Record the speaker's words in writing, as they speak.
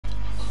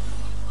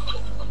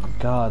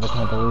god, I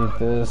can't believe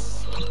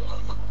this.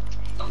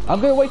 I'm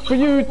gonna wait for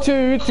you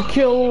two to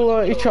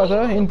kill each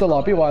other in the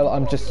lobby while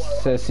I'm just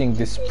seeing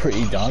this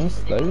pretty dance,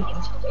 though.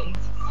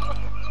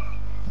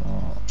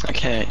 Oh.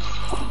 Okay.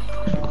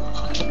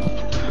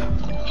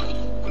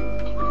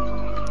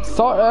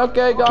 So,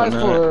 okay, guys,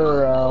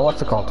 for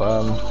what's it called?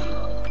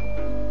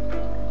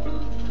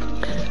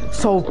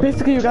 So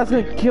basically, you guys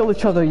gonna kill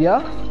each other,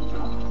 yeah?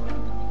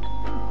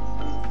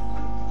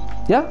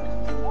 Yeah?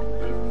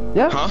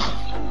 Yeah? Huh?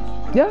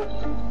 Yeah?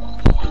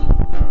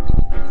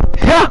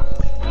 Yeah!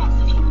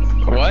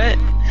 What?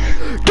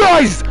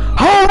 Guys,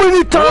 how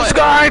many times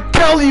can I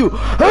tell you?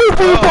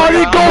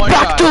 Everybody go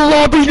back to the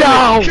lobby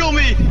now! Kill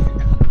me!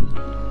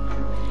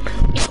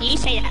 If you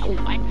say that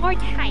one more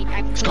time,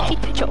 I'm going to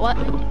touch it. What?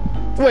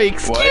 Wait,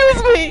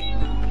 excuse me!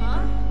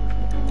 Huh?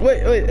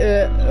 Wait,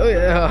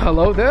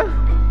 hello there?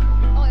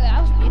 Oh, yeah,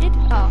 I was muted?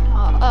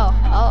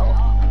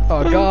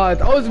 Oh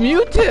god, I was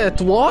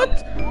muted, what?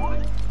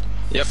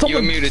 Yep,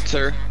 Someone... you're muted,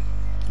 sir.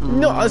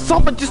 No,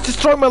 someone just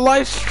destroyed my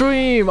live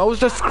stream. I was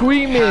just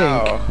screaming.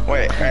 How?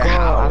 Wait, Go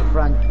how?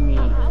 affront me.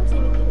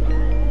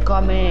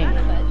 Coming.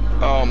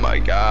 Oh my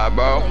god,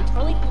 bro.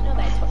 Totally know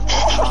that.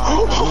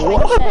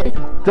 What?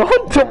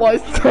 Don't to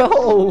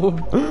myself.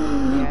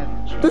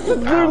 This is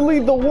literally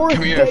the worst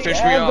Come here, day fish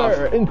me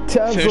ever off. in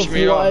terms Fish of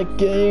me off. like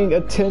getting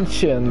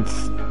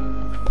attentions.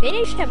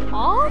 Finish him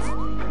off?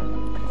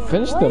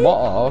 Finish them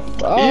off.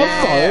 Oh,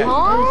 Yeah. I'm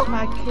sorry. Where's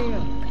my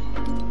kill?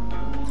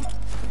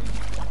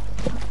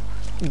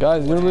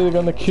 Guys, you're really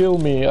gonna kill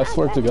me, I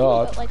swear to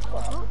God. Alright,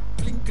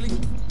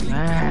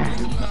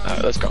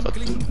 let's go.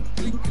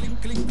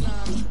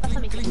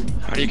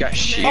 How do you got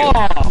shield?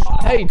 Oh,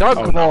 hey,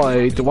 Dark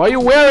Void, what are you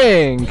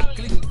wearing?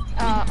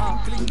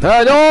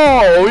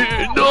 No!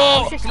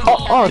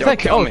 Oh, Yo,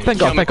 thank you. kill Oh, me, thank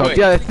kill God, me thank God. quick.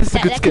 Yeah, this is a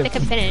good That skin.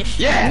 can finish.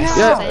 Yes!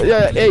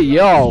 Yeah, hey,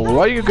 yo,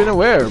 what are you gonna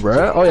wear,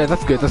 bro? Oh yeah,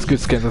 that's good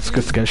skin,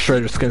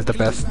 Shredder skin's the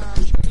best.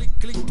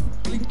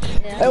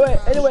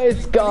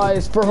 Anyways,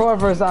 guys, for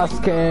whoever's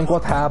asking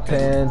what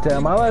happened,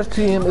 my live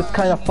stream is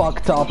kind of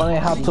fucked up, and I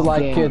have to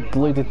like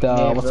delete it,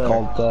 what's it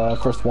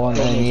called, first one,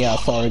 and yeah,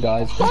 sorry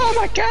guys. Oh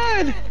my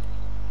god!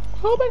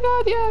 Oh my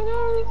god, yeah,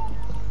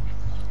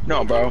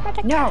 No, bro.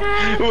 No.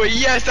 Wait,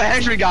 yes, the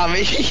henchman got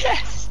me.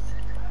 Yes!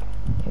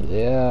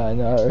 yeah, I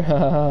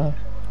know.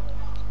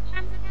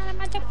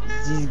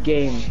 This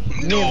game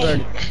No.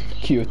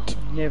 Cute.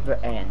 never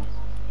ends.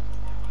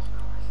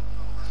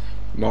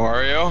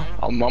 Mario,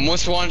 I'm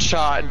almost one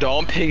shot.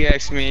 Don't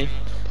pickaxe me.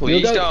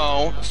 Please guys-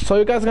 don't. So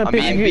you guys gonna I'm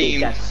being pick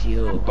beamed. That's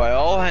you. By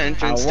all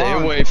entrance, I stay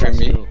want away from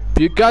me. you.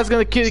 You guys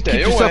gonna keep Stay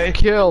yourself away.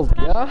 killed,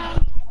 yeah?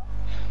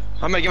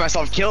 I'm gonna get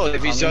myself killed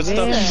if he does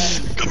there.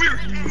 stuff. Come here!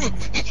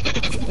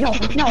 No.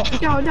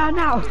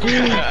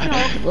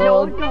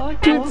 Well,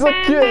 Pizza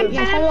Kid!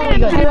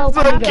 Hello,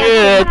 Pizza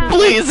Kid!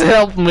 Please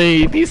help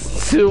me!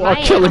 These two are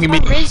killing me!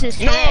 Riz is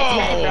No.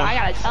 tonight, bro. I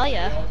gotta tell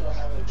ya.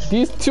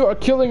 These two are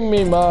killing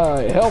me,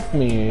 help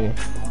me!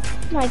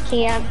 I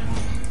can't.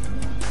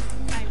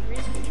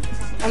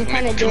 I'm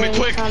kind of Kill me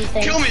doing quick!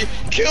 something. Kill me!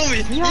 Kill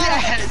me!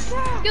 Yes!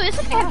 Dude, this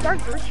is like a dark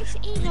vertex.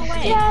 Ain't no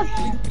way. Yes.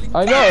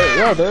 I know,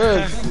 yeah,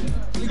 there is.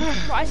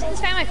 Bro, I see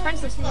this guy on my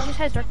friends list and he just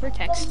has dark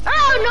vertex.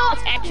 Oh no!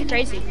 It's actually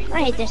crazy.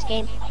 I hate this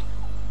game.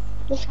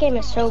 This game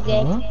is so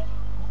gay. Huh?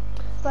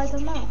 I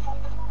don't know.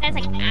 And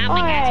it's like, oh my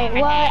Alright,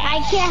 god. well,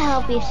 I can't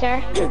help you,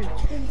 sir.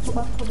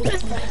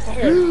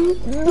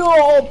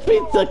 No!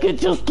 Pizza Kid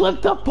just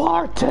left the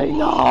party!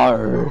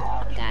 No!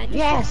 God,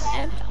 Yes.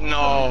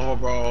 No,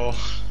 bro.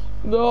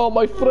 No,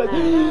 my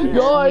friend!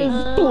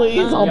 Guys,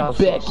 please, I'm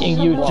begging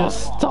you,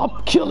 just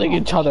stop killing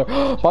each other.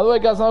 By the way,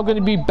 guys, I'm gonna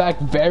be back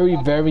very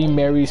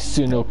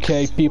soon,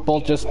 okay,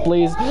 people? Just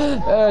please,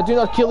 do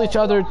not kill each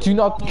other, do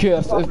not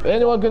kiss. If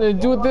anyone gonna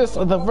do this,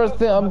 the first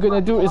thing I'm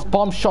gonna do is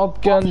bomb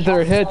shotgun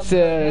their heads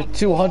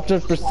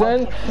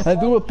 200%, and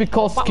do it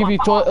because Skibby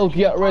Toy will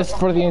get rest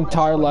for the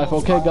entire life,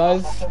 okay,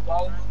 guys?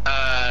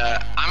 I'm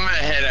gonna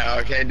head out,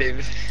 okay,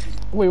 David?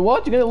 Wait,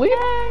 what? You gonna leave?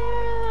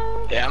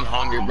 Yeah, I'm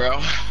hungry, bro.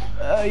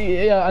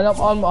 Yeah, and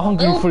I'm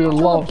hungry for your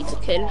love. Pizza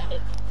Kid.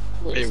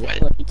 Wait,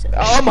 what? Pizza.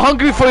 I'm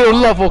hungry for your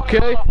love,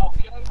 okay?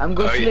 I'm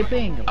go Oh, yeah.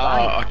 sleeping.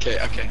 Bye. Oh, okay,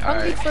 Hungry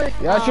alright.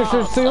 for, Yeah,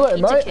 sure, see you later,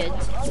 Pizza mate.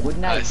 Kids. Good I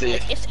night. see.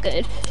 It's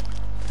good.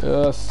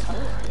 Yes.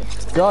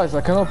 Guys,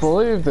 I cannot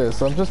believe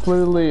this. I'm just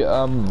literally,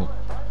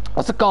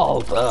 what's it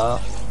called?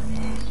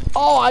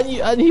 Oh,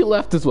 and he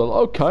left as well.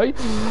 Okay.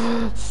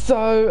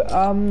 So,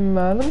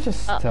 let me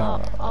just,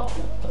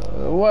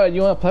 what,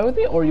 you wanna play with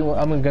me? Or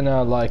I'm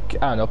gonna, like,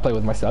 I don't know, play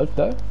with myself,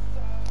 though?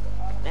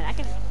 Man, I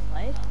can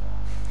play.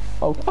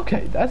 Oh,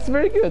 okay, that's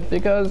very good,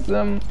 because,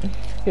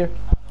 here.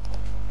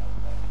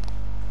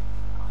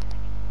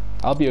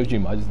 I'll be OG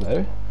Muds,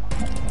 though.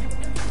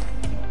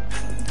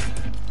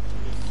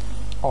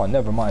 Oh,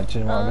 never mind,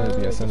 I'm gonna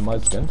be a Sin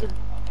Mud skin.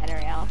 Battle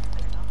Royale.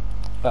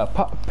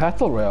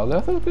 Battle Royale,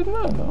 that's a good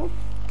name, no?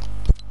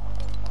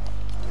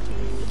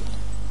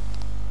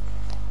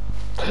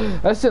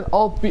 Listen,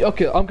 I'll be,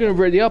 okay, I'm gonna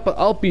ready up, but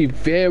I'll be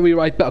very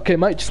right back. Okay,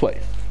 mate, just wait.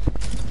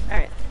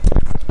 Alright.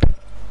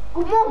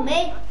 Come on,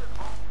 mate.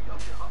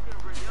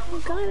 I'm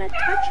gonna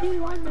touch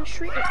you on the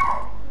street.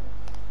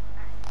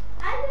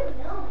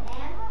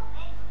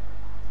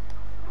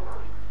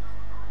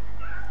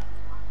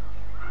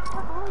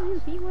 For all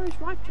you viewers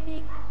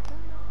watching, I'm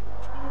gonna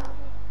touch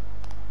you.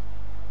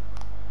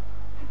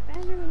 You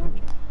better watch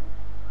it.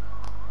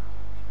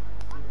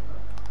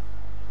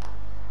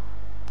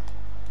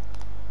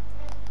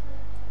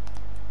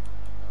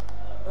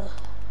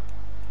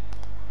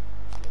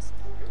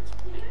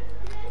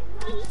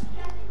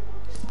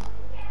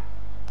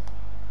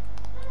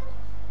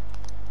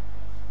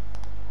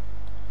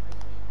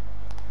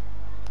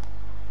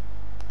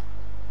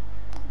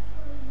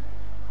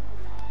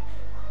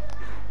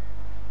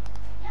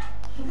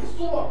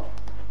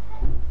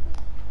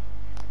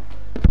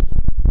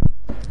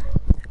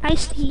 I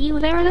see you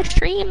there on the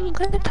stream. I'm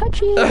gonna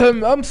touch you.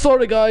 I'm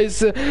sorry,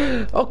 guys.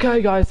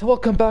 Okay, guys,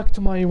 welcome back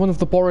to my one of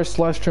the boringest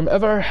live stream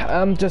ever.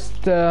 I'm just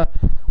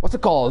what's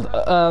it called?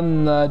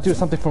 Do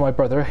something for my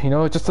brother. You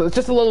know, just a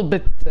little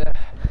bit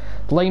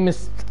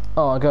lamest.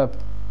 Oh, I got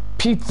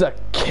Pizza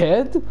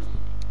Kid.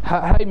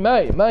 Hey,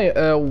 mate,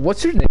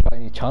 what's your name by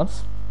any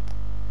chance?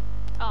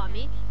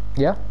 Me?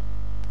 Yeah.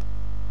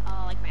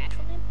 Like my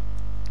actual name?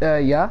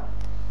 Yeah.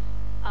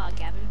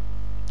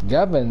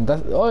 Gavin. Gavin,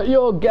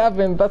 yo,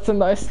 Gavin, that's a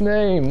nice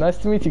name. Nice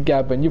to meet you,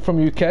 Gavin. You from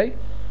UK? Oh,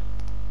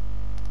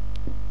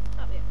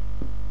 yeah.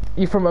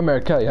 You from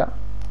America, yeah?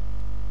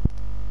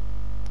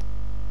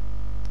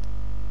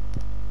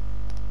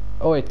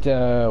 Oh wait,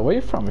 where are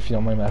you from, if you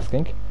don't mind me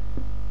asking? The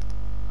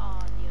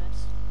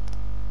US.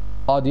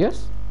 Oh, the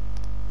US?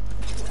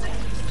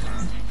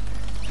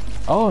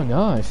 Oh,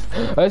 nice.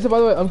 So by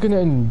the way, I'm gonna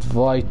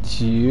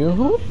invite you.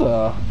 Who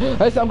the?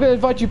 I'm gonna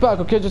invite you back,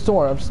 okay? Just don't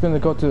worry. I'm just gonna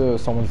go to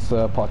someone's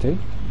party.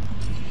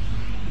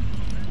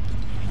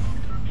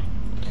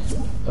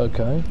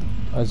 Okay,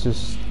 I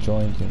just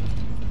joined in.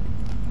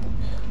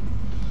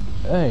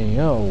 Hey,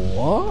 yo,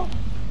 what?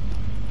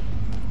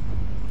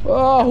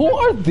 Who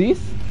are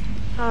these?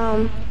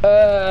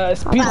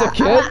 Pizza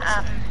Kid?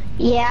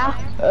 Yeah.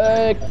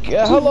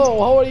 Hello,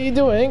 how are you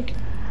doing?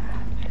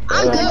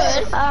 I'm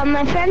good.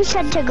 My friend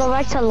said to go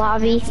back to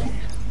lobby,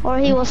 or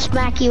he will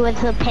smack you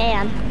with a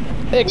pan.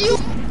 Excuse...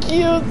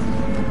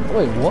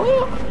 Wait, what?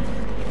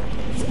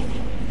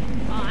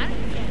 I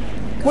don't get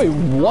it. Wait,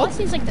 what? This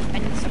seems like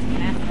defending some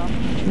map though.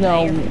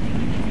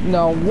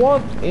 Now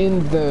what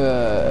in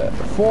the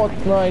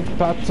Fortnite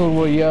Battle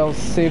Royale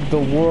Save the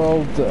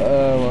World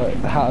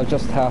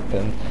just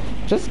happened?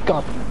 Just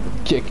got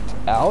kicked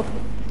out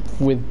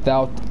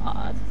without...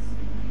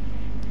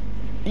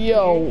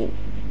 Yo,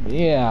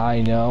 yeah,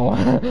 I know.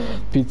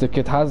 Pizza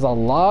Kid has a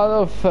lot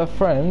of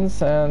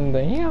friends and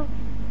yeah.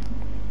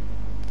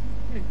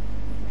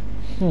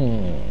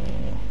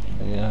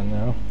 Yeah,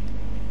 no.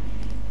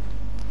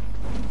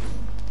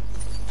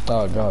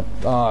 Oh god.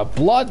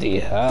 Bloody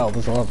hell,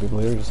 there's a lot of people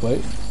here, just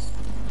wait.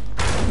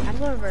 I'm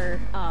going over,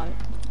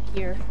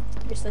 here.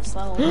 Just this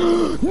level.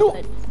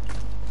 No!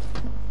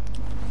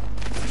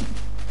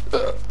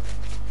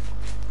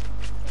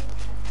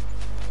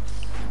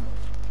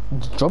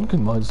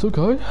 Drunken Minds,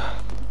 okay.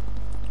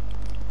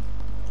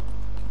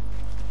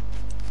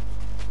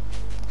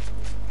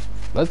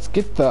 Let's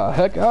get the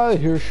heck out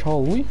of here,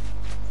 shall we?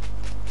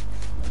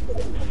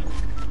 I'm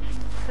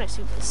gonna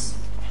see what this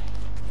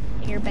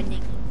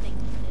airbending thing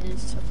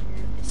is over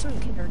here. It's some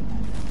kid already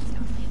had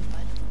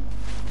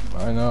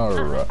but I know,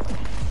 right?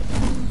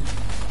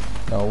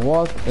 Now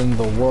what in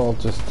the world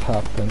just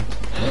happened?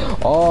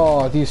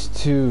 Oh, these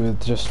two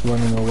just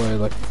running away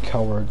like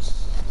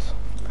cowards.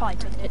 probably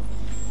took it.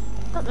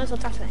 Oh, might as well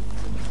talk to them.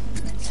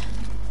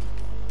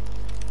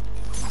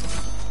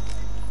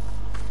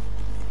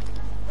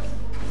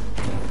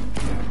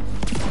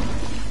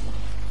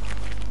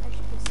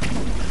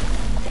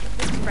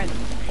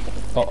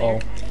 Uh-oh.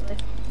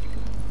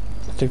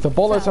 Take the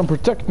bullets and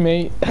protect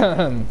me.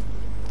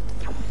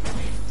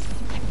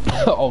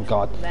 Oh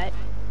god.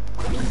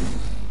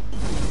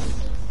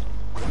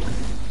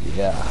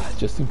 Yeah,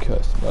 just in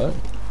case, right?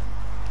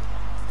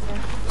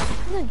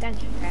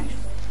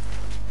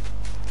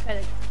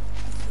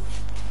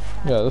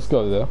 Yeah, let's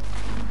go there.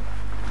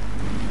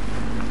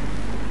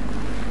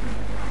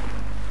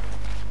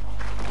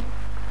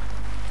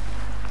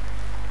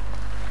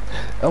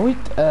 Oh wait,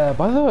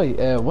 by the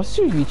way, what's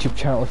your YouTube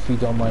channel if you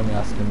don't mind me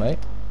asking, mate?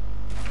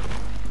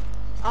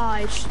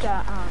 It's just,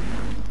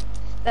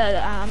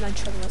 I'm not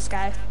trolling this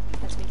guy.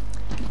 That's me.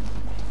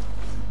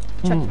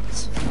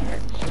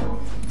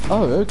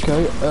 Oh,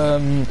 okay.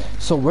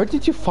 So where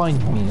did you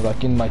find me?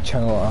 Like in my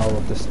channel, all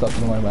of this stuff,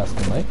 you know what I'm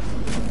asking, mate?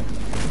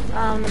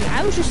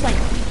 I was just like,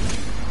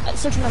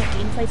 searching on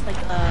gameplay for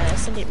like,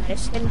 Ascendant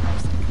Medicine.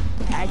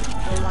 I just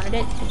really wanted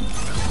it.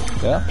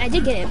 Yeah? I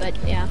did get it, but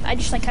yeah, I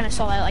just like kind of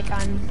saw that like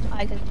on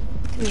like a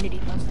community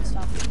post and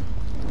stuff.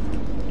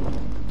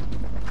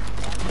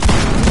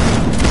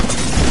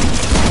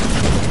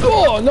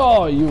 Oh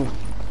no, you!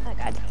 Oh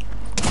god.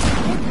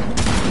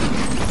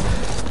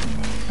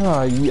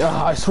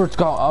 Yeah, I swear to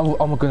God,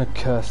 I'm gonna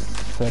curse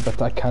say,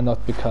 but I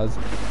cannot because.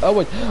 Oh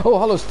wait. Oh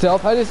hello,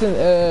 Stealth. I listen.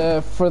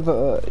 For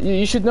the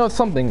you should know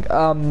something.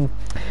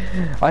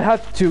 I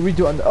had to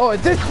redo. Oh,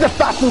 this is the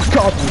battle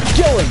card.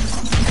 Kill him.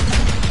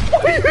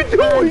 What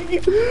are you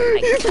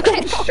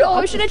doing?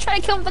 Oh, should I try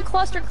to kill him with the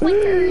cluster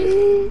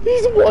clinkers?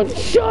 He's one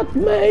shot,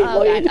 mate.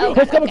 Oh god, oh He's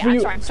god, coming okay, for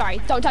you. I'm sorry.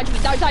 Don't touch me,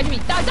 don't touch me,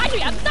 don't touch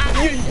me, I'm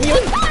sorry!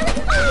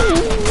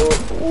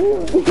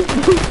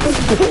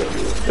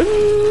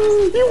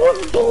 He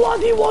was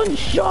bloody one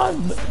shot.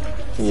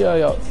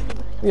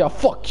 Yeah,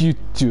 fuck you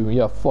too.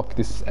 Yeah, fuck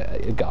this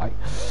guy.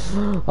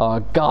 Oh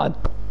god.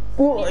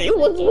 It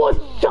was one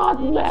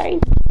shot,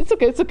 mate. It's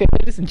okay,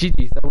 Listen,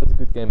 GG's, that was a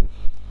good game.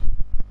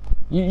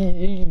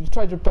 You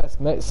tried your best,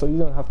 mate, so you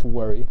don't have to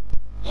worry.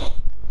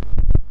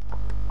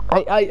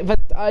 But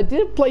I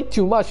didn't play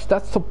too much.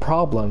 That's the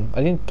problem.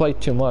 I didn't play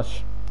too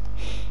much.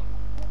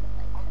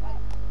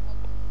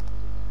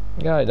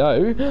 Yeah, I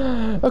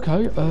know.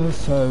 Okay,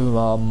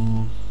 so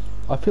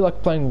I feel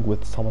like playing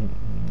with someone.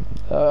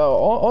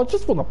 I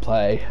just wanna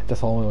play.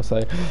 That's all I'm gonna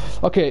say.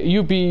 Okay,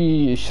 you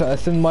be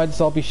Sin Midas.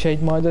 I'll be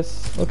Shade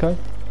Midas. Okay.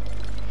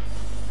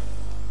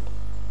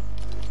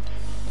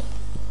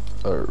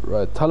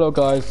 Alright, hello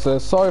guys,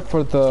 sorry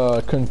for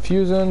the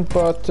confusion,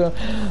 but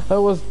I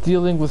was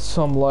dealing with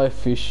some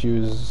life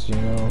issues, you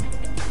know,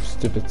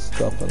 stupid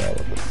stuff and all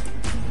of this.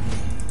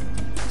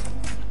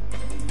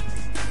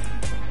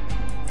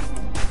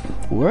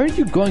 Were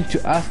you going to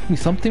ask me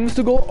something,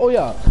 Mr. Gold? Oh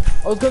yeah,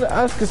 I was gonna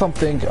ask you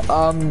something,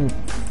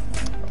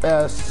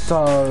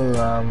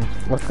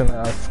 what's gonna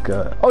ask,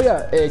 oh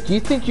yeah, do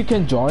you think you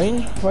can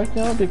join right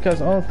now?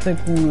 Because I don't think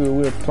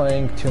we're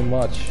playing too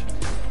much.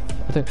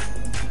 I think.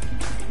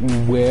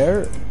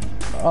 Where?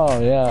 Oh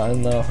yeah, I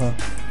know, huh?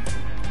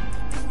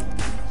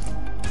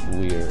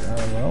 Weird, I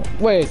don't know.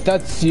 Wait,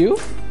 that's you?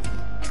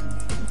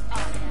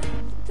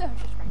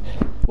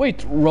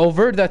 Wait,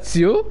 Rover, that's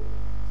you?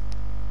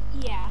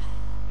 Yeah.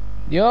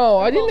 Yo,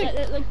 I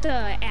didn't... Like the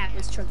app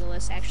is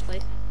triggerless,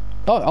 actually.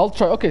 Oh, I'll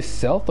try. Okay,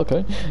 Stealth,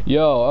 okay.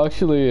 Yo,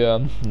 actually,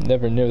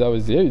 never knew that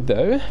was you,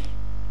 though.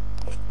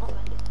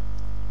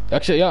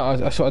 Actually, yeah,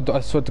 I swear to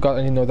God,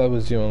 I didn't know that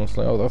was you,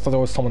 honestly. I thought that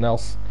was someone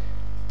else.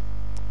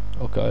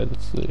 Okay,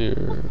 let's see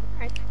here.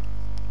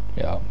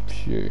 Yeah,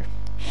 sure.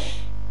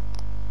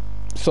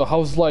 So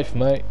how's life,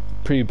 mate?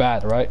 Pretty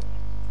bad, right?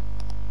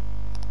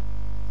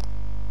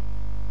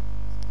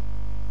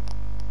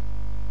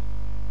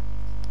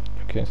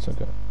 Okay, so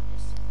good.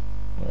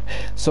 Right.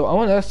 So I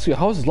want to ask you,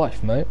 how's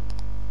life, mate?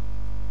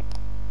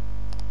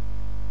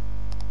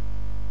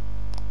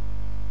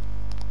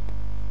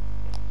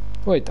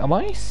 Wait,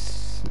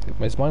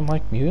 is my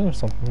mic muted or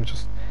something?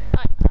 Just.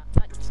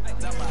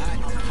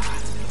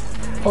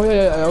 Oh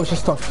yeah, I was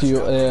just talking to you.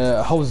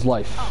 How's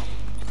life?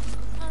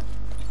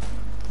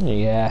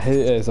 Yeah, it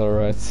is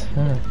alright.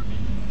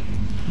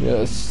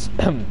 Yes,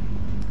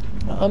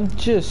 I'm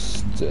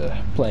just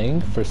playing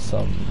for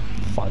some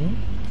fun.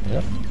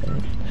 Yeah.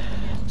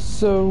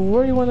 So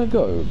where do you want to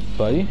go,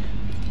 buddy?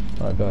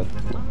 Oh god.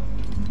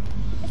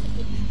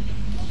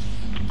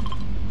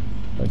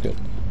 Oh good.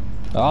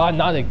 Ah,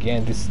 not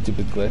again! This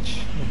stupid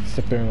glitch. It's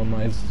appearing on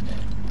my.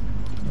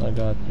 Oh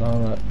god, no,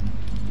 no.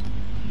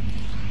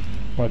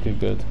 Okay,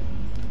 good.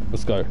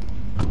 Let's go.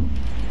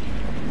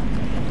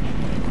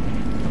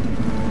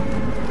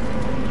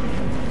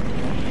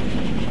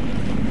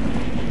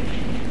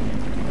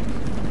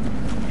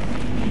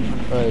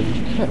 Okay.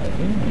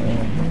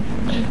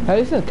 Hey,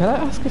 listen, can I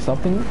ask you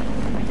something?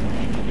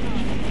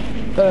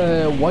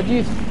 What do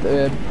you,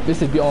 just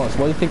to be honest,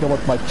 what do you think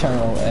about my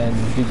channel and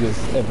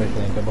videos,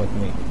 everything about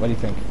me? What do you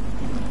think?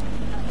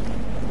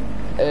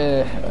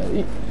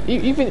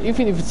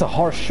 Even if it's a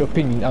harsh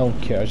opinion, I don't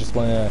care. I just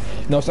wanna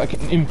know so I can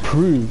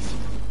improve.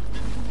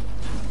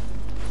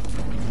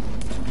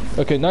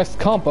 Okay, nice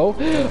combo.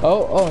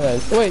 Oh,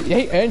 nice. Wait,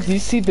 hey, Aaron, did you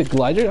see the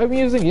glider I'm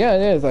using? Yeah,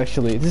 it is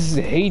actually. This is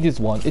a Hades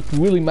one. It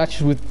really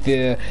matches with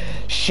the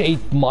Shade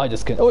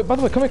Midas skin. Oh wait, by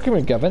the way, come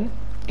here, Gavin.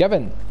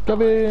 Gavin,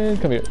 come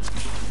here.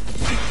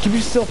 Keep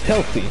yourself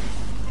healthy.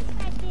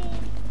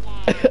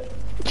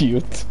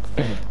 Cute.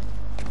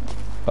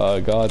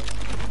 Oh god.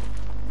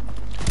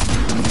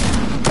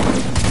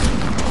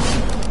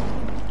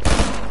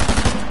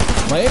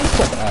 My aim is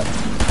so bad.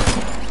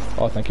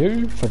 Oh, thank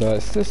you for the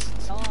assist.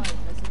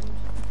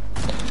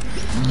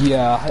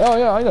 Yeah. Oh,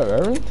 yeah, I know,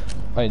 Aaron.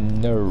 I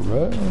know,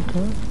 right?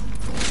 Okay.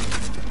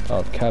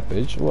 Oh,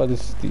 cabbage. What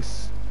is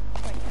this?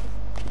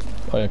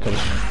 Oh, yeah,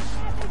 cabbage.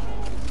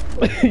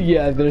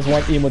 Yeah, there's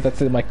one emote that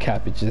said my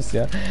cabbages,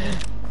 yeah.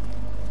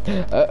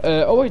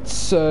 Oh, wait,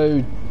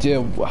 so...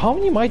 how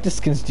many Midas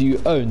skins do you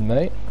own,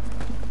 mate?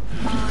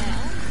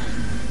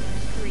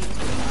 3.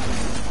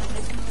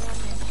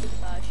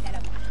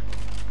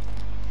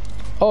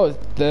 Oh,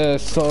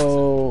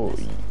 so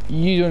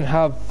you don't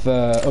have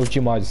OG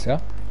Midas, yeah?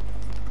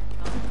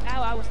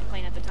 I wasn't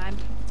playing at the time.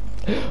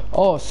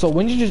 Oh, so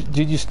when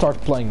did you start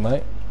playing,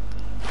 mate?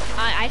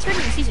 I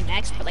started in Season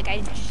X, but like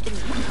I just didn't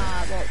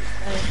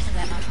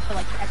that much until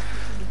like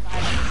Season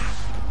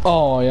 5.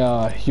 Oh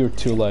yeah, you're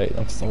too late,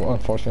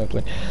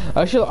 unfortunately.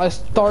 Actually, I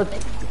start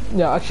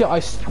Yeah,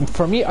 actually,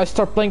 for me, I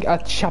start playing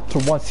at chapter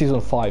 1,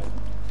 season 5.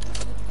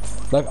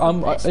 Like,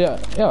 yeah.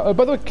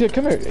 By the way,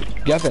 come here,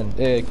 Gavin.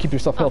 Keep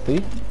yourself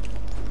healthy.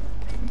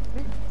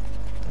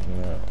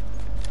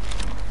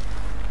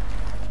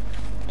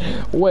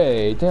 Yeah.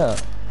 Wait, yeah.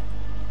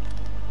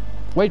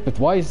 Wait, but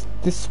why is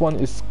this one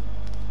is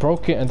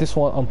broken and this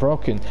one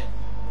unbroken?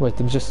 Wait,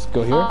 let me just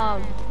go here.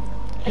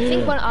 I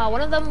think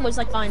one of them was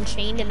like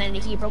unchained, and then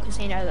he broke his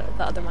chain out of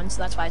the other one,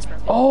 so that's why it's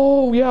broken.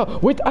 Oh yeah,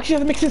 wait, actually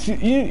that makes sense.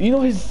 You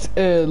know his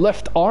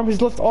left arm.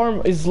 His left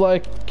arm is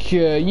like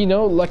you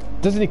know, like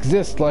doesn't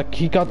exist. Like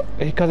he cut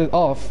it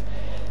off.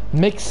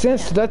 Makes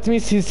sense. So that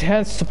means his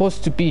hand's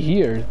supposed to be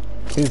here.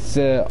 His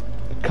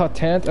cut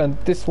hand, and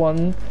this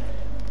one.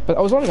 But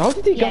I was wondering, how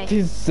did he get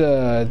his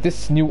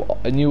this new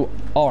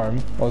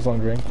arm? I was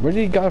wondering, where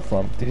did he get it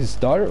from? His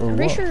daughter or I'm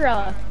what? pretty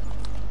sure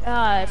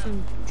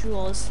from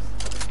Jules.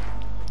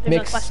 There's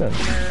Makes a sense.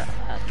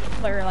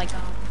 Where like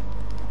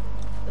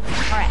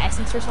or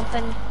essence or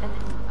something, and then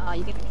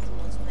you get the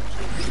Jules, and then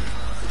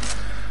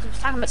she was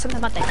talking about something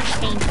about the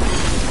chain.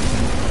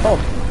 Oh,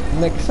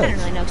 makes I sense. don't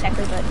really know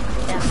exactly, but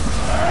yeah.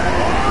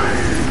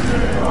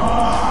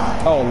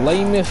 Oh,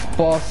 lamest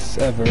boss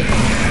ever. I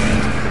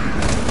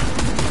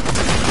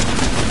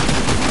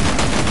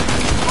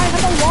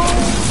have a wall.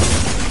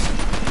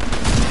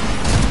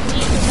 We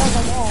need to build a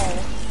wall.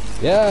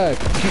 Yeah,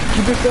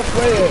 keep yourself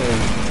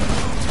ready.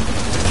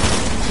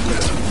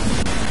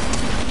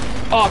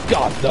 Oh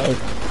god, no.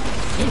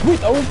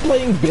 Wait, are we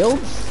playing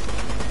builds?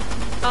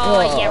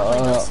 Oh yeah, we're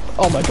playing builds.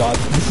 Oh my god,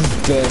 this is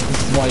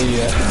my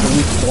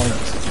weak point.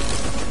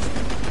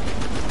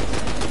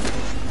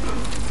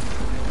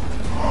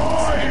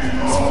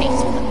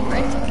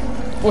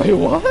 Wait,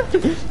 what? The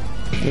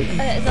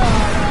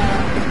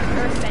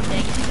earth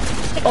bending.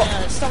 Take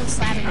a stone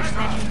slab and you're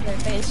smashing into their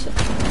face.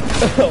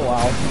 Oh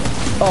wow.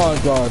 Oh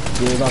god,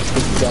 dude, that's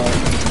good stuff.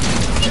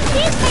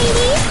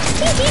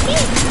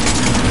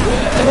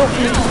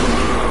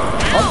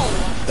 Ow!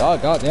 Oh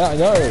god, yeah, I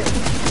know.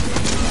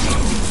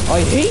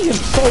 I hate him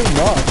so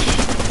much.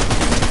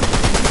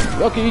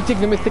 Okay, you take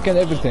the mythic and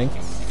everything.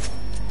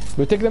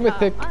 We'll take the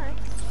mythic. Alright.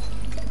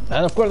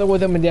 And of course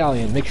with the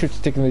medallion. Make sure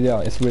to take the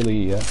medallion. It's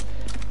really,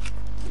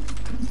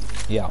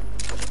 yeah.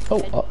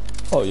 Oh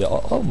yeah,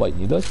 I might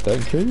need that,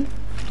 thank you.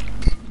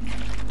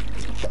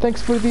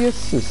 Thanks for the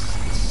assist.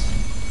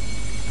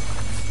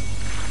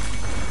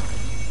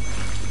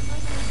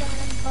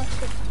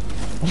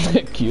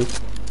 Cute.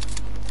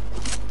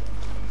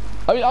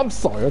 I mean, I'm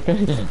sorry, okay?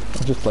 I'm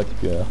just like,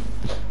 yeah.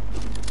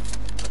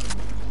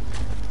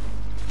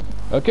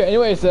 Okay,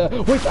 anyways,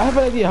 wait, I have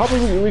an idea. How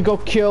about we go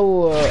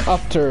kill,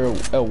 after,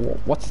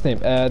 what's his name?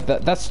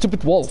 That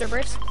stupid wolf.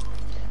 Cerberus?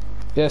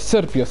 Yeah,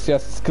 Serbius,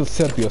 yes, let's kill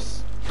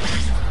Serbius.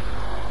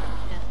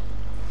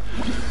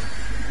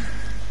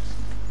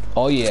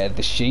 Oh yeah,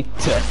 the shade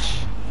touch.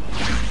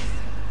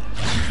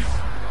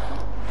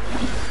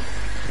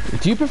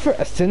 Do you prefer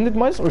Ascended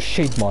Midas or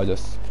Shade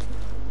Midas?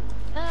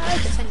 I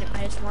like Ascendant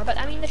Midas more, but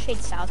I mean the Shade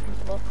Style is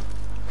comfortable.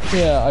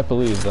 Yeah, I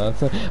believe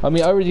that. I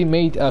mean, I already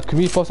made a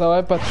community post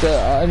about it, but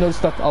I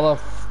noticed that a lot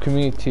of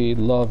community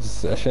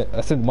loves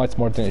Ascended Midas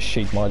more than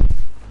Shade Midas.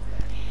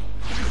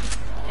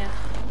 Yeah.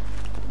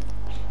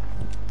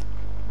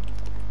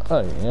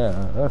 Oh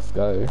yeah, let's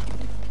go.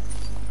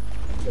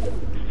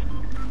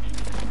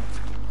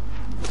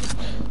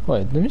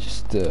 Wait, let me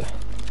just She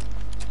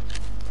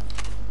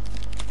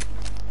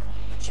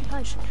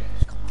probably should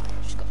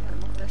just go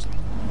normal first.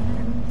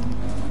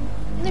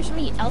 And there's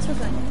somebody else we're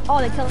going. Oh,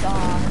 they killed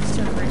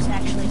Cerberus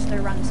actually, so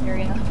they're around this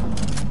area.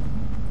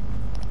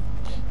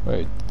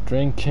 wait,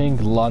 drinking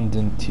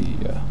London tea.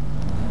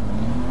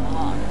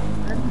 Oh,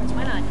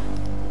 why not?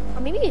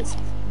 Or maybe it's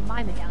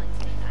my medallion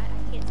thing. I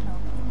can't tell.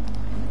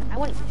 I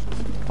want it.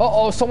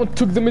 Oh, someone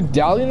took the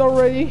medallion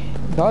already?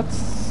 That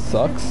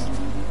sucks.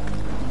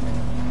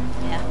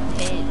 Yeah.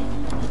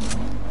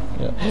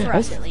 For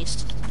us, at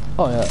least.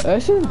 Oh yeah,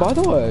 Asin, by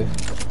the way.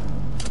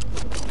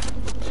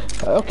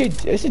 Okay,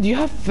 Asin, do you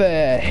have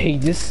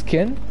Hades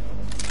skin?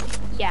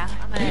 Yeah,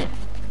 I'm gonna...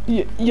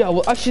 Yeah,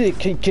 well actually,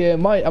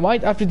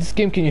 might after this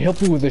game, can you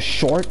help me with the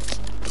short?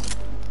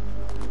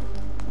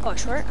 Oh,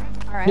 short?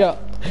 Alright.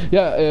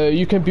 Yeah,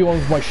 you can be one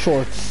of my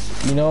shorts.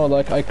 You know,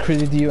 like I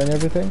credited you and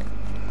everything.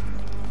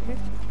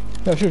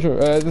 Yeah,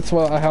 sure. That's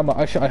why I have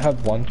actually, I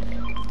have one.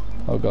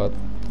 Oh god.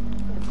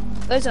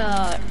 There's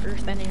a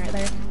earthbending right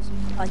there.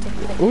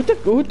 Who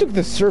took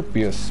the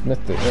Serpius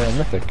mythic?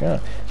 Yeah.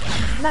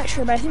 I'm not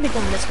sure, but I think they're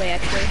going this way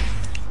actually.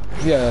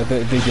 Yeah,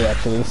 they did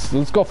actually.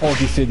 Let's go follow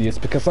these idiots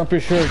because I'm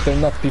pretty sure they're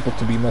not people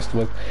to be messed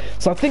with.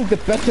 So I think the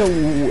better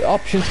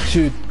option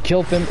to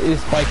kill them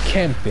is by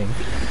camping.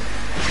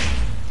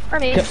 Or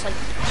maybe just like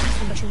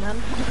ambushing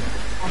them.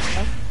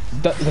 Also.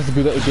 That's a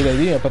good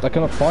idea, but I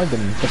cannot find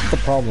them. That's the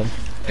problem.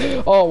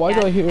 Oh, why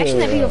do I hear? Actually,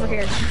 that'd be over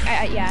here.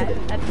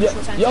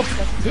 Yup.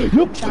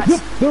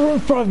 They're in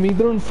front of me.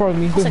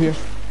 They're here.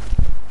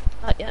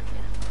 Yeah.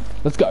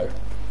 Let's go.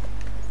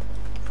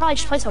 Probably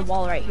just place a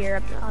wall right here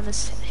up on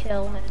this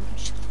hill and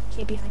just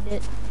camp behind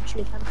it and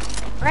shoot them.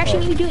 Or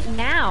actually, maybe do it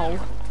now.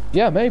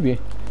 Yeah, maybe.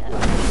 Yeah.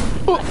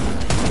 I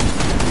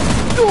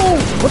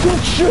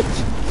don't shoot!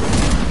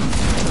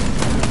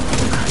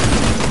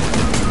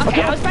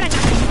 Okay, I was running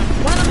after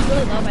someone. One of them is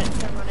really low, but it's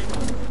still running.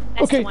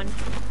 That's Okay. the one.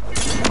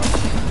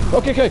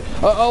 Okay.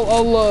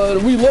 I'll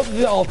reload.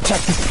 I'll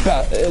attack this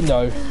bat.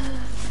 No.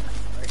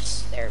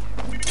 Where's there?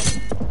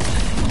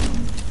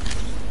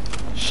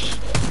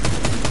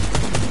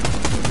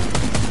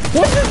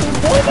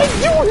 What am I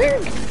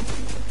doing?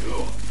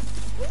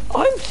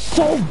 I'm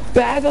so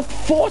bad at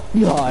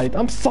Fortnite.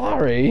 I'm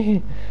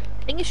sorry.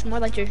 I think it's more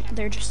like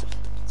they're just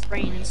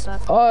spraying and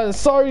stuff.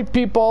 Sorry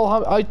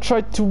people. I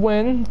tried to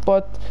win,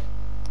 but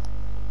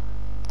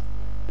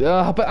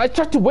I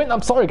tried to win.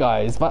 I'm sorry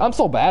guys, but I'm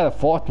so bad at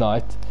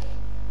Fortnite.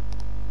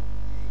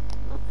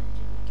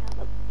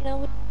 You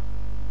know.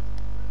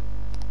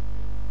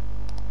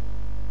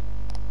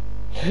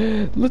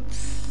 Let's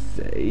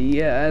say,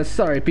 yeah,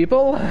 sorry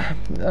people.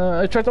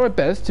 I tried my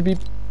best to be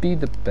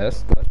the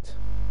best, but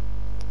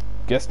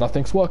guess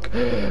nothing's work.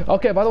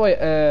 Okay, by the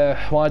way,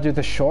 wanna do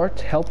the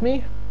short? Help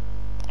me?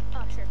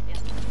 Oh, sure, yeah.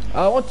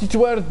 I want you to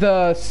wear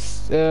the,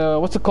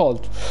 what's it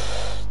called?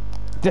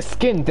 The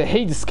skin, the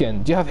Hades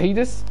skin. Do you have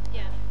Hades?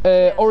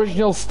 Yeah.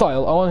 Original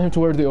style. I want him to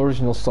wear the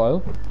original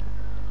style.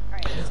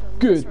 Alright, so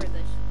Good. this or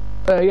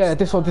this? Yeah,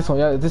 this one,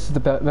 yeah, this is the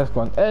best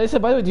one. So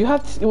by the way, do you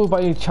have this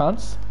by any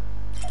chance?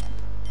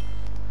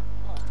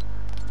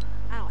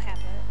 I don't have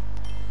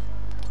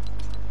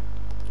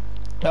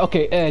it.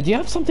 Okay, do you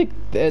have something,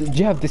 do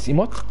you have this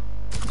emote?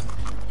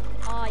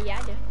 Yeah,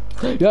 I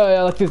do.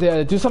 Yeah, like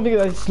this, do something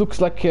that looks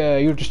like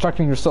you're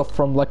distracting yourself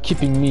from like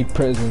keeping me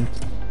present.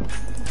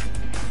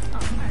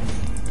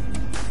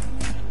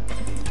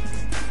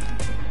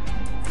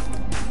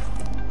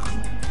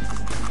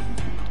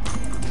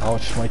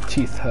 Ouch, my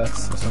teeth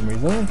hurts for some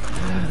reason.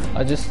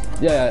 I just,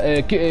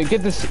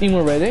 get this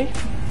emo ready.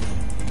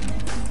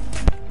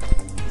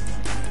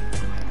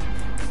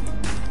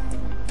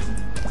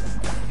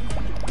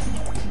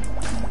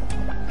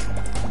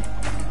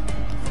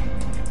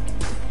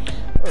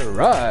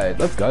 Alright,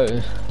 let's go.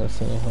 Let's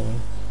see.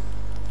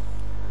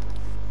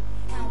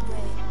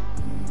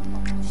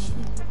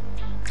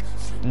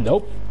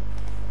 Nope.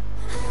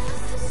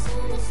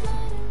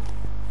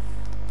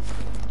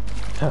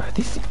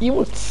 This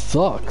emote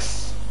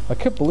sucks. I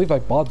can't believe I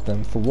bought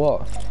them. For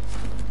what?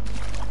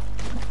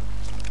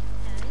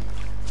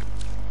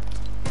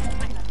 I'm not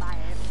gonna buy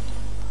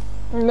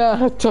it.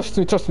 Nah, trust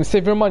me,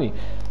 save your money.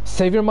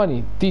 Save your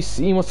money. These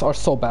emotes are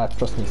so bad,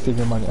 trust me, save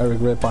your money. I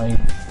regret buying.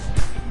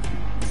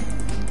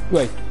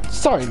 Wait,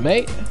 sorry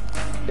mate.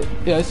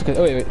 Yeah, it's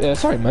okay. Wait,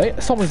 sorry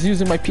mate. Someone's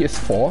using my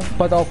PS4,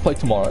 but I'll play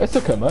tomorrow. It's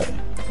okay mate.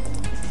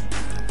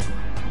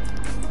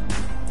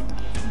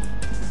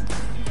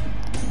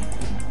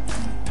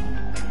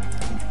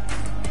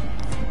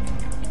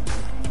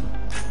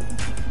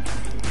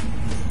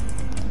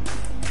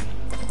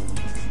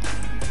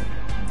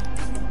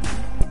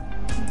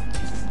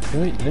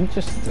 Wait, let me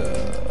just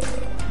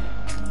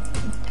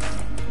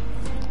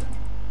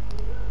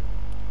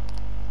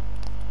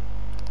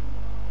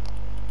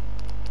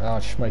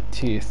ouch, my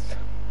teeth.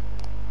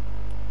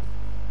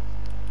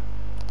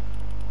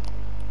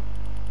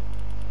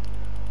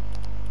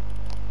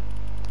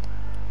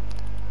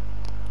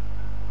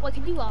 What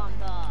can you the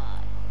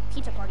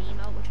pizza party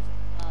emote, which is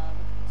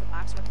pizza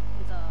box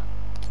with the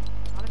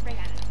almond break?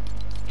 I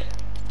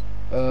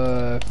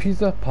don't know.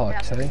 Pizza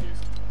party.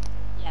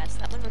 Yes,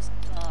 that one was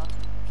the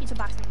pizza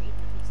box and you're eating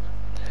the pizza.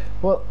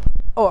 Well,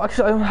 oh,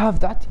 actually, I don't have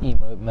that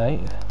emote,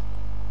 mate.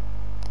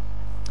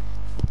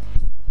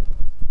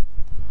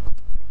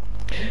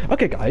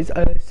 Okay, guys.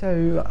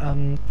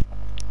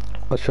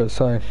 What should I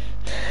say?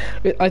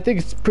 I think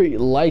it's pretty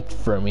late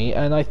for me,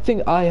 and I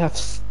think I have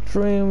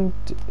streamed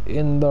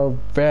in the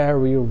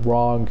very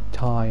wrong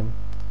time.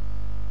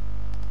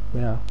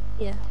 Yeah.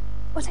 Yeah.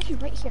 Oh, it's actually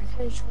right here. I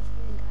could have just got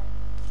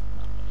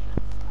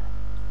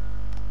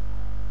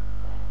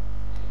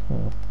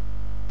it.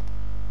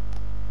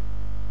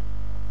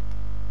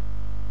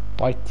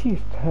 My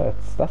teeth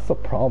hurts. That's the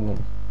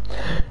problem.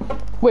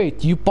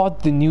 Wait, you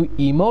bought the new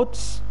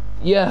emotes?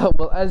 Yeah,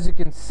 well, as you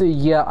can see,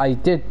 yeah, I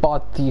did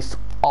bought these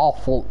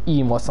awful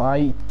emotes.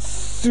 I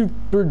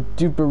super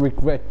duper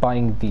regret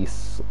buying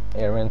these,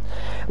 Aaron.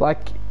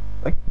 Like,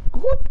 who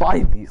would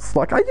buy these?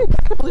 Like, I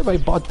can't believe I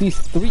bought these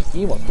 3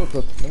 emotes. Look,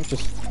 let me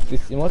just,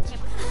 this emote.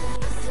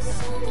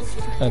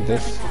 And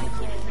this.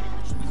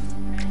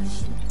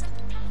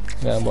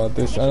 Yeah, I bought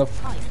this, and of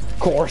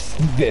course,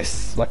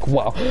 this. Like,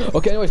 wow.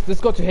 Okay, anyways,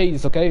 let's go to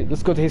Hades, okay?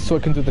 Let's go to Hades so I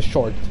can do the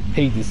short.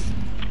 Hades.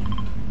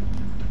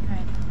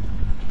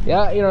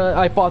 Yeah, you know,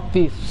 I bought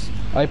these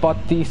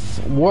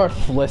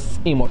worthless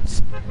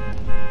emotes.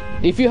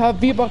 If you have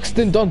V-Bucks,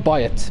 then don't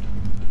buy it.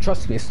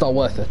 Trust me, it's not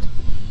worth it.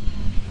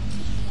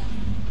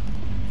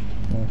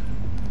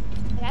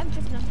 I have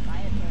just enough to buy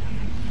it,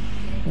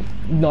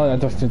 but No,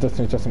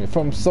 trust me.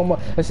 From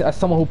someone, as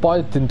someone who bought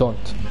it, then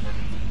don't.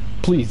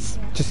 Please,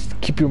 just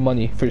keep your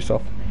money for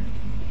yourself.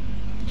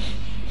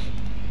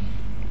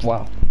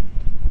 Wow.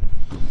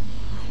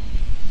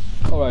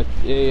 Alright,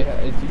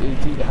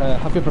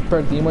 have you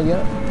prepared the email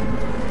yet?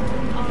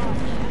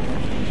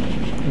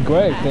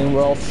 Great, then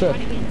we're all set.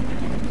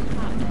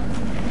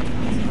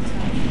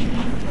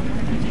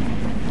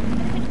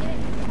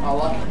 I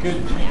like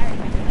good.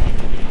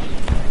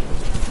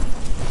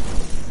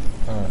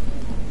 Alright.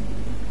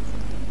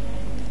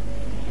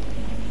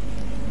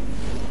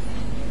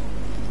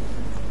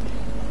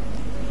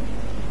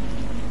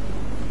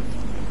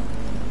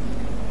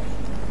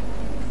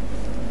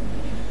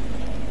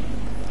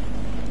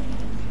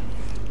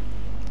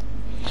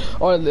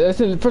 Alright,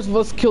 listen, first of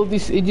all, let's kill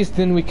these idiots,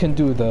 then we can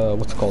do the,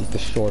 what's it called, the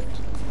short.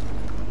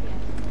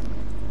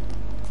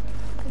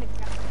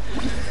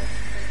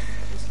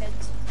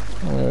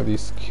 Where are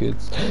these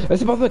kids?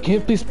 It's about the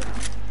kid, please.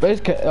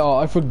 Oh,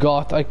 I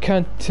forgot. I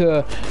can't.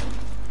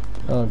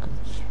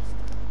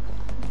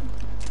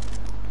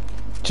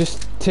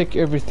 Just take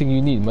everything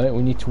you need, mate.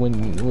 We need to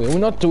win. We're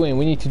not doing.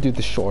 We need to do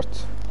the short.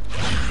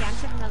 Yeah, I'm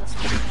checking out the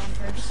speed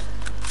phone first.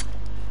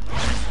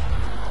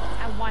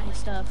 I want his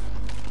stuff.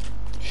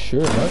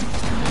 Sure, mate.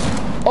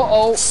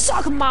 Uh-oh.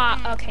 Suck my.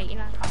 Okay, you're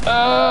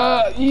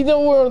not. You know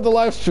we're on the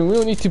live stream. We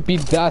don't need to be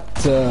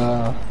that.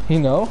 You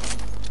know.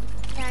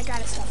 Yeah, I got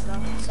his stuff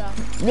though. So.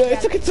 Yeah,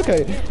 it's okay. It's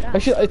okay.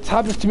 Actually, it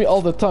happens to me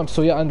all the time.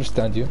 So yeah, I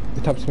understand you.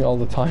 It happens to me all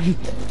the time.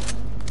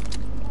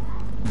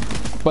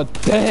 But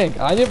dang,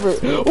 I never.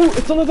 Oh,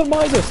 it's another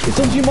Midas. It's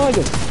OG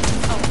Midas.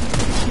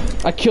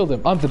 Oh. I killed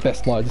him. I'm the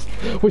best Midas.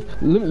 Wait,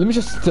 let me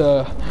just.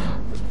 Oh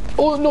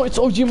no, it's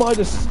OG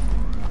Midas.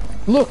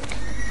 Look,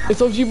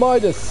 it's OG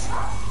Midas.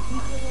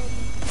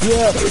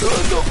 Yeah.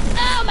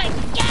 Oh my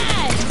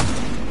god.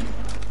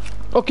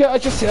 Okay, I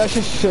just shot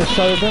him.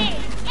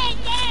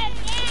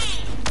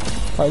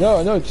 I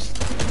know. Just.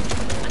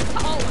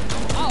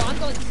 I'm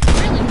going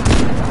really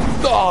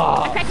hard.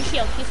 Ah. I cracked his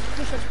shield. His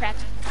shield's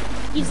cracked.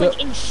 He's like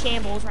in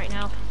shambles right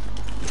now.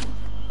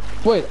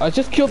 Wait, I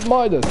just killed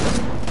Midas.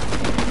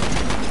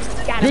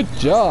 Got him. Good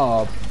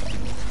job.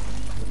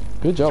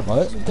 Good job,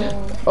 mate.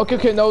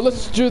 Okay, now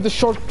let's do the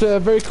short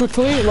very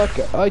quickly, like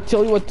I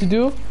tell you what to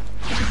do.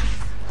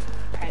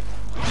 Okay.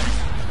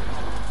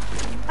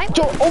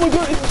 Oh my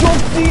god, it's John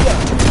Cena!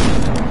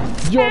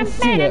 John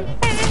Cena!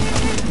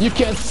 You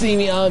can't see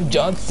me, I'm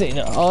John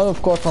Cena. Oh,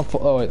 of course,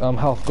 oh wait, I'm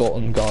half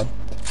golden god.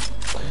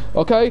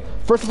 Okay,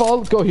 first of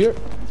all, go here.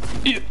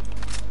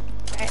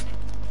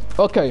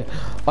 Okay,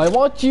 I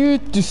want you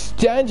to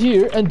stand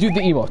here and do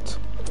the emote.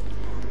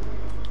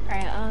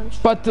 Alright,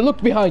 But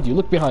look behind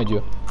you,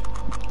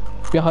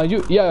 Behind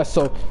you, yeah,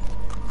 so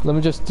let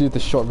me just do the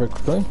short very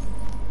quickly.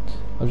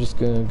 I'm just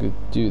gonna go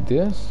do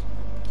this.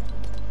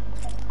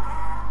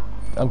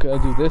 I'm gonna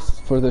do this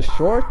for the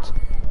short.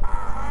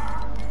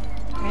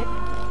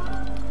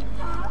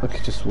 Okay,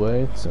 just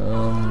wait.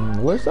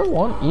 Where's that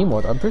one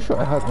emote? I'm pretty sure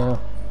I had.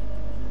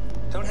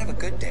 Don't have a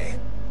good day.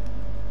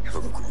 Have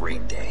a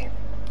great day.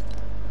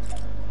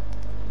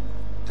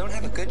 Don't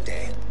have a good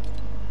day.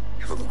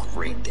 Have a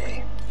great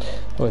day.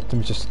 Wait, let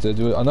me just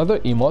do another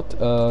emote.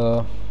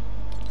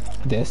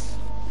 This.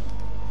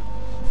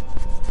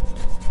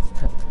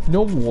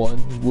 No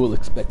one will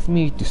expect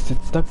me to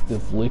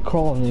seductively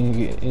crawling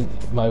in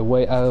my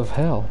way out of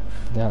hell.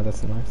 Yeah,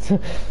 that's nice.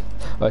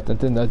 Right, and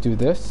then I do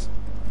this.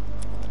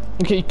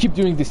 Okay, keep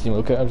doing this emote,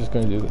 okay? I'm just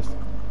gonna do this.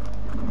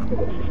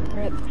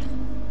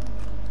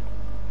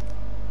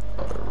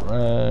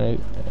 Alright.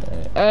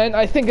 And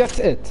I think that's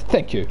it.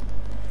 Thank you.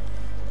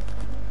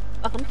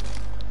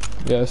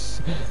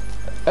 Yes.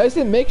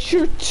 Make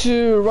sure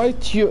to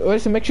write your.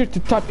 Make sure to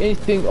type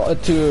anything on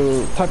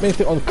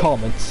the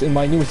comments in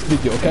my newest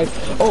video, okay?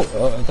 Oh,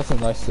 that's a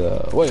nice.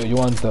 Wait, you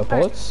want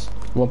bullets?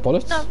 You want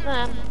bullets? No,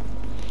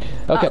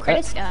 okay.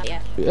 Credits?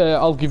 Yeah.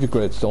 I'll give you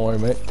credits. Don't worry,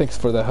 mate. Thanks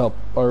for the help.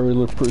 I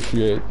really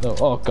appreciate it. No,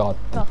 oh God.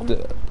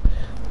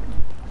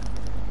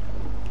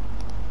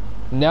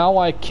 Now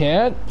I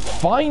can.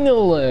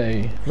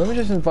 Finally. Let me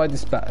just invite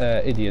this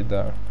idiot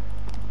there.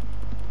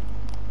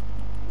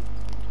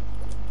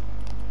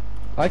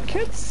 I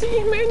can't see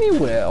him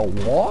anywhere.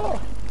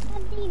 What?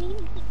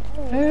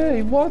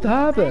 Hey, what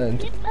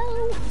happened?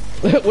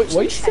 Wait, what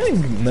are you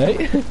saying,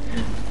 mate?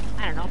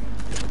 I don't know.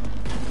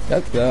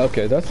 That's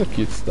okay. That's the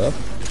cute stuff.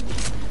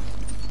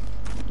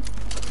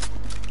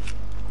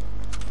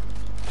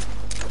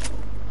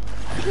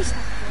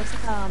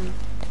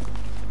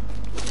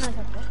 It's like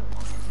a book.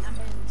 I've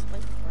been in this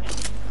place before.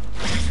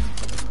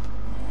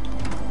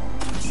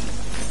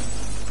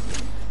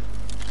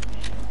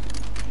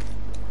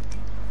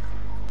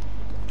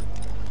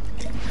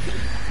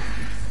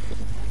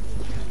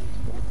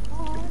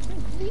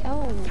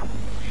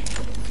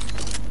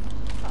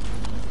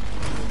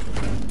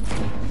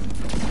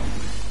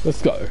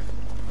 Let's go.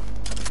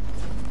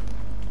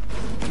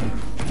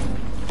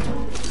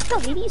 Let's go,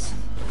 Hades.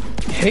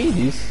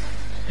 Hades?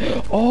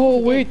 Oh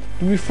wait,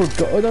 we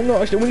forgot. Oh,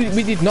 no, actually,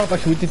 we did not.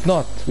 Actually, we did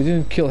not. We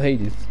didn't kill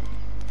Hades.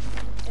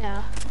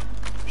 Yeah.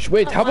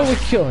 Wait, how about we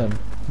kill him?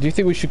 Do you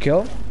think we should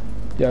kill him?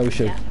 Yeah, we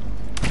should. Yeah.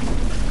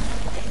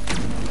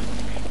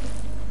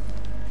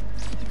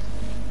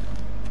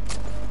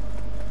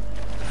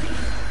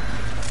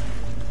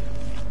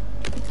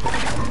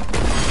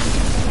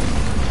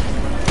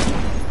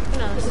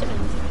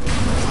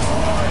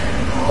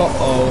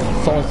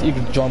 someone's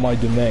eager to join my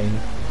domain.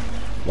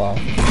 Wow.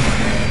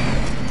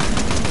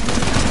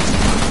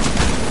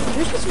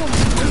 There's this one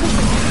who's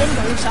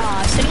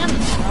sitting on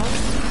his phone.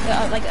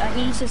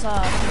 He uses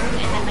phone, and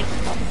then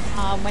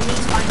when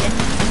he's fine, he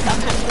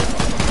sometimes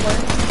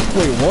work.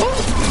 Wait, what?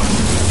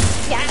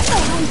 Yeah, I don't know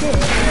how he did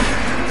it.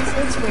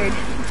 It's weird.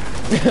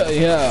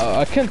 Yeah,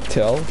 I can't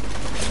tell.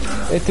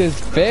 It is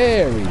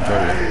very,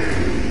 very.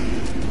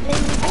 And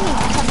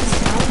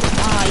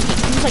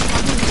then he's like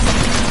talking to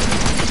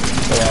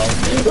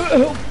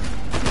Wow.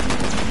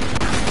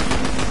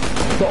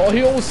 So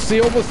he almost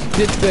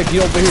did get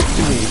over here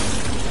to me.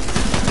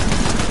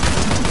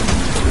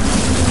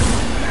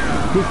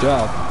 Good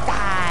job.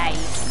 Die.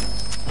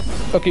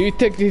 Okay, you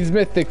take his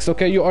mythics,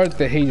 okay? You are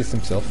the Hades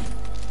himself.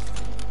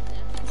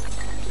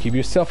 Keep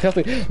yourself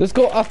healthy. Let's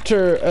go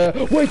after,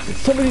 wait,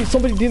 somebody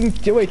didn't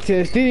kill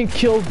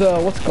the,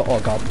 what's it called? Oh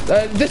god.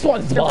 This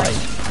one's mine.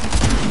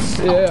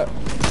 Yeah.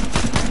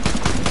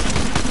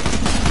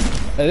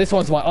 This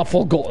one's mine.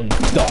 Unforgotten.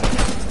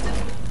 Die.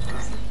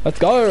 Let's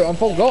go.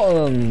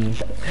 Unforgotten.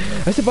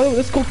 I said, by the way,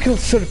 let's go kill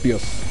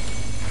Serpios.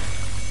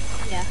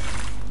 Yeah.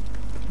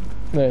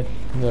 No,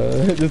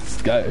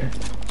 let's go.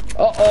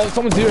 Uh-oh,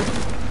 someone's here.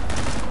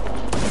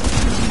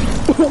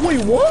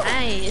 Wait, what?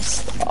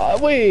 Nice.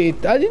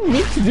 Wait, I didn't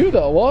mean to do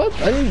that. What?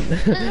 I didn't.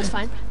 No, that's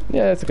fine.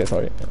 Yeah, that's okay.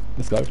 Sorry.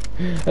 Let's go.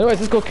 Anyways,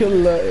 let's go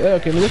kill.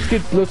 Okay,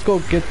 let's go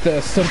get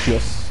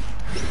Serpios.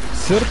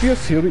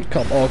 Serpios, here we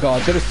come. Oh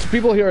god, there's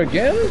people here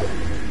again.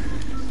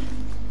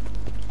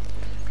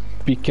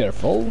 Be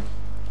careful.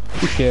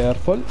 Be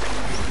careful.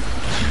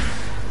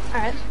 All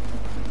right.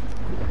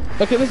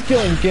 Okay, let's kill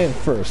him again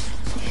first,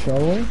 shall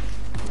we?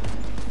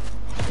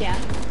 Yeah.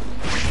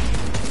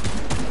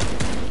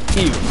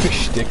 Ew,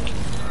 fish stick.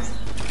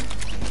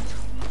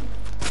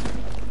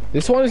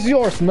 This one is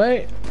yours,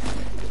 mate.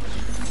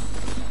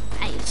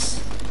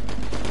 Nice.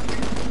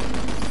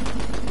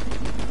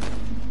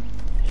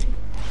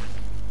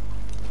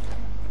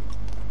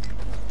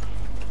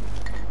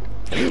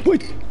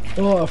 Wait!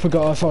 Oh, I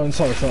forgot. Sorry. I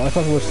thought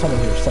there was someone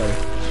here. Sorry.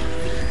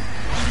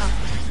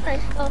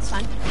 Alright, well, that's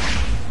fine.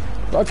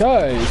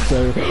 Okay,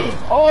 so...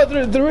 Oh,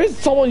 there is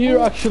someone here,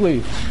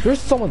 actually. There's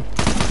someone.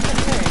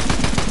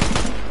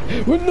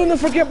 Wait, no,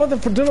 forget about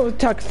them. Do not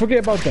attack. Forget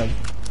about them.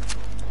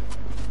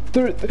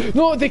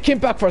 No, they came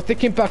back first.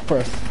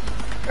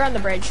 They're on the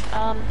bridge.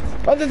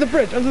 Under the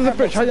bridge.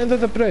 Hide under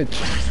the bridge.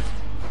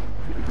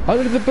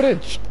 Under the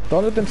bridge.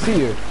 Don't let them see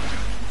you.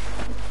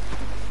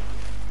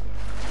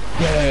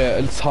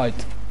 Yeah, let's hide.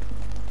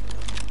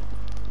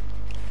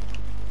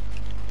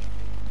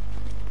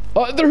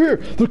 Oh, they're here.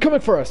 They're coming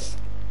for us.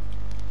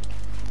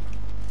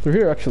 They're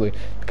here, actually.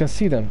 I can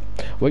see them.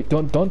 Wait,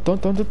 don't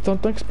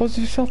expose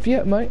yourself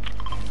yet, mate.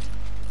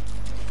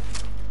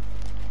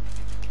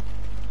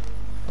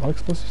 Don't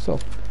expose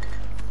yourself.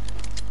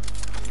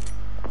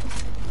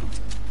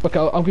 Okay,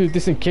 I'm gonna do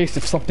this in case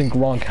if something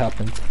wrong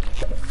happened.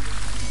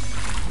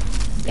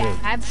 Yeah,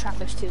 I have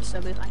trappers too, so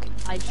I can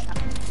hide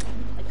trappers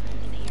like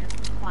in the air,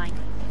 flying.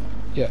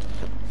 Yeah.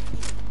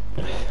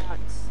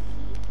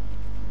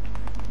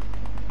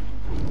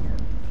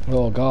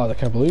 Oh god, I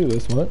can't believe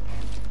this, what?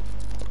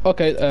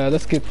 Okay,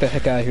 let's get the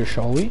heck out of here,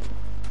 shall we?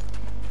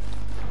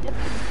 Yep.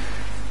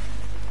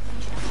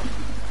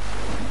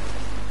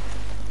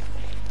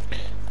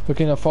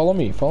 Okay, now follow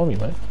me,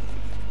 man.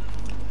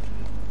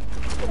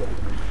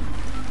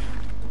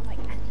 Like,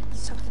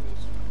 something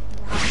is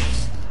wrong.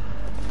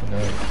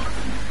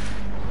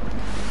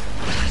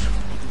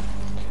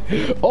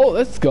 No. Oh,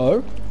 let's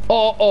go.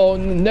 Oh,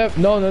 no,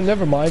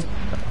 never mind.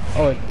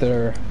 Oh, wait,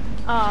 there.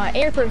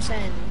 Air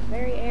person,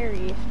 very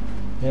airy.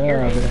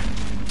 Yeah. There.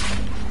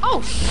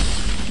 Oh!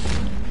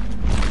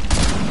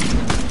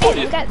 Oh,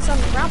 you got some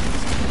rounds.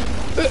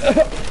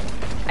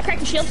 I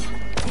cracked a shield.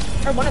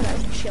 Or one of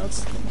those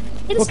shields.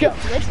 It is a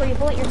glitch where you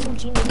pull out your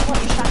SMG and you pull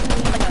out your shotgun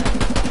and you have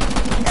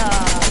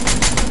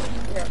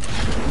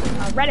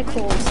like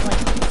reticles, like...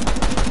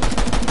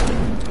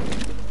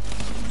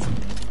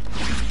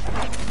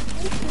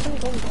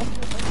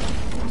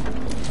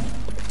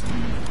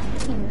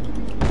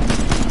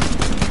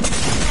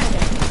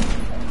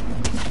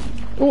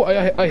 Oh,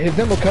 I hit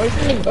them, okay.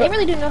 They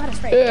really do know how to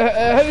spray.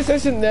 Heavy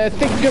Station,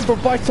 think you can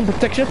provide some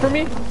protection for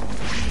me?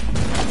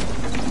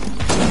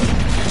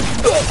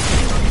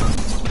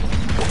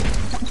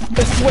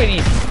 The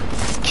sweaty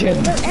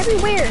skin. They're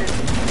everywhere.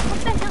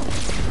 What the hell?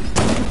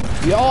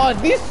 Yeah,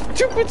 these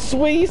stupid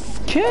sweaty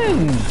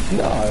skins.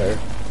 No.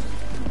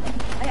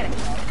 I gotta go.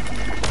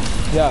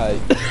 Yeah,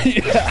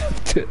 you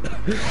have to.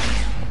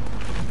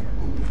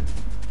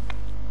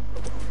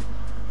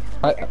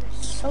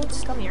 So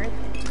scummy, aren't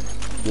they?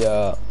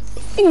 Yeah.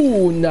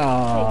 Ooh,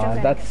 nah.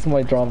 That's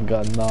my drum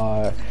gun.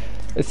 Nah.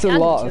 It's a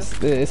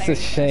loss. It's a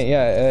shame.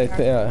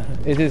 Yeah,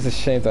 it is a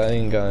shame that I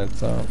didn't get it.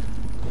 So.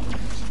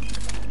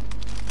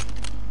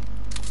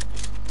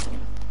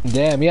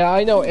 Damn. Yeah,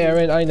 I know,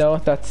 Aaron. I know.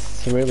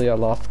 That's really a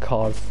lost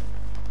cause.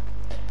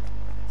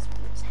 It's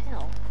weird as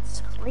hell.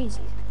 It's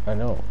crazy. I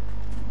know.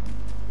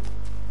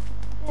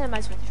 Yeah, I might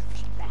as well just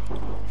rush it back.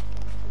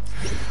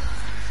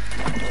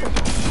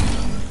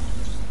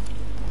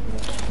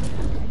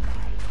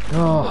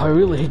 Oh, I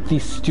really hate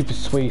these stupid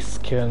sway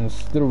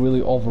skins. They're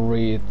really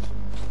overrated.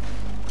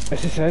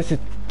 As it says,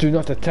 do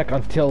not attack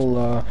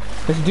until.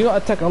 Do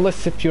not attack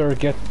unless if you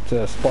get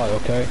spot.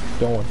 Okay,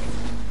 don't.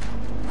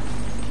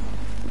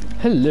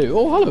 Hello,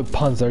 oh hello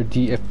Panzer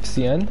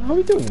DFCN. How are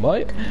you doing,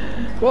 mate?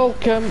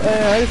 Welcome.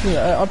 Listen,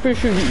 I'm pretty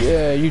sure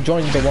you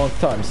joined the wrong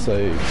time, so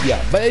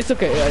yeah. But it's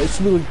okay.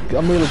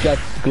 I'm really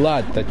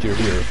glad that you're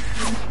here.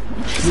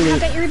 Really,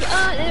 Okay,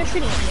 they're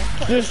shooting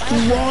at you. just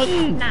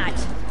run. Not.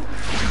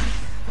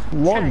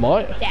 Run,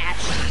 mate.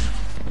 Dash.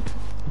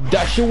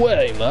 Dash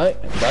away, mate.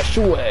 Dash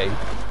away.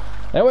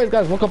 Anyways,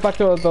 guys, welcome back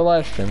to the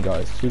live stream,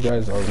 guys. You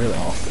guys are really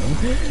awesome.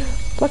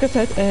 Like I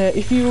said,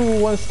 if you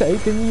want to stay,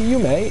 then you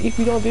may. If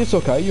you don't, it's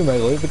okay. You may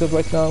leave because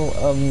right now,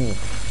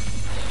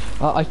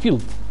 I feel,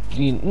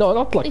 no,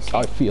 not like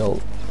I feel.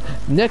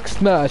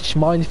 Next match,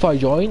 mind if I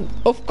join?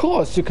 Of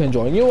course you can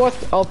join. You know what?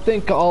 I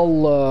think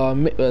I'll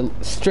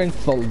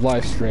strengthen the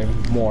live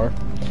stream more.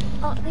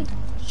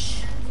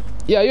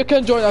 Yeah, you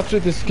can join after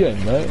this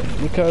game, right?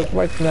 Because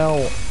right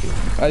now,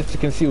 as you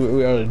can see,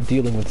 we are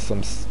dealing with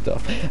some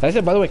stuff. I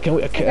said, by the way, can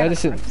we?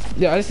 Listen,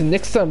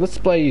 next time let's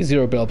play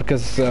Zero Build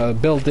because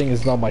building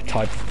is not my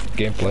type of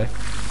gameplay.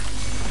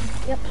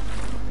 Yep.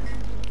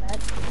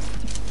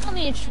 I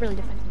mean, it's really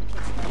different from the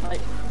kids, but.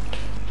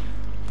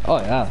 Oh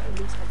yeah.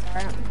 These kids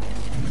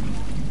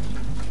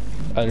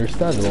are.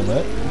 Understandable,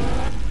 mate.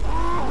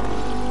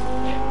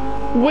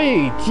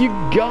 Wait, you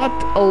got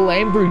a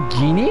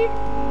Lamborghini? I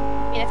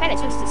mean, I've had it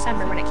since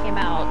December when it came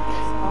out. So.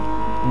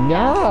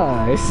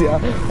 Nice, yeah.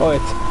 Oh,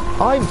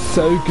 I'm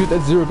so good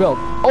at Zero Build.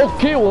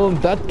 Okay, well in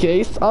that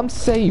case, I'm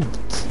saved.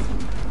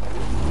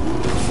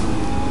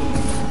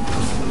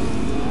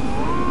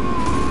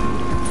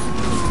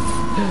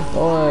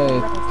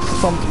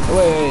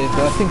 Wait,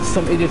 I think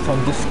some idiot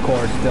on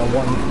Discord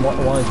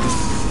wanted to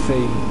say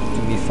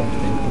to me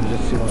something. Let me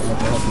just see what the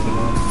hell is going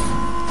on.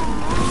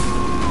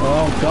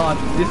 Oh god,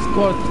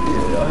 Discord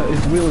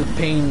is really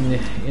pain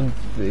in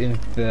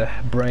the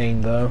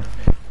brain though.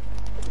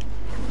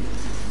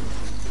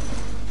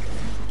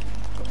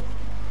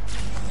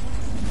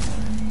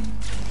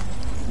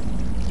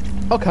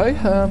 Okay,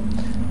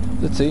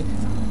 let's see.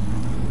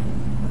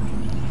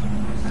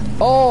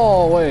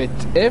 Oh wait,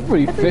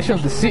 every fish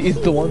of the sea is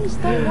the one.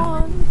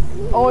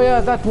 Oh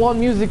yeah, that one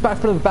music back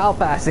from the Battle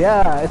Pass.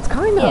 Yeah, it's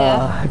kind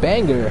of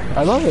banger.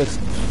 I love it.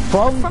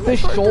 From the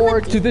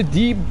shore to the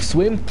deep,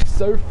 swim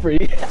so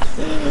free.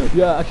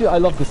 Yeah, actually, I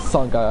love this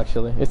song, guy.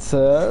 Actually, it's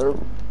it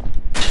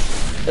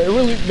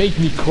really made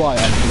me cry.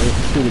 Actually,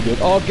 it's really good.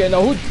 Okay,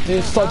 now who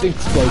is starting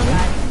explosion?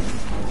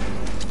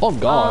 Oh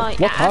god,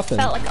 what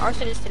happened? I felt like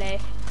arsonist today.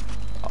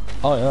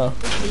 Oh yeah.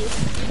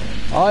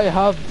 I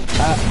have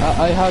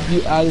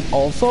you added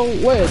also.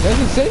 Wait,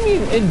 send me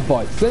an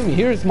invite. Send me.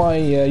 Here's my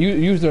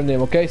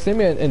username. Okay, send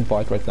me an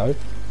invite right now.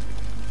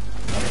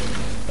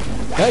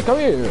 Hey, come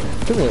here,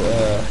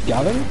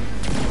 Gavin.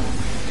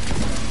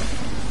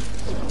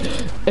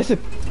 Is it?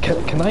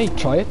 Can I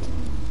try it?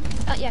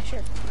 Yeah,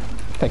 sure.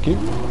 Thank you.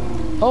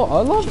 Oh,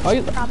 I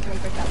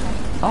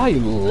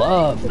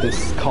love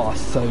this car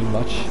so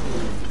much.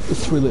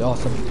 It's really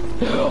awesome.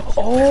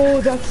 Oh,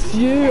 that's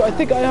you. I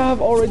think I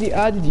have already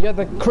added. Yeah,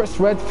 the Chris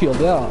Redfield.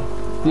 Yeah,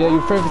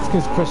 your favorite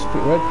skin is Chris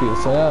Redfield.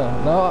 So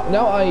yeah,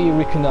 now I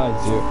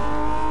recognize you.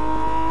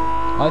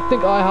 I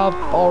think I have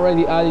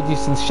already added you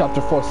since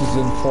Chapter 4,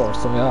 Season 4,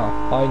 so yeah,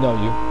 I know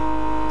you.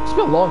 It's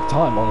been a long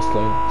time,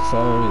 honestly, so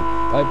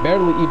I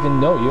barely even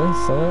know you,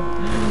 so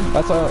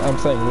that's why I'm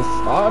saying this.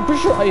 I'm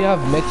pretty sure I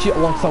have met you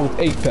alongside with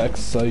Apex,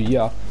 so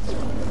yeah.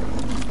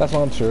 That's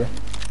what I'm sure.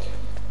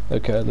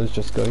 Okay, let's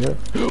just go here.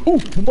 Ooh,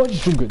 the Mighty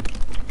Jungle!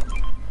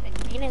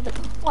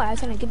 Oh, I was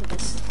gonna give you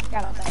this.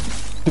 Forgot about that.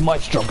 The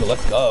Mighty Jungle,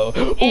 let's go!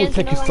 Oh,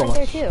 thank you so much.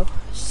 There too.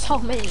 So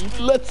many.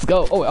 Let's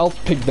go! Oh, I'll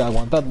pick that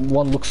one. That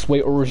one looks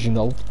way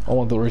original. I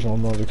want the original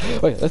one.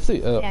 Wait, let's see.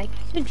 Yeah,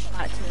 you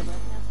shot it to me, but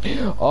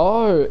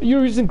oh,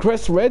 you're using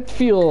Chris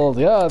Redfield.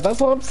 Yeah, that's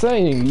what I'm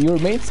saying. Your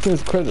main skin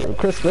is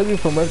Chris Redfield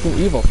from Resident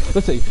Evil.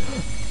 Let's see.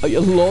 I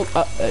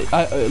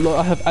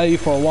have added you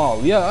for a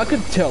while. Yeah, I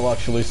could tell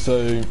actually.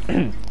 So,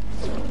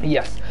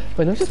 yes.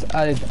 But I just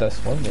added this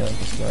one. Yeah,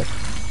 that's nice.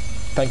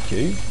 Thank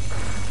you.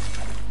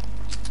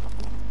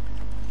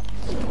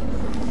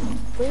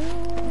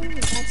 blue.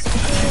 That's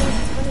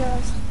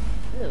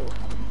blue.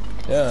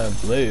 Yeah,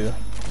 blue.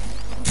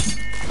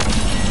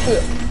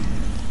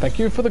 Thank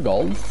you for the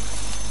gold.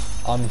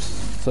 I'm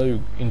so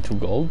into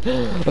gold.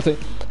 Let's see.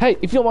 Hey,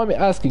 if you don't mind me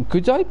asking,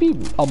 could I be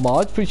a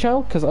mod for your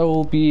channel? Because I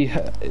will be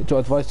to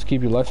advise to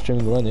keep your live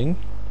stream running.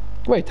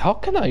 Wait, how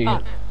can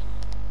I?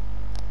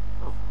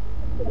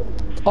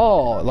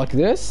 Oh, like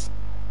this?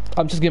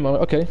 I'm just getting my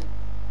okay.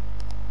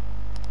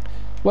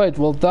 Wait,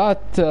 will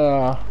that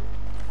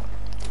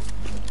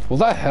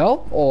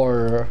help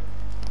or?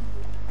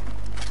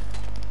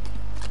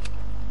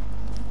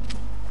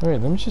 Wait,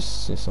 let me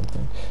just see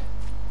something.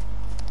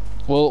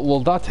 Will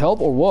that help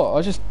or what?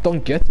 I just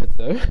don't get it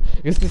though.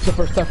 Because this is the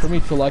first time for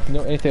me to like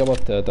know anything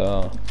about that.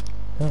 Uh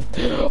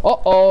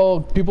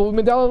oh, people with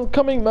medallion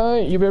coming,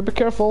 man. You better be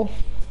careful.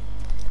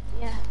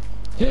 Yeah.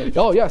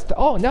 Oh yes.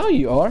 Oh, now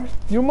you are.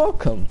 You're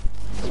welcome.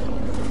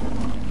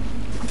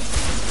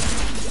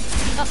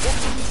 Oh, yeah.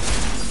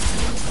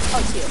 Oh,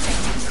 it's you. Okay.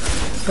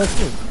 That's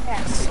me.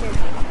 Yeah, it's scared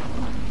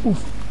me.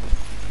 Oof.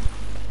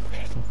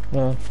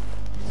 Yeah.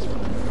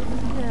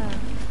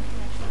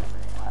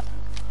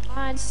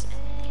 Odds.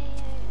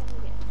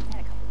 Add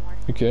a couple more.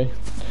 Okay.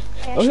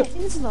 Actually, Okay. I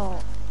think this is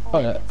all. Oh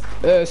yeah.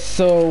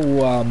 So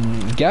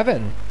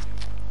Gavin,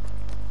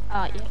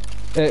 Yeah.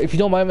 if you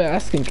don't mind me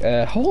asking,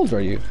 how old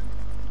are you?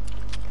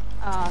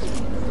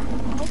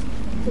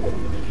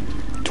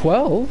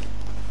 12?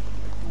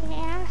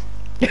 Yeah.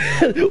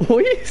 What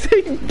are you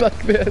saying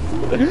like this?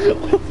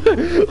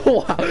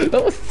 Wow,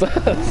 that was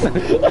sus.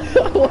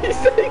 Why are you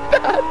saying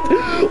that?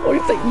 Why are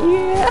you saying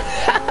yeah?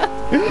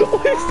 Why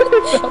are you saying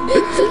that?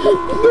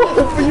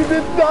 No, you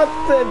did not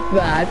say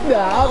that.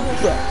 Nah,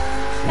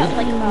 Got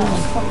like 4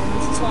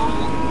 months long.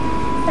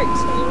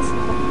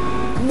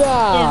 13.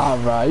 nah,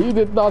 bro, you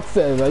did not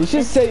say that. You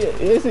should say,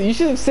 listen, you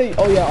should say,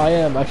 oh yeah, I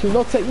am. Actually,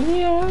 not say,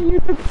 yeah, you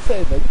didn't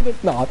say that. You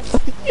did not.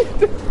 You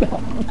did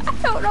not. I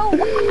don't know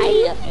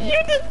why.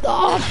 You did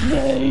not,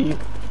 mate.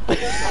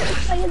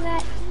 Saying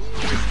that.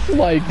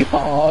 My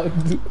God.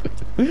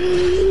 I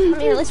mean,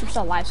 at least we're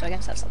still alive, so I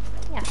guess that's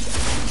something. Yeah.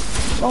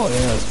 Oh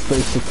yes,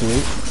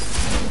 basically.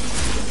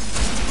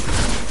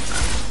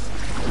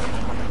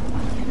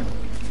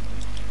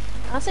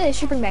 I'll say they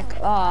should bring back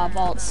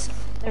vaults.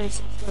 They're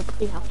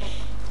pretty helpful.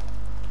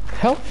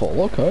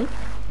 Helpful, okay.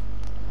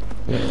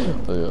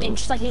 And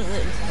just like getting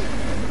loot and stuff.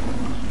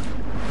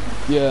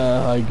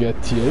 Yeah, I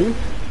get you.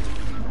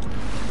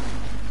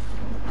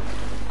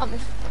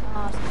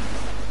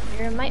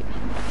 There might be.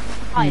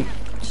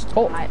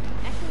 Oh.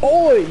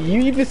 Oh,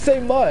 you even say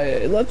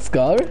my. Let's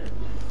go. I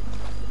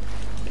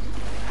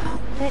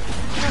don't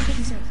think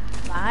these are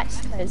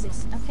bots, because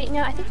it's... Okay,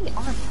 no, I think they are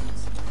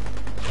bots.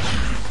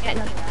 Yeah,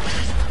 no, they're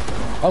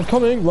not. I'm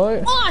coming,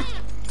 mate. Oh,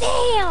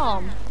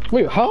 damn!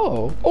 Wait,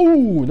 how? Oh,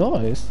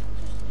 nice.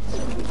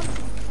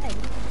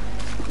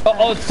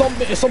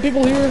 Some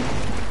people here.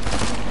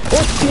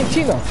 Oh, TNT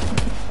now.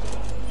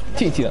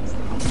 TNT now.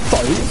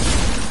 Sorry.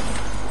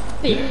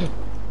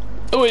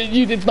 Oh, wait,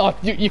 you did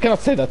not. You cannot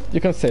say that. You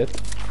can't say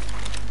it.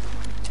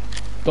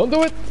 Don't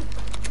do it.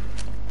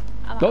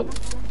 Don't.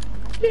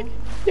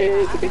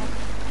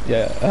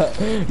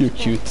 Yeah, you're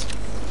cute.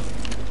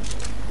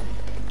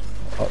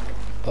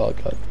 Oh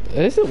god.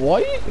 Is it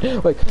why?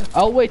 Wait,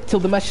 I'll wait till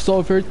the match is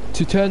over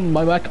to turn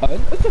my mic on.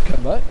 It's okay,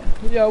 mate.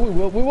 Yeah, we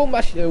will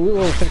match. We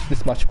will finish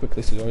this match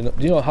quickly, so you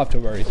don't have to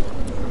worry.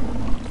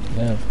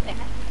 Yeah.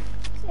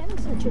 See, I haven't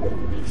seen two of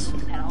these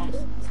at all. It's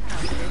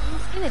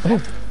kind of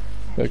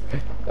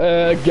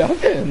weird.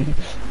 Gavin.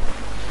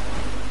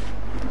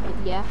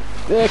 Yeah.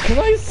 Can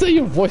I say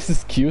your voice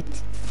is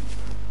cute?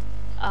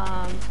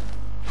 I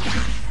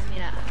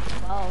mean,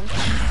 well.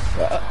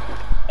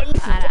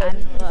 I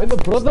don't know. In a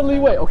brotherly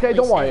way, okay?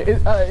 Don't worry.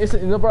 It's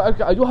in a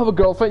okay, I do have a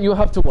girlfriend. You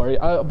have to worry.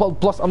 But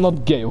plus, I'm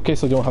not gay, okay?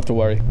 So you don't have to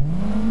worry.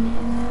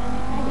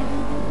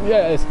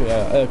 Yeah, it's good.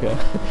 Yeah, okay.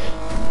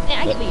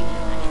 Yeah, I can leave.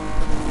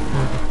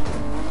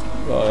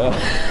 Oh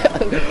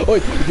yeah.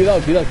 Wait, get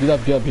up here.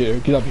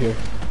 Get up here.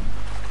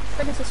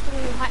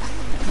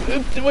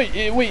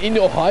 Wait, in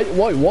Ohio?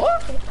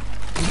 What?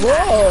 Bro,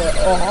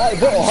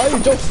 Ohio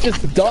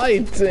just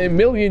died a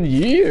million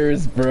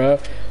years, bro.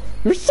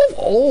 You're so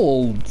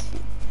old.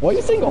 Why are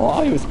you saying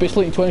Ohio,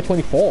 especially in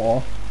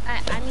 2024?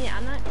 I mean,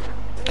 I'm not...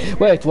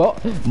 Wait, well,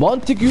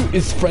 Montague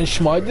is French,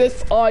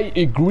 Midas. I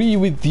agree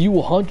with you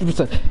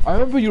 100%. I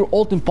remember your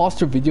old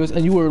imposter videos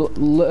and you were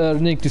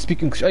learning to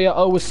speak English. Yeah,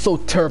 I was so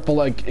terrible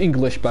like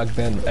English back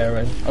then,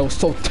 Aaron. I was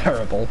so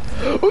terrible.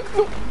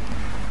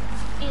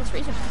 It's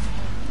reasonable.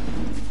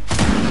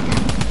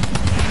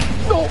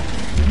 No!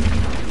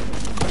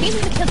 These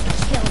are the kills that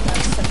kill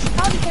us, so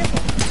probably be careful.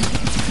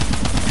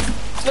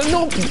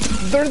 No,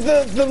 they're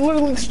the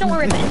little... Just don't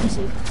worry about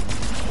it,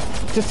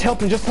 Just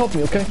help me,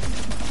 okay?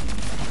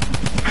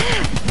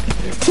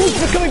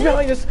 Someone's coming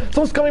behind us!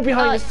 Someone's coming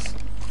behind us!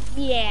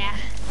 Yeah.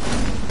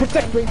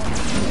 Protect me!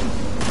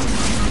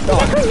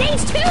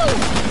 Grenades too!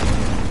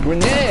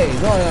 Grenade!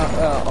 No,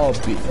 oh,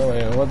 B. Oh,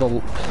 yeah, what the...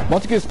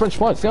 Montague is French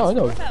Midas, yeah, I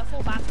know.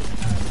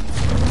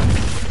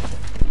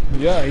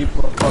 Yeah, he...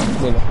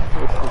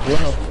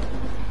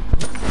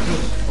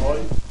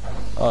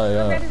 Oh,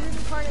 yeah.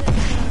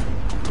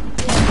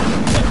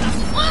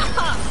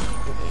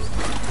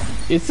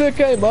 It's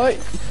okay, mate.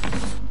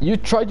 You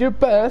tried your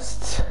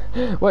best.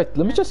 Wait,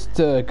 let me just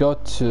go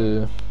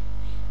to...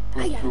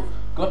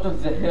 Go to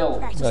the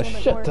hill.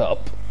 shut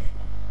up.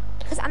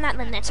 Because I'm not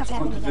letting that stuff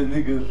happen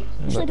again.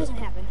 Usually doesn't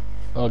happen.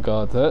 Oh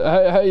god.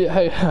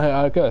 Hey,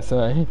 I guess,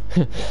 okay,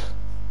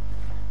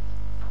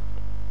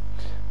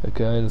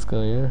 let's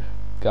go here.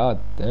 God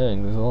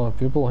dang, there's a lot of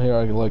people here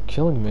are like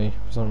killing me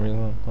for some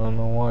reason. I don't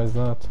know why is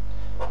that.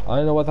 I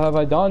don't know what have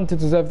I done to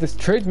deserve this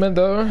treatment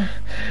though.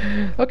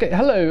 Okay,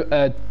 hello.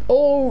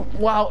 Oh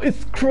wow,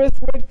 it's Chris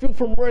Redfield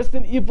from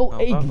Resident Evil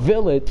 8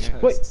 Village.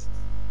 Yes.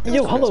 Wait,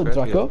 yo, hello, Chris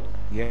Draco.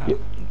 Yeah.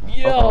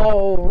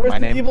 Yo,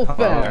 Resident Evil Hello,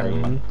 fan.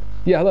 everyone.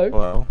 Yeah, hello.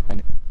 Hello.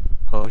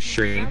 Oh,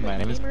 Shreen, my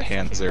name is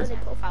Panzer.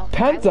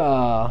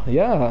 Panda.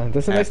 Yeah,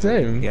 that's a nice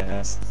name.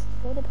 Yes.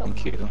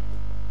 Thank you.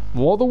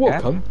 More than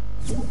welcome.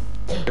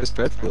 Chris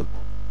Redfield.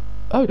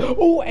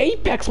 Oh,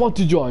 Apex want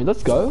to join.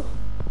 Let's go.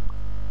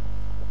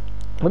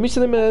 Let me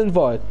send him an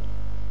invite.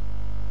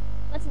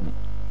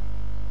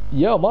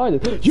 Yeah, mine.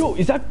 Yo,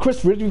 is that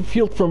Chris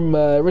Redfield from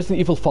Resident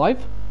Evil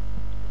 5?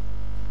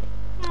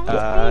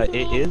 It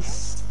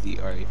is the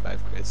RE5,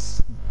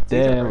 Chris.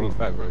 Damn.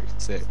 RE5 or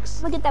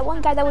RE6. Look at that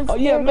one guy that was. Oh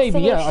yeah,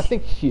 maybe. Yeah, I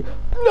think he.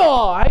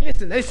 No,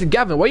 listen,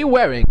 Gavin. What are you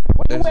wearing?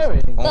 What are you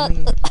wearing?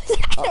 Only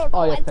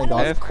Oh yeah, thank I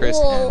God. have Chris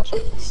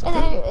Hanches.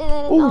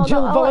 Oh,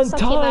 Jill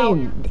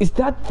Valentine. Is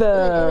that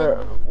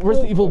the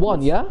Resident Evil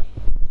 1? Yeah.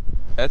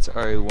 That's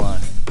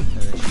RE1, and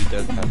then she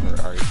does have her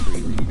RE3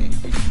 remake.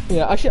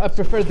 Yeah, actually, I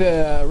prefer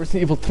the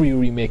Resident Evil 3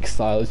 remake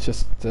style. It's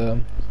just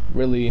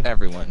really.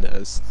 Everyone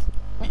does.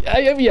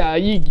 Yeah,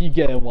 you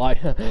get it why.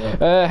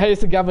 Hey,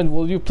 so Gavin,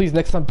 will you please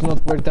next time do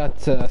not wear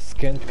that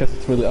skin because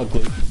it's really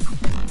ugly.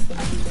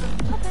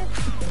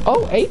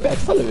 Oh,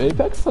 Apex, hello,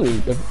 Apex,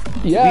 hello.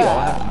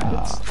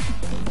 Yeah.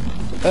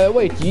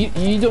 Wait,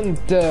 you don't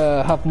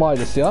have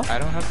Midas, yeah? I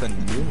don't have the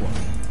new one,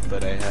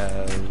 but I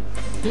have.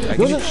 I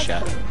can just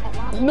shout.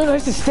 No,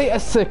 stay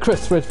as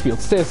Chris Redfield.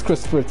 Stay as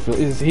Chris Redfield.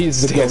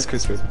 He's the Stay goat. as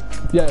Chris Redfield.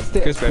 Yeah,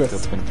 stay Chris as Chris.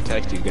 Redfield's gonna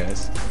protect you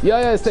guys.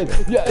 Yeah, stay.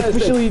 Yeah,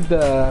 especially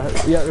the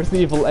Resident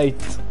Evil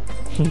 8.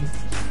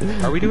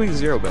 Are we doing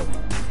zero build?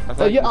 I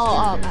thought yeah.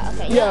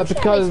 Okay. Yeah,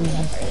 because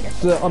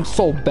I'm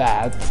so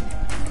bad.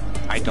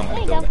 I don't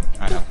like building.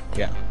 I know.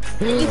 Yeah.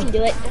 You can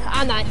do it.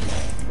 I'm not.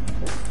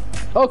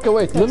 Okay,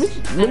 wait. Let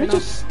me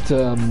just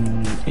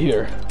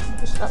here.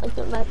 It's not like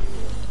doing that.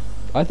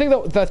 I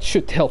think that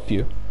should help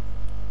you.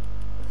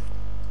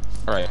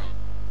 All right.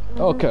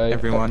 Okay.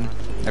 Everyone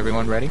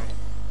ready?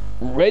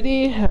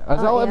 Ready as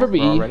I'll ever be.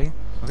 We're all ready?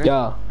 Okay. Yeah.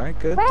 All right.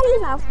 Good. Ready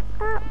now.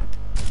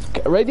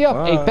 Okay, ready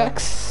up,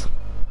 Apex.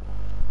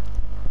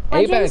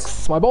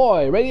 Apex, my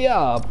boy, ready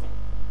up.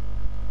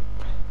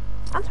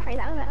 I'm sorry,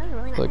 that was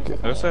really nice.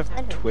 Like, I also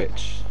have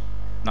Twitch.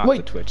 Not Wait.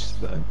 the Twitch,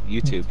 the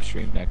YouTube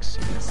stream next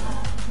to this.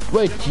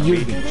 wait, you?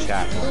 Reading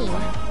chat while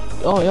playing.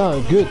 Oh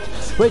yeah, good.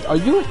 Wait, are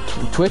you a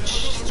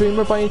Twitch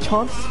streamer by any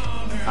chance?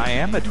 I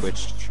am a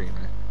Twitch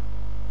streamer.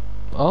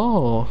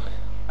 Oh,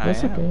 I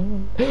that's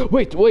am. okay.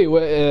 Wait.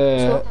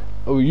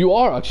 Oh, you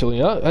are actually,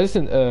 yeah?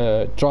 Listen,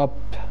 drop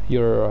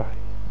your.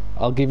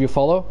 I'll give you a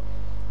follow.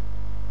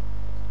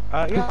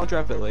 Yeah, I'll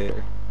drop it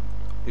later.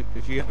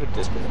 If you have a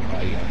Discord,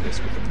 you have a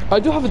Discord. I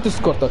do have a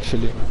Discord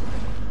actually.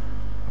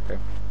 Okay.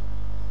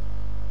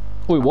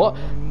 Wait, what?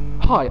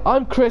 Hi,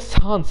 I'm Chris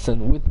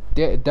Hansen with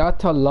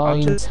Data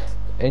Line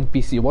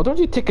NPC. Why don't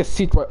you take a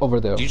seat right over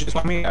there? Do you just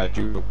want me to add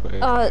you real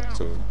quick?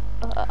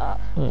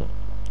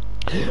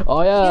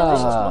 Oh Yeah,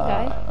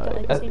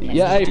 yeah.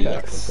 Yeah,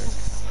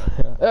 Apex.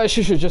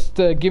 Sure. Just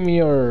give me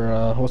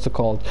your what's it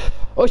called?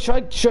 Oh,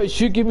 should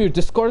you give me your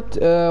Discord?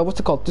 What's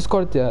it called?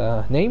 Discord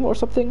name or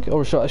something?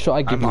 Or should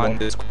I give you one? I'm on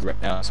Discord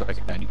right now, so I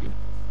can add you.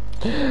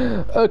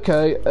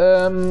 Okay.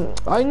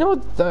 I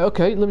know.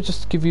 Okay, let me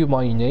just give you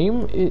my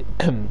name.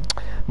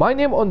 My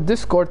name on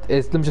Discord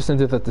is. Let me just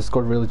enter that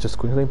Discord really just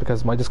quickly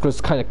because my Discord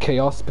is kind of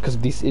chaos because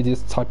of these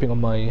idiots typing on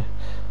my.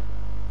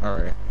 All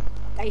right.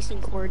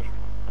 Dicing cord.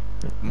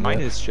 Mine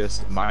is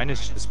just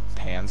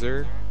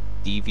Panzer,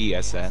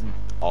 DVSN,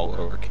 all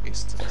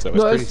lowercase. So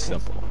it's pretty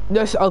simple.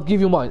 Yes, I'll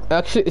give you mine.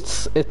 Actually,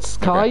 it's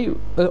Sky.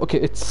 Okay,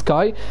 it's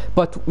Sky,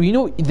 but you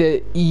know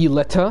the E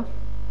letter.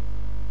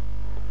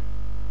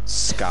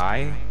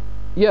 Sky.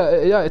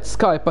 Yeah, it's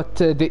Sky, but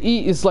the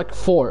E is like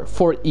four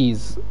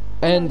E's,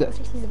 and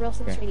He's the real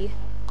shady.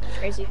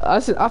 Crazy. I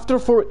said after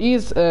 4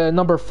 E's,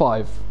 number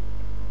 5.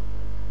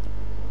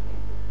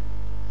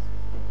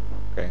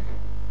 Okay.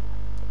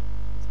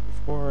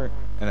 4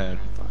 and then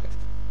 5.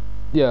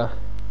 Yeah.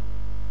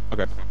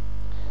 Okay.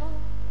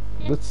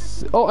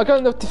 Let's. Oh, I got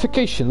a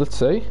notification. Let's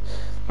say.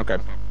 Okay.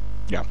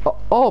 Yeah.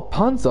 Oh,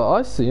 Panza,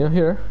 I see you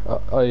here.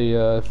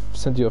 I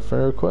sent you a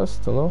friend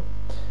request. Hello.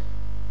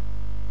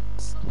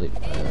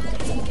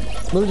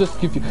 Let me just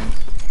give you.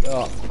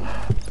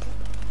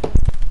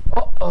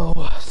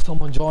 Oh,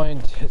 someone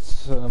joined.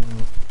 It's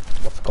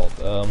what's it called?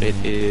 It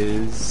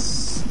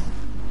is.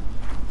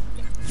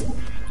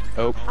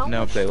 Oh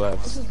no, they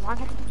left.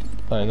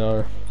 I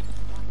know.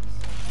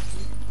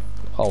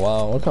 Oh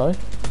wow. Okay.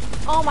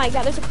 Oh my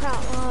god, there's a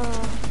crowd.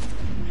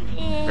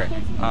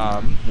 Okay.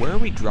 Where are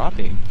we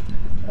dropping?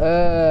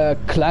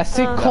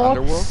 Classic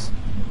Underworld? cards.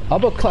 How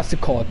about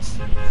classic cards?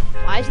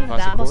 Why isn't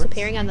Classic that also boards?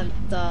 appearing on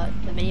the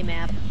mini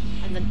map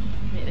and the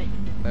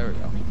There we go.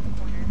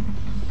 corner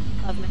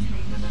of my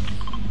screen?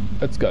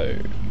 Let's go.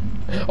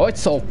 Oh,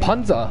 it's so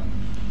Panza.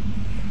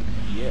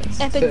 Yes.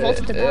 Epic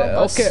Voltage to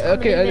Bus.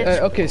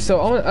 Okay. So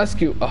I want to ask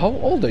you, how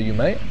old are you,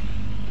 mate?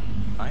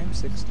 I'm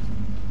 16,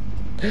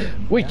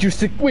 Wait, you're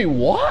sick? Wait,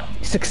 what?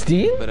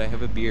 16? but I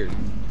have a beard.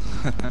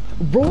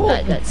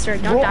 Bro, Sir,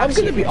 don't bro, I'm dox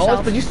gonna be yourself,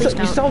 honest, but you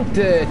please sound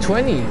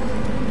 20.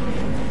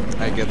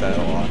 I get that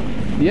a lot.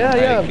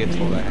 Yeah. I get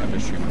told I have a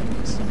streamer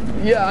voice.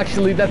 Yeah,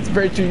 actually, that's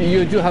very true.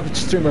 You do have a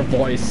streamer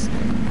voice.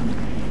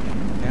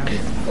 Yeah.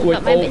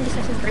 Wait, my oh,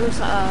 indecisive brain was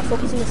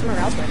focusing on somewhere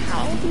else. But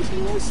how do you see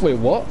this? wait,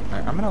 what?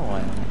 Alright, I'm gonna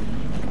land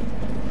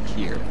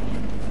here.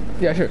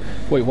 Yeah, sure.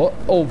 Wait, what?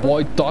 Oh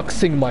boy,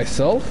 doxing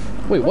myself?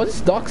 Wait, what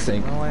is doxing?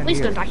 I'm gonna land Please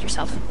here. don't dox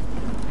yourself.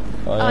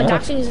 Oh, yeah?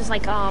 Doxing is just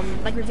like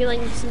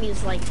revealing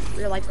somebody's like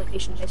real life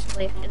location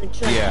basically, and then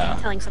just like, Yeah.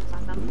 telling something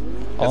about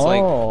them. It's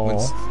like,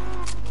 Oh.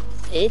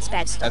 It's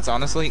bad stuff. that's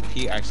honestly,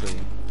 he actually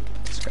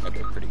described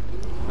it pretty good.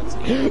 Let's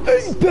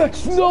see.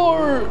 Apex,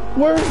 no!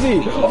 Where is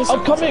he? Oh,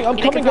 I'm coming,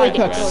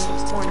 Apex.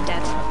 Torn to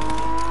death.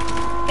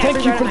 Thank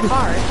Cappers you right for on my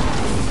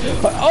the-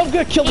 car. I'm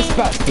gonna kill this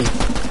bastard.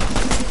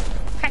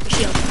 Crack your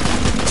shield.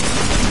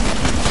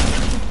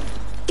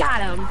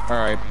 Got him.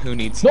 Alright, who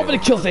needs Nobody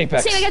kills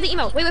Apex. Say I got the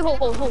emo. Wait,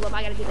 hold up.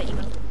 I gotta do that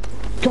emo.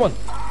 Come on.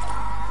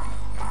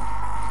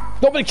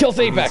 Nobody kills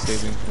Apex.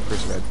 saving from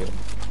Chris Redfield?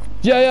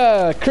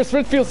 Yeah, Chris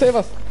Redfield, save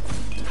us.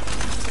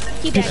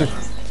 Keep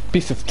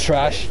Piece that. of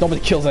trash.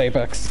 Nobody kills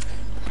Apex.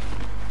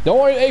 Don't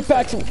worry,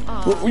 Apex.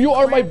 You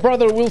are my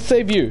brother. We'll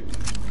save you.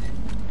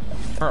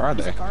 Where are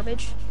they?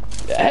 Garbage.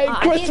 Hey, I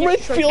Chris can't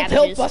destroy Redfield, help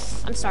cabbages.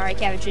 us. I'm sorry,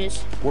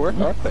 cabbages. Where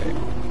are they?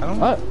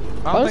 I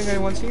don't think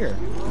anyone's here.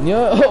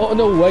 Yeah. Oh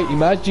no, wait.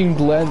 Imagine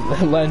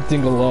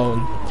landing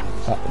alone.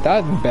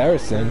 That's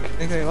embarrassing. I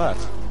think they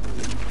left.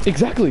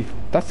 Exactly.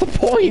 That's the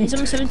point. He's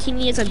almost 17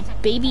 years a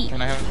baby.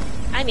 Can I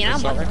have... I mean, I'm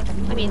Sorry?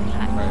 lucky.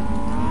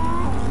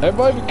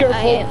 Everybody be careful.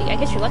 I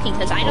guess you're lucky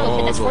because I know a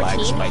kid that's the lag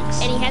 14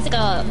 spikes. and he has like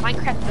a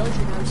Minecraft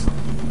villager nose.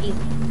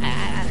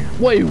 I don't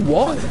know. Wait,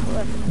 what?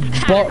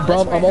 But,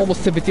 Bro, I'm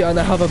almost 17 and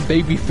I have a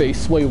baby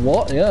face. Wait,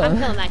 what? I'm Yeah.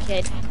 killing that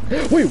kid.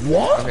 Wait,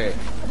 what? Okay.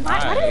 Why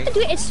do I have to do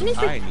it as soon as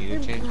I need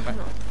to change my...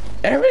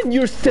 Aaron,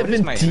 you're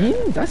is my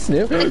 17? That's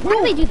new. Why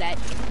do they do that?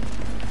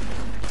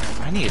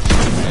 I need to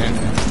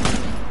change my...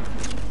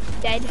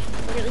 Dead.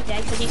 Literally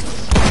dead because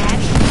he's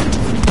trash.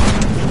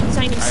 He's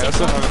not even I sick.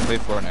 also haven't played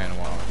Fortnite in a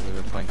while. We've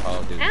been playing Call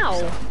of Duty. Ow.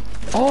 So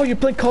Oh, you're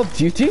playing Call of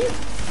Duty?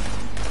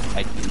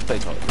 I do play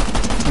Call of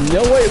Duty.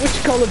 No way,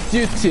 which Call of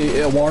Duty?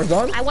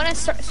 Warzone? I want to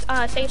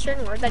say a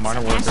certain word that's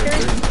Modern master Warfare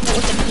 3. but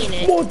with a P in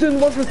it. Modern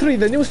Warfare 3,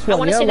 the newest I one,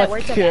 want to yeah? say that word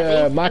Like so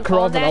badly.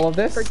 Makarov and all of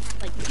this? For,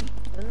 like,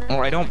 doing that. Oh,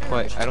 I don't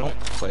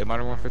play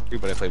Modern Warfare 3,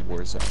 but I play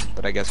Warzone.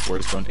 But I guess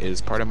Warzone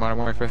is part of Modern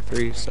Warfare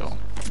 3, so...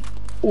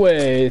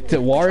 Wait,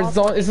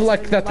 Warzone? Is it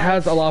like that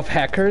has a lot of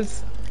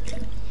hackers?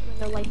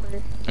 No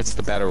lifer. It's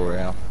the Battle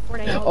Royale.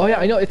 Fortnite. Oh yeah,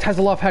 I know it has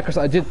a lot of hackers.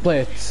 I did play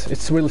it.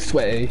 It's really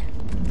sweaty.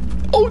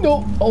 Oh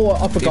no! Oh,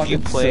 I forgot. you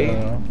it's, play-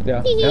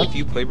 yeah. If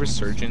you play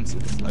Resurgence,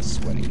 it's less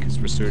sweaty, because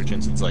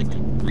Resurgence is like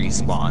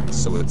respawn,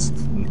 so it's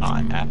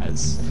not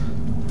as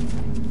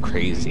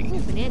crazy.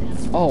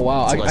 Bananas. Oh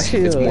wow! It's,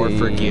 actually, it's more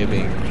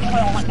forgiving.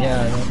 Yeah. I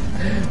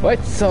know. Wait,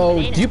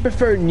 so do you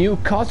prefer new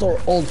CODs or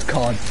old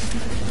CODs?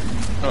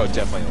 Oh,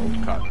 definitely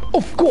old COD.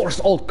 Of course,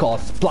 old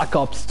CODs. Black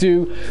Ops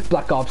 2,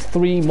 Black Ops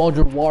 3,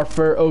 Modern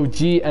Warfare,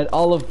 OG, and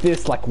all of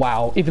this. Like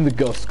wow, even the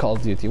Ghost Call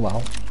of Duty.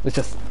 Wow, it's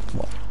just.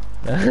 Wow.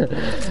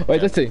 Wait,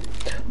 let's see.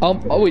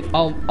 I'm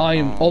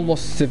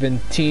almost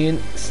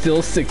 17,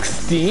 still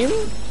 16.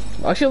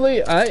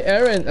 Actually,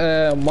 Aaron,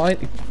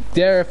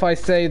 dare if I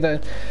say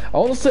that?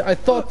 Honestly, I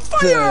thought.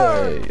 Wait,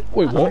 I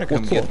what? want to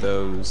come What's get up?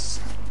 those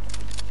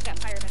Got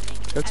fired on me.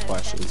 good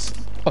splashes.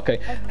 Okay.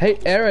 Hey,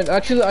 Aaron.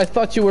 Actually, I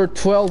thought you were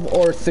 12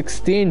 or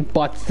 16,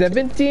 but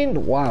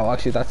 17. Wow.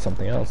 Actually, that's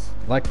something else.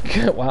 Like,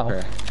 wow.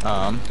 Okay.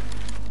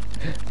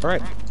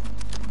 Alright.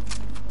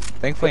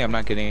 Thankfully, I'm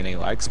not getting any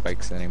lag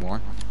spikes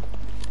anymore.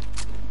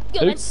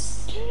 Yo, that's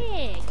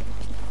sick.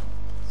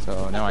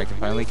 So now I can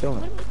finally kill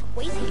them.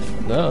 Wait.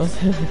 No.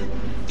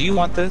 Do you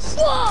want this?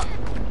 Oh,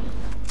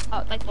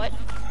 like what?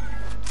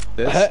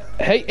 This?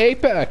 Hey,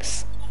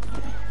 Apex.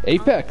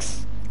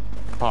 Apex.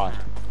 Pod.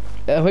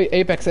 Wait,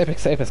 Apex,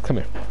 come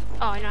here.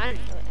 Oh, no, I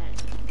didn't do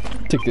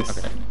it. Take this.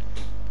 Okay.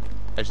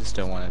 I just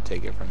don't want to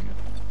take it from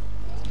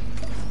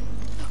you.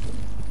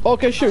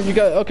 Okay, sure. You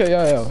got. Okay,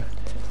 yeah.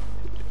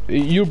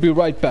 You'll be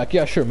right back.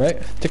 Yeah, sure, mate.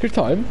 Take your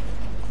time.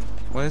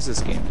 When does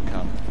this game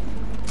come?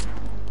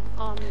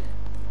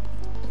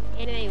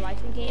 Anime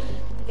waifu game,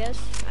 I guess.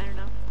 I don't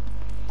know.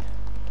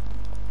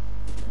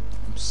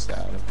 I'm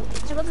sad of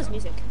what I love this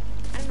music.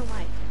 I don't know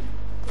why.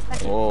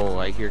 Oh,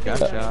 I hear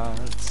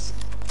gunshots.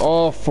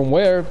 Oh, from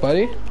where,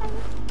 buddy?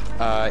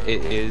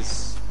 It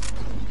is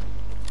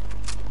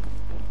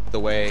the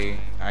way,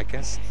 I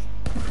guess.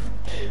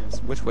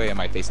 Which way am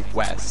I facing?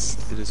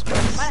 West. It is Why I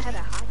west. had a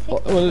hot take?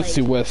 Oh, well, let's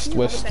see. West.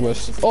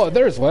 Oh,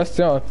 there's west.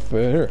 Yeah,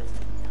 here.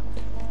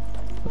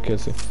 Okay,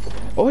 let's see.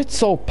 Oh, it's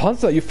so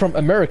Panza. You're from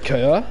America,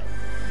 yeah?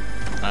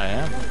 I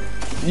am.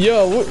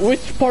 Yeah,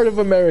 which part of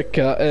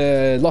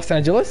America? Los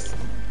Angeles?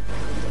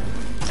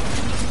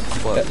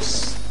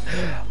 Close.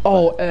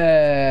 Oh,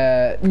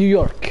 New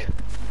York.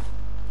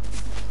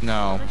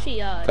 No. Actually,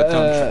 But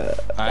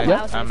don't.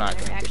 yeah? I'm not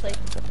going to Actually.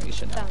 give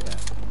information out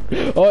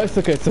there. Oh, it's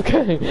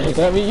okay.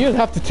 I mean, you don't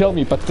have to tell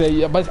me, but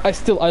yeah, but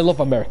I love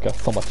America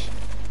so much.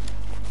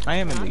 I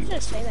am in I the was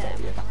gonna say that.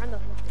 Around the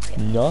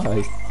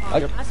Nice. I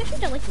was actually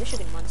done like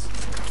Michigan once.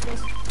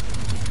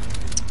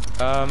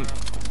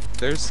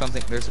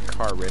 There's a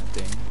car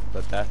rifting.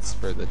 but that's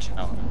for the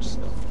challenge. So.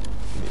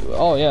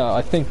 Oh yeah,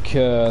 I think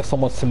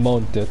someone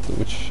summoned it,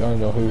 which I don't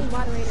know who.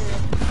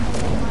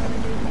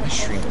 My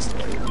stream is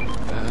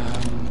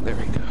there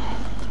we go.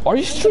 Are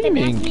you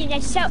streaming?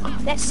 That's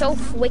so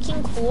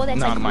freaking cool. That's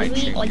Not like my really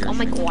stream, like your oh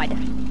my stream. god.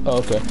 Oh,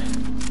 okay.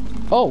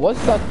 Oh,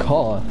 what's that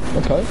car?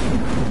 Okay.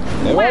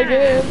 There I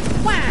get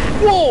in. Wow.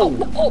 Whoa!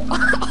 Oh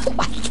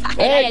my god.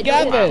 Hey,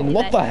 Gavin,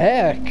 what the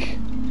heck?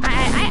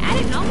 I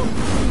didn't know.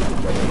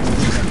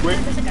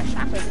 There's like a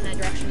shockwave in that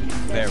direction.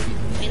 There we go.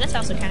 I mean, that's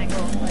also kind of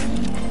cool.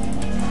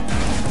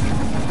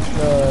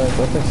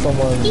 I think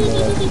someone...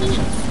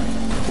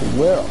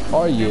 where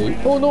are you?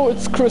 Oh no,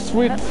 it's Chris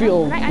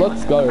Whitfield.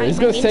 Let's go. He's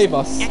gonna save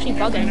us. Actually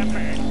bugging.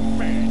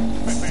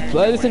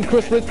 Ladies and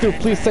Chris Whitfield,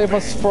 please save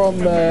us from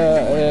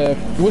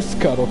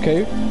Whisker,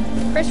 okay?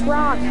 Chris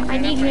Rock, I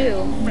need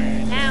you.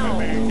 Now.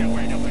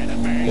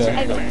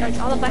 Yeah. Like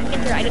all the Black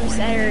Panther items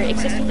that are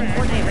existing in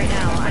Fortnite right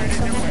now. I'm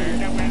so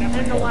happy. I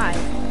don't know why.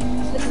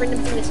 It's such a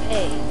random thing to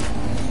say.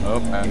 Oh,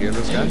 I hear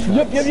this guy.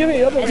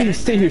 Yep.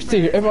 Stay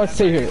here. Everyone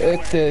stay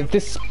here.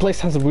 This place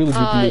has a really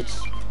good loot.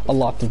 A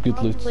lot of good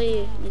loot.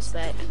 Probably use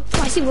that.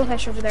 Oh, I see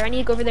Wolfhash over there. I need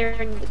to go over there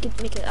and make it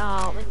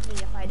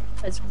unified.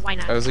 Because why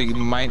not? I was like, you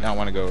might not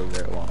want to go over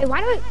there long. Hey,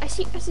 why do I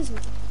see some...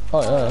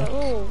 Oh yeah.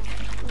 Oh.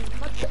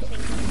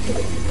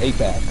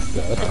 Apex.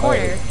 The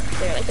corner.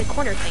 There, like the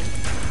corner thing.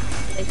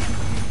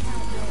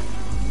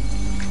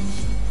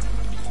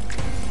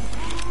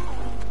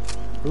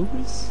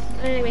 Who's?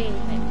 Anyway,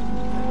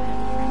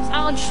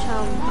 I'll just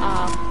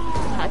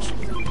touch.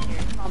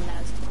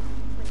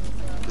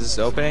 Is this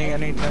opening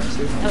anytime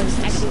soon? Oh, it's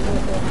actually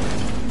really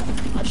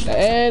cool.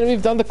 And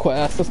we've done the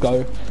quest. Let's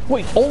go.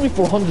 Wait, only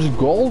for 100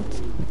 gold?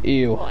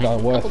 Ew,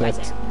 not worth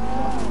it.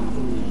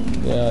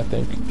 Yeah, I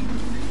think.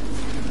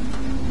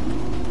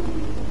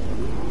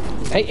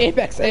 Hey,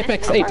 Apex. You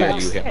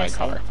hit my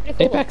car.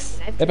 Apex,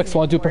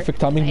 wanna do perfect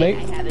timing, mate? I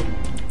have it.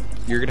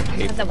 You're gonna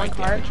pay Have for that my one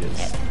card.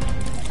 damages.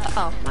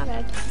 Oh, my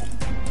bad.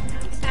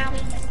 Sally.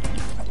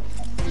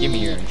 Give me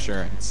your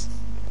insurance.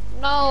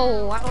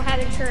 No, I don't have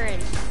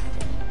insurance.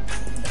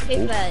 Pay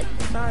for that. I'm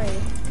sorry.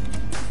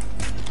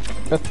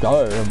 Let's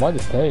go.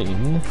 Minus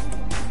 10.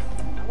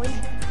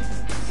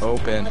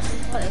 Open.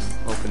 What?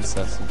 Open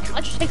sesame.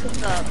 I'll just take the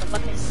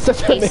weapons.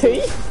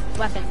 Sesame?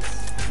 Weapons.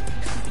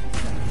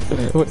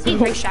 See,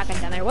 great shotgun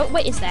down there.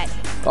 What is that?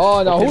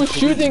 Oh no, who's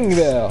shooting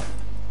there?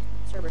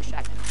 Server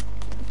shotgun.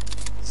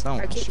 Or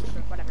Someone case should.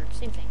 whatever.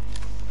 Same thing.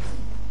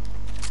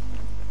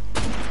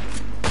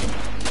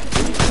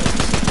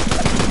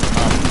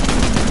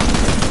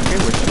 Okay,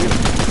 we're shooting.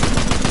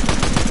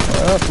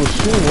 Yes, we're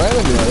shooting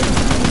randomly.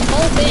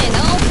 Open!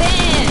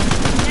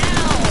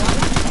 Now!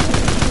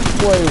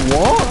 Wait,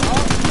 what?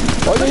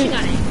 I'm pushing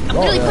on it. I'm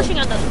literally pushing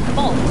on the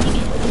ball.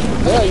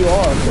 Yeah, you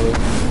are actually.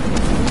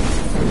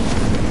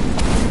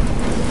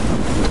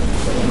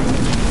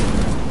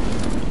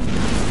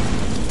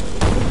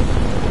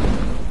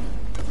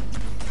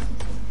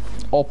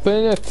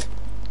 Open it.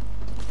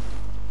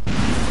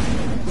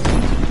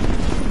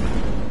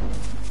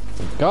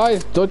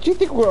 Guys, don't you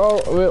think we're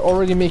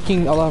already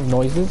making a lot of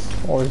noises?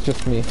 Or is it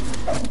just me?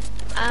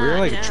 We're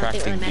like no,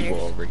 attracting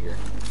people over here.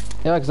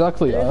 Yeah,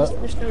 exactly. There's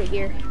nobody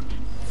here.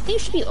 I think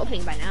it should be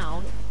opening by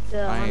now.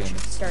 The launch should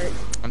start.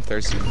 I'm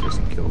thirsty for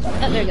some kills.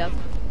 Oh, there you go.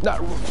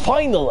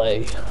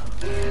 Finally!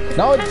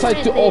 Now it's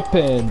time to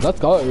open. Let's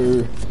go. I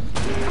don't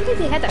think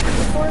they had that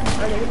before.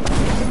 Or they wouldn't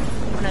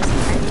when I was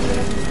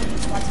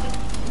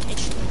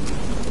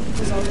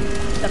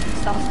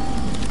stuff.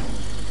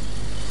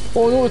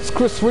 Oh no, it's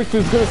Chris Rick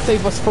who's gonna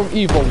save us from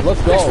evil.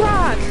 Let's go. Chris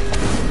Rock!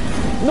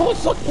 No,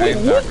 it's not. Wait,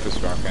 I'm what? not Chris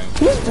Rock.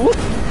 What?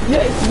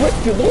 Yeah, it's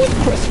Rickfield. No, it's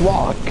Chris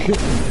Rock.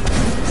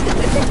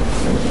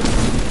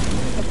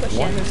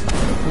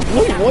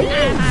 Wait, what are you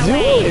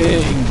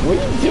doing? What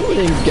are you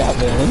doing,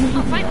 Gavin?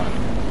 Oh, fine.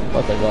 Oh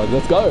my god,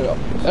 let's go.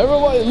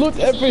 Everybody, loot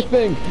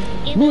everything.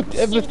 Loot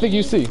everything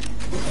you see.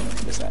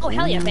 Oh,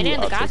 hell yeah,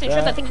 banana the gods. I'm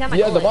sure that thing's not my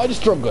Yeah, the goalie. mighty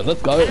drum gun.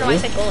 Let's go. I don't know why I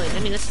said goalie. I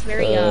mean, this is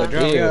very, Yeah,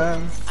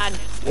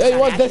 you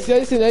want this?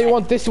 Yeah, you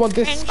want this? You want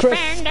this? Chris.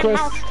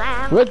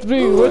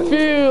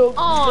 Redfield.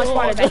 Oh, it's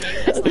water bending.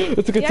 That's fine.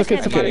 It's okay.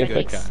 It's okay.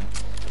 Apex.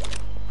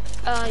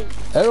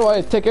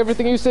 Everybody, take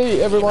everything you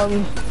see.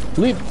 Everyone,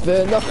 leave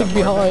nothing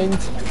behind.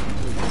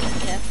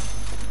 Yeah.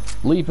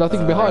 Leave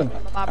nothing behind.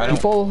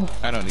 People.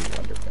 I don't need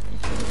wonder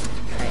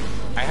penny.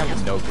 I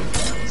have no good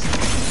guns.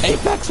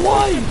 Apex,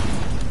 why?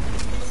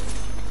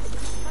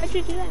 Why'd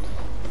you do that?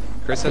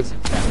 Chris has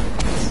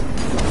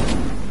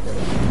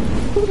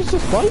Who is a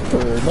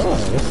sniper?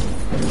 Nice.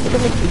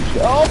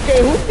 Okay,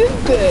 who did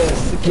this?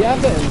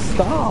 Gavin,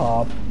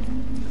 stop.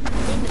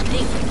 Leave the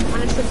thing. On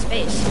into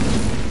space.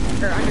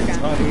 Or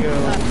underground. audio.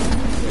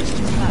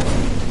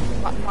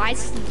 Why is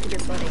the computer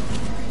floating?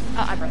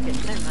 Oh, I broke it.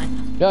 Never mind.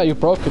 Yeah, you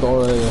broke it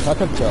already. I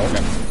can tell.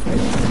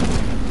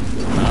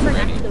 I'm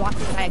ready.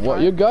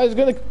 What you guys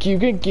gonna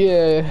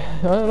get?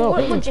 I don't know.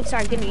 What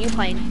Jigsaw give me? You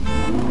playing?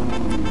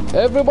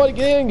 Everybody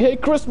getting, hey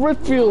Chris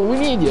Redfield, we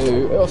need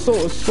you. Yeah, let's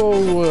go.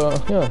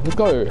 What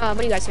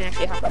are you guys doing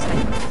actually? Hop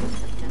outside.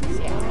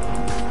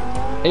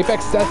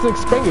 Apex Testing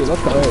Springy,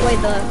 let's go. Play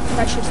the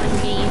precious in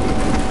the game.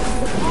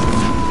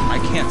 I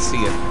can't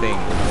see a thing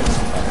with this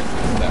car.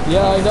 That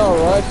Yeah, car. I know,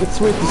 right? It's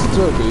really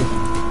disturbing.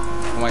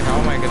 I'm like, how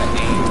am I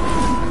gonna aim?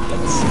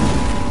 Let's see.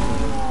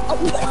 Oh,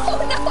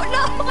 no!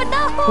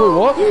 Wait,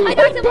 what? I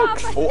knocked him Apex!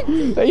 off.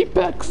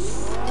 Apex!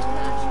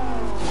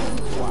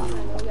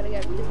 We gotta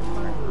get a different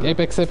car.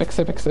 Apex.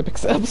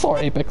 I'm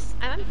sorry, Apex.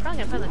 I'm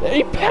probably gonna find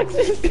Apex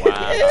is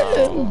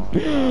Wow.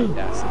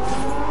 Yes.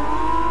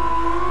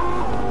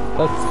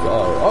 Let's go.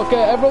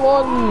 Okay,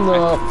 everyone,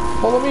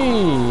 follow me.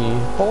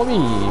 Follow me.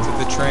 To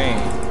the train.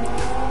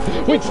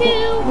 Wait, no,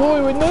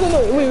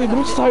 wait, let me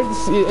just hire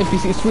this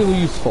NPC. It's really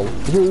useful.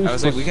 It's really I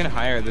was useful. like, we can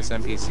hire this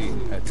NPC,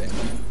 I think.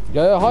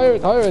 Yeah, hire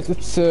it.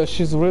 It's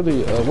she's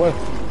really worth.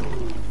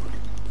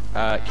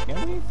 Can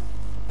we?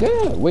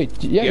 Yeah,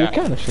 wait, yeah, you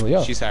can actually,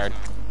 yeah. She's hired.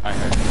 I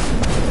hired.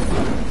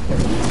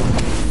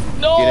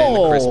 No. Get in the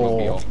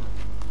Christmobile.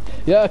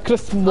 Yeah,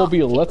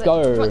 Christmobile. Let's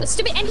go. The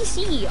stupid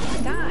NPC. Oh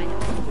my god.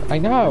 I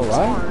know,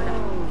 right?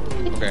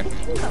 Okay,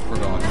 we're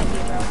going. He's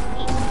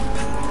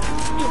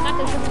not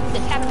gonna shoot the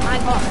cab in my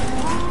car.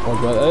 Oh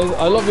god,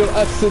 I love your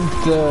accent,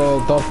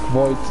 Dark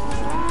Void.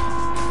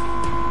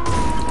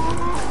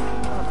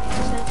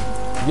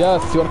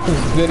 Yes, your accent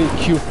is very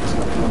cute.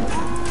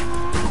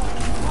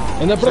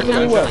 And I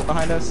probably will.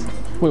 Behind us.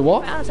 Wait,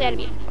 what? Honestly, I'd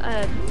be,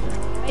 I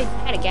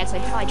had a guess.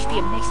 I'd probably just be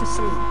a mix of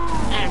some,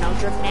 I don't know,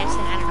 Germaness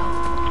and I don't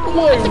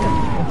know. Wait. Like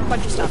a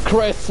bunch of stuff.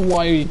 Chris,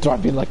 why are you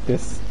driving like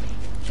this?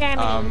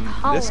 Germany,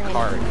 this Holland,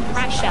 car is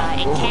Russia,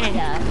 and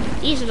Canada.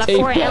 These are the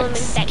four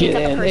elements that make get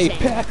up a in, person.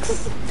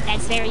 Apex.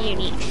 That's very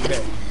unique.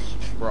 Okay.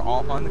 We're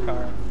all on the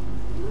car.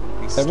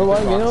 These Everyone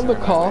stupid get on the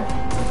boxes car.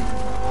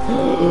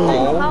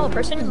 How a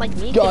person like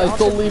me Guys, could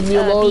also don't leave me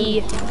alone.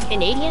 be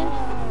Canadian,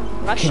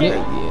 Russian,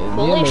 Canadian, yeah,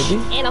 Polish,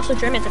 maybe. and also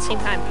German at the same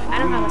time. I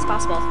don't know how that's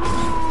possible.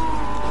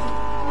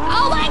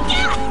 Oh my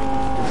god!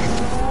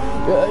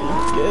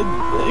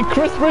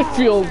 Chris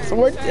Redfield,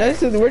 where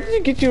did you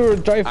get your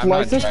drive I'm not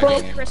license from?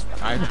 driving.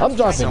 I'm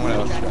driving. Someone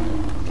else.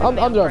 I'm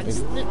driving.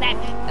 That,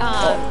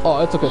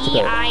 Oh, it's okay, it's okay.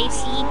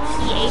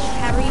 EICPH,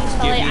 however you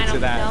spell Get it, me I to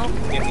don't that. know.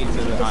 Get me to the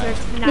Because there's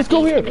Let's go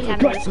nothing here. in the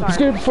cabin of Guys, this let's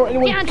car. go before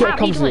anyone Get on top,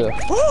 comes what are you here.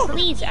 doing?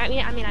 Please, I mean,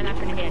 I'm not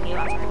trying to hit any of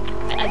us.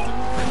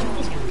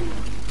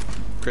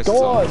 Chris Go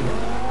is on.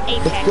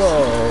 Apex. Let's go.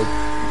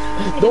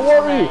 Don't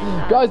worry.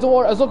 Guys, don't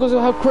worry. As long as you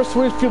have Chris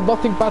Redfield,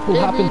 nothing bad will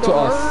happen to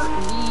us.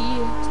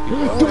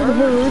 Don't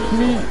hurt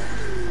me.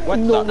 What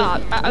No. the? I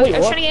Wait,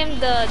 was what? trying to get him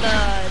the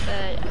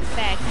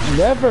effect.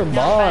 Never bad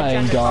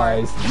mind, driver car.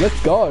 guys. Let's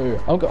go.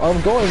 I'm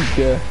going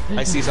to...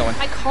 I see someone.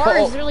 My car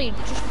is really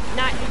just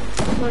not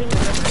loading the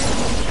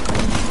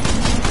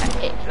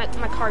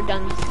my car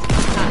done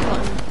not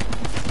going.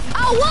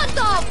 Oh, what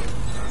the?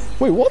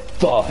 Wait, what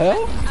the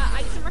hell?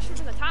 I get some mushrooms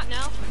from the top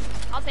now.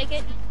 I'll take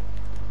it.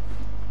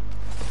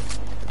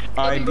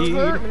 I Maybe need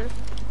go hurt me.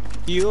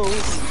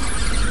 heals.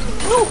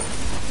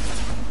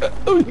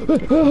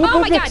 Oh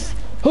my god!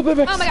 Help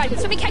Apex. Oh my god!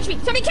 Somebody catch me!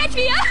 Somebody catch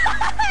me!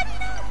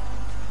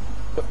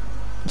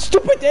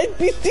 Stupid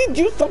NPC,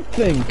 do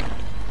something.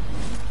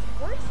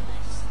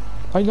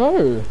 I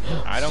know.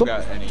 I don't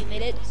got any.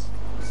 Minutes.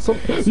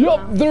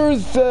 Yup,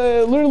 there's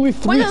literally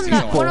three people.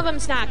 One of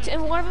them's knocked,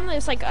 and one of them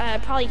is like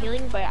probably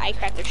healing, but I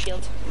cracked their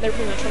shield. They're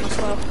pretty much almost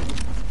slow.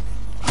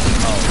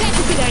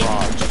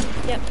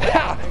 Yep.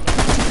 Ha!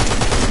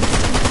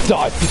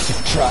 Die, piece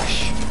of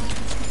trash.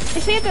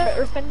 If we had the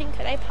earthbending,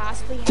 could I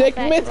possibly have Take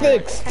that?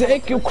 mythics,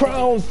 take your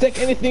crowns, take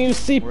anything you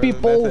see, Where are the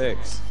people.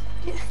 mythics?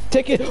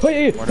 Take it.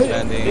 Hey, What a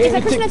bending. If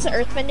that person has the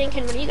earthbending,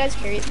 can one of you guys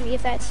carry it for me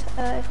if that's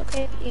if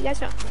okay? You guys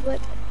don't do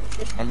it.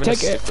 I'm gonna Take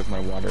stick it. with my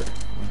water.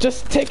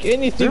 just take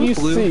anything They're you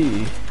blue.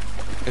 see.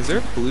 Is there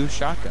a blue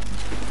shotgun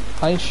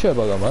I ain't sure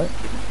about that, right?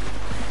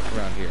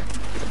 around here?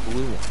 It's a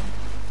blue one.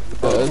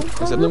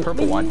 Uh, Is it the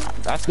purple one?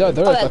 That's yeah, good.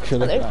 there Oh, is that-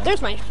 actually.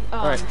 there's my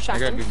Alright, I got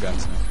shotgun. good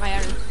guns now. My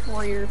Iron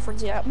Warrior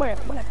Frenzy,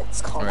 whatever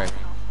it's called. Alright.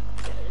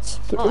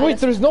 Wait,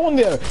 there's no one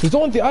there. There's no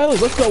one on the island.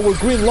 Let's go. We're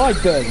green light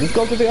then. Let's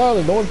go to the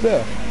island. No one's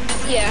there.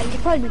 Yeah, you could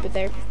probably move it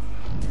there.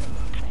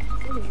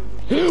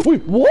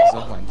 Wait, what?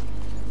 Someone.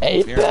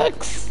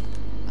 Apex?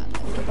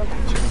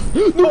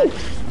 No!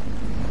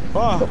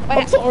 Oh,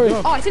 I'm sorry.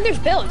 Oh, I think there's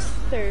builds.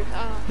 There.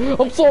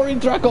 I'm sorry,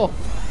 Draco.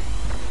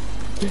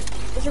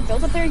 Is there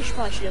builds up there? You should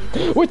probably shoot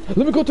them. Wait,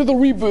 let me go to the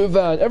reboot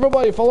van.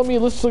 Everybody, follow me.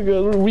 Let's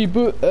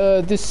reboot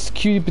this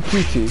cutie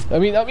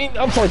patootie.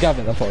 I'm sorry,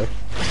 Gavin. I'm sorry.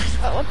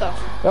 Oh, what the?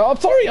 I'm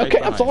sorry. Right Okay,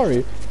 I'm behind.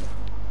 sorry.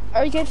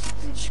 Are you guys?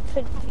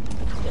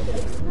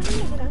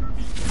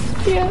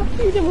 Yeah,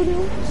 you never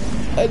know.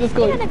 I just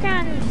go. On the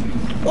ground.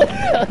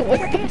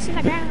 Your ass in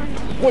the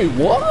ground. Wait,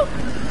 what?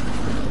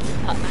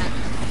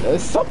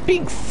 Stop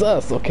being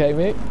sus, okay,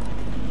 mate?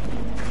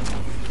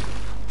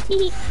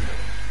 Hey,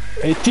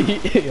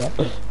 yeah.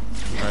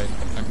 alright,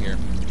 I'm here.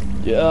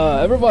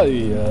 Yeah,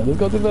 everybody, let's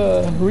go to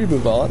the reboot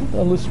van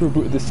and let's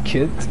reboot this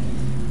kid.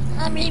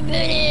 I'm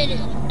rebooted.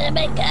 Oh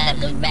my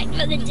god, I'm back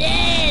from the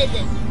dead.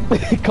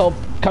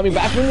 Coming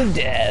back from the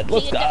dead.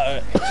 Let's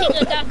go.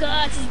 King of Dark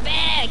Arts is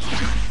back.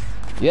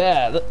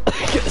 Yeah,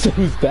 guess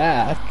who's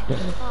back?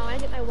 Oh, I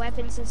get my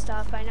weapons and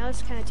stuff, but I know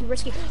it's kind of too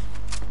risky.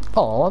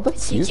 Oh,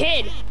 that's See, cute.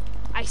 kid,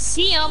 I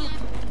see him.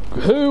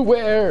 Who,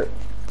 where?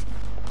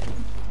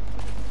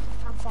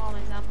 I'm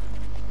following them.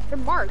 They're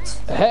marked.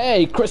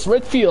 Hey, Chris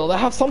Redfield, I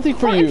have something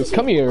for Or you. NPC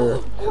Come here.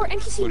 Or NPC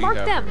What do you mark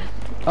have them.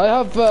 I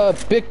have a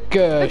big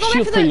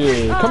shield for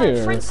you. Come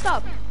here. Friend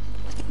stuff.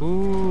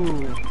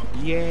 Ooh,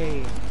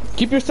 yay.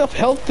 Keep yourself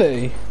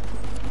healthy.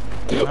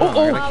 Wow, Oh,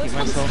 I gotta keep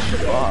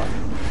myself off.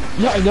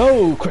 Yeah, I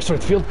know, Chris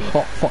Redfield.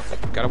 Oh, fuck.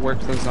 Gotta work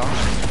those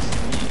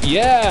off.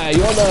 Yeah,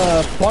 you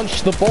wanna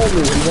punch the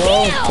boulders, you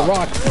know? The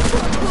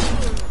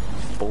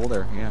rocks.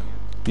 Boulder, yeah.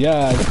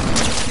 Yeah,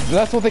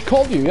 that's what they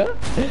called you, yeah?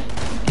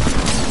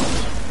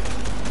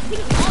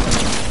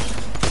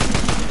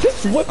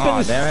 This weapon Aw,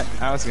 is... damn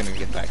it. I was gonna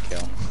get that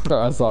kill. Oh,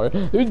 I'm sorry.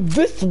 Dude,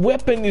 this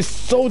weapon is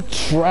so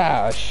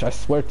trash, I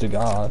swear to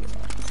God.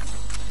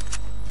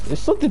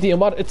 It's not the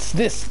DMR, it's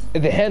this,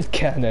 the hand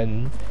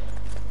cannon.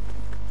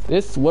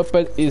 This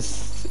weapon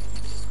is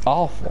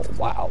awful,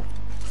 wow.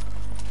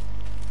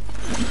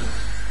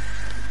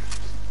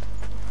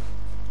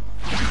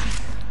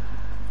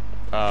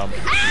 Y'all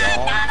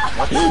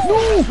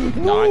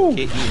No! not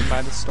get eaten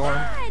by the storm?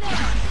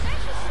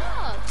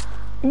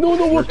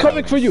 No, we're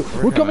coming for you.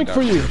 We're coming for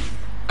coming, you.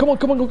 Come on,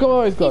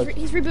 guys.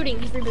 He's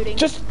rebooting.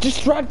 Just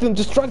distract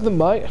them,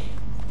 mate.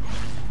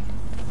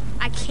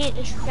 I can't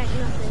distract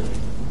nothing.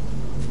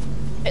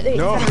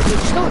 No.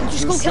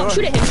 Just go kill.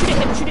 Shoot at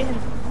him.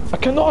 I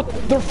cannot.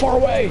 They're far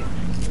away.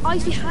 Oh,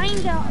 he's behind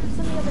it's on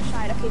the other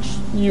side. Okay,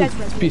 You guys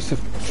res me. piece of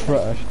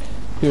trash.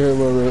 Here, I'm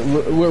Make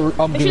sure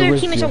gonna their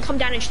risk teammates you. don't come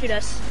down and shoot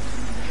us.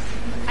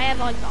 I have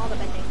like all the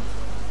bending.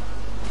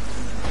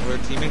 Their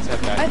teammates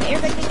have I have that. air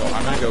bending. So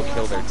I'm gonna go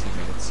kill their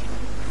teammates.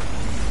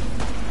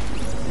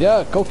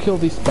 Yeah, go kill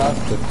these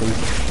bastards, please.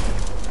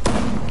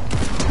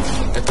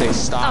 If they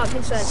stop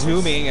thanks for that.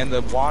 zooming in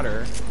the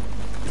water.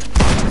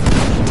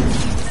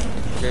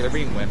 Okay, they're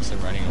being wimps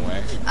and running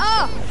away.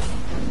 Oh!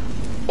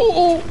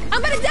 Oh!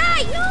 I'm gonna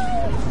die!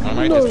 No! I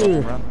might No. just let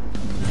them run.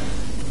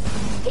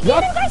 Get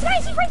Not- him,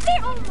 guys, he's right there!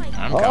 Oh my god.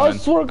 I'm I coming.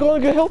 swear I'm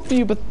gonna help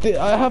you, but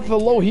I have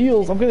low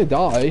heals. I'm gonna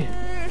die.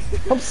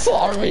 I'm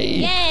sorry.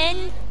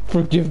 Again!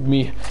 Forgive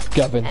me,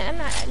 Gavin. I'm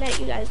not mad at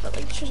you guys, but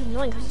like, it's just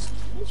annoying because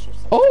it's just...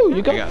 Oh, you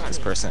I got... got this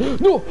person.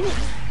 No!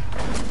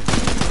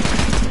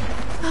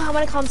 Oh, I'm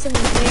gonna call him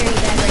something very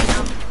bad right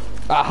now.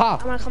 Aha!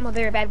 I'm gonna call him a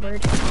very bad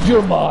word.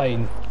 You're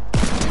mine.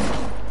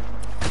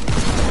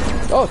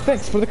 Oh,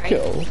 thanks for the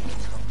kill.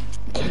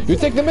 You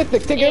take the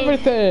mythic, take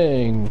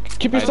everything.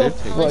 Keep I yourself.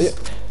 did take Well,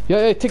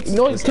 yeah, take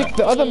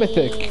the other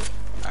mythic.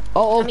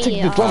 I'll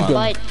take the drum gun.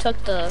 I took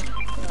the...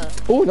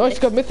 Oh, nice,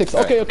 got mythics.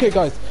 Okay,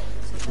 guys.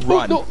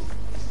 Run. No.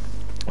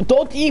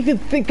 Don't even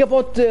think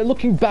about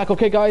looking back,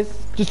 okay, guys?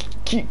 Just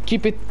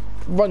keep it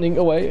running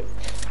away.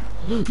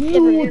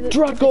 No,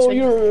 Draco,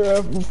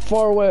 you're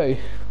far away.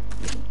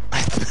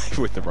 I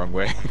went the wrong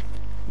way.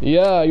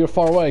 Yeah, you're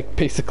far away,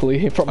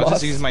 basically, from I'll us.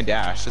 just use my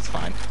dash. It's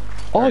fine.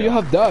 Oh, you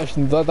have dash.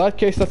 In that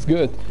case, that's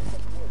good.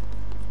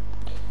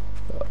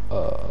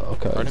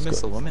 Okay. let's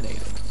Artemis go.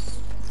 eliminated.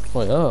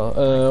 Oh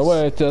yeah.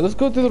 Wait. Let's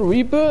go to the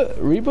reboot.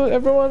 Reboot,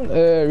 everyone.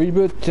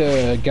 Reboot.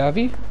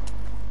 Gavi.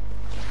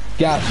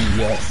 Gavi.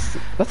 Yes.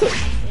 That's it.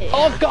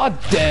 Oh god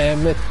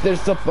damn it!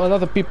 There's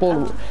another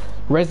people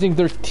resing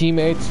their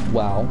teammates.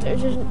 Wow.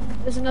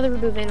 There's another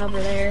reboot van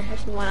over there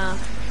if you wanna...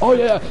 Oh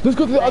yeah. Let's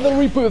go to the other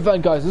reboot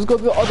event, guys. Let's go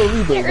to the other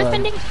reboot Yeah, earth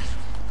event. bending.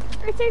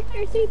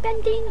 Earthy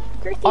bending.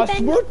 Earthy I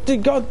bending. swear to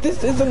God,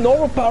 this is a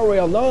normal power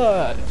rail,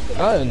 not.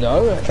 I don't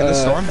know. Can the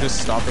storm just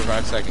stop for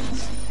 5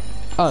 seconds?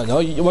 I don't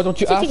know. Why don't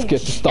you ask it to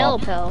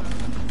stop? Pill.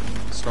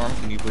 Storm,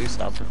 can you please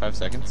stop for 5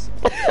 seconds?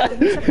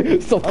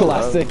 So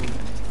classic.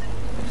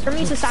 For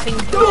me, to stopping.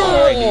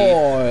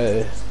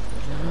 Oh,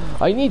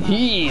 I need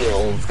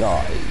heals,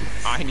 guys.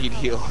 I need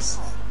heals.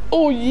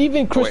 Oh,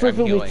 even Chris Wait, I'm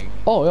Redfield needs... healing.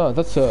 Oh yeah,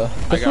 that's I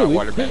got really...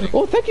 water bending.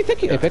 Oh, thank you,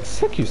 Apex.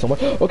 Thank you so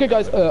much. Okay,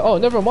 guys. Oh,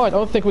 never mind. I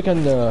don't think we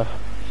can.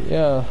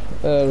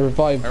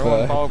 Revive.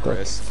 Everyone follow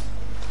Chris.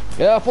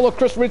 Yeah, follow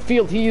Chris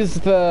Redfield. He is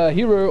the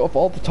hero of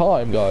all the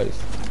time, guys.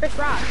 Chris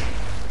Rock.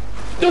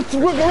 It's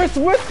Chris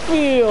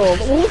Redfield.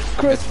 Who's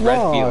Chris It's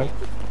Rock? Redfield.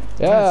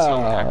 That's so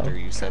Yeah. actor,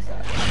 you said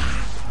that.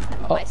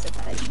 I said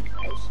that.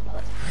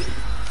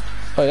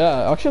 Oh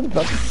yeah. Actually,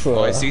 that's.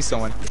 Oh, I see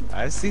someone.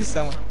 I see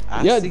someone.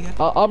 I Yeah, see him.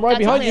 I'm right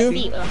behind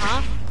you.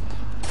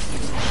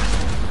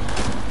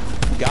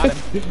 Got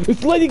him.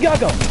 It's Lady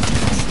Gaga.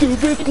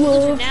 Stupid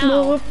love,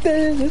 now. love,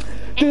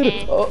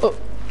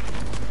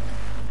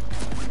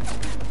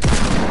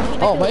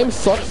 Oh, my aim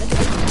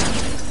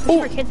sucks.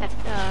 More kids have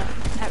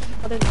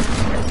other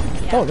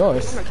than Oh,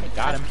 nice.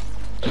 Got him.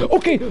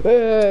 Okay,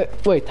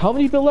 wait, how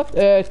many people left?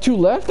 2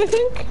 left, I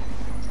think?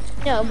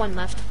 No, 1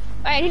 left.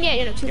 Alright,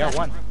 yeah, no, 2 Yeah, left.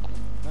 1.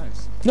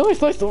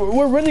 Nice. Nice.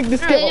 We're winning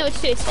this No, game. no,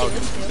 it's 2, it's 2, Oh,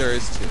 it's 2. there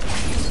is 2.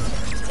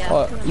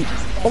 Yeah.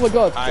 Oh my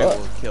god. I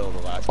will kill the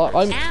last person.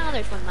 I'm Now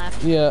there's 1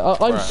 left. yeah.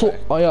 I'm Where so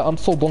are I'm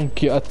so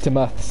donkey at the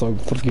math, so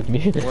forgive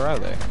me. Where are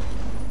they?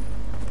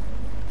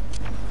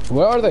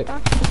 Where are they?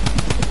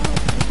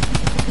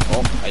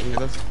 Oh, I hear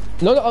them.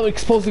 No, I'm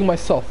exposing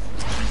myself.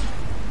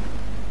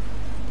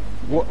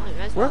 What?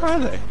 Where are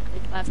they?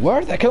 Where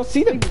are they? I cannot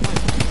see them.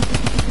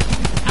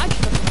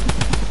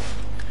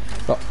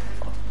 Oh,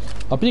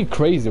 I'm being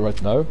crazy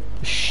right now.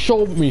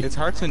 Show me. It's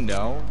hard to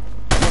know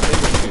what they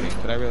were shooting,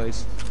 but I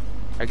realized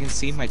I can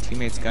see my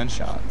teammates'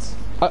 gunshots.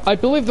 I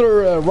believe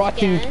they're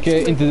rocking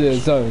into the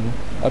zone.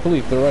 I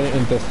believe they're running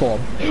into the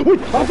storm.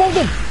 Wait, I found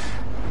them!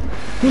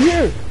 They're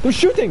here! They're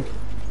shooting!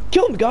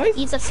 Kill them, guys!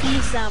 He's I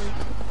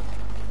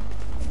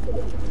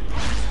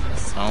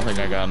don't think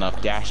I got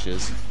enough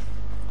dashes.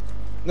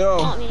 No,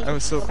 I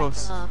was so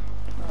close.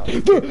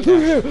 They're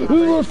here!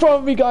 They're in front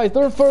of me, guys!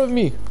 They're in front of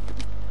me!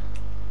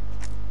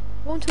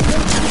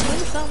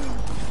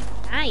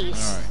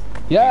 Nice. Alright.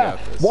 Yeah!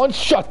 One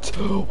shot!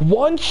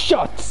 One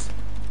shot!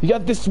 You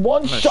got this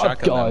one shot,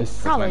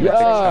 guys!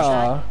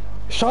 Yeah!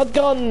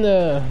 Shotgun!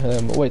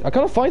 Wait, I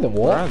can't find them.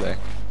 What? Where are they?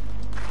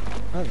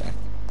 Where are they?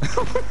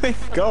 Where did they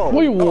go?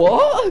 Wait,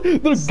 what?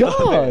 They're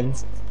gone!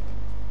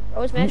 That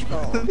was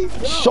magical.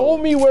 Show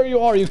me where you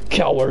are, you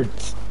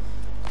cowards!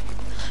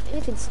 I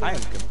am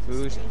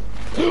confused.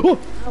 Oh,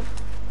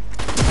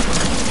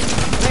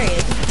 There he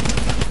is.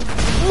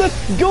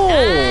 let's go!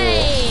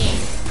 Nice.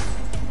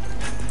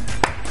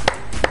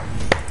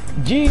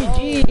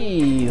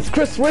 GG's!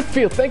 Chris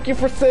Whitfield, thank you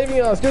for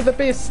saving us. You're the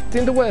best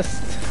in the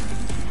West.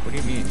 What do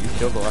you mean? You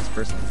killed the last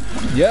person.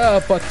 Yeah,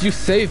 but you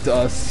saved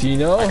us, you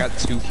know? I got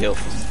 2 kills.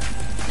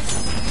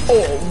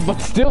 Oh, but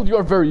still, you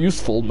are very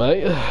useful,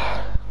 mate.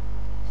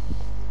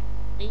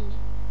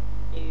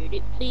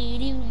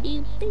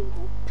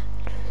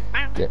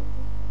 Okay.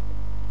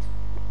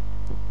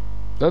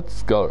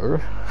 Let's go.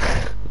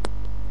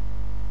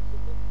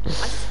 I'm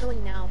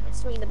storming now. It's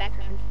storming in the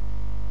background.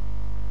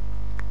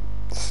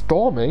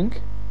 Storming?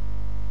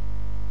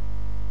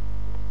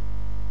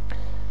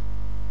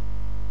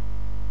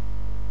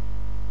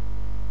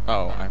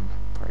 Oh, I'm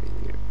party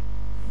leader.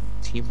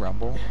 Team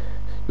Rumble?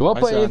 You wanna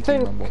Why play is it on Team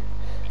anything? Rumble?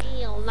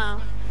 Hell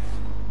no.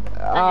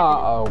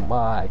 Oh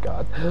my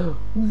god. What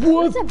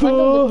What's that the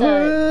bundle with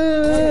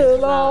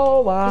hell?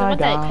 Oh my What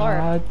that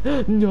car?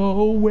 god.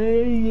 No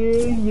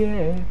way,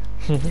 yeah.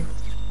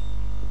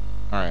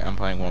 Alright, I'm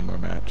playing one more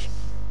match.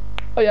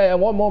 Oh yeah,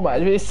 one more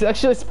match.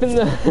 It's been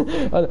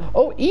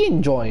oh,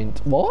 Ian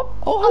joined. What?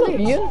 Oh, hello,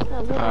 Ian.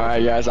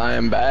 Alright, guys, I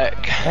am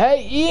back.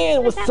 Hey,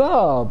 Ian, what's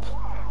up?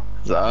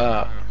 What's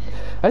up?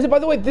 I said, by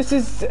the way, this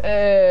is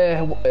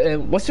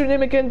what's your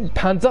name again?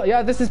 Panzer.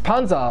 Yeah, this is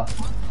Panzer.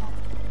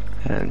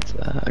 And,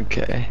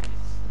 okay.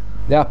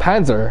 Yeah,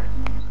 Panzer.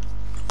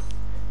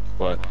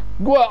 What?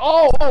 Well,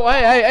 oh,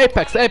 hey,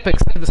 Apex.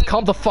 Just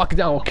calm the fuck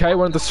down, okay?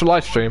 We're on this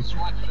live stream.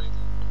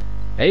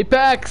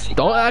 Apex,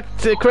 don't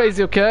act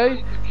crazy,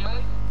 okay?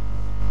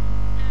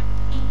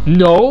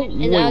 No. Wait,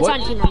 It's what?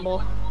 on Team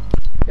Rumble.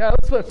 Yeah,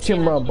 let's play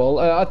Team Rumble.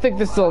 I think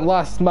this is the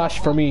last match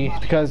for me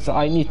because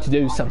I need to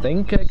do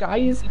something, okay,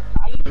 guys?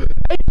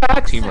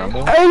 Apex! Team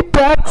Rumble?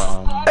 Apex!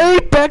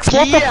 Apex!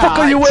 What the fuck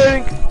are you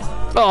wearing?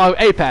 Oh,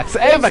 Apex!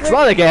 Apex,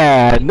 not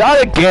again!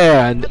 Not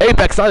again!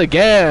 Apex, not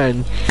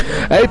again!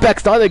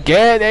 Apex, not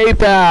again!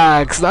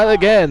 Apex, not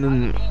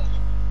again!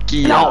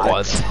 Now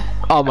what?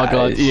 Oh my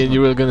god, Ian, you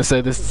were gonna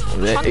say this.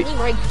 Something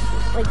like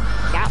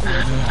got me.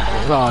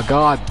 Oh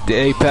god,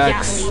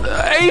 Apex.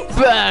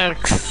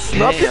 Apex!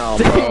 Not Damn,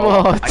 the bro.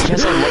 emote. I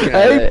guess I'm looking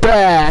at it.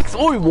 Apex!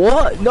 Oh,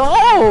 what?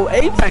 No!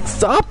 Apex,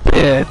 stop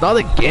it! Not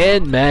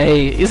again,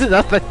 mate. Isn't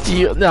that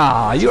you?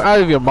 Nah, you're out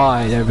of your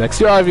mind, Apex.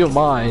 You're out of your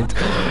mind.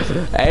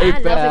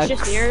 Apex.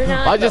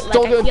 I just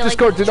told you on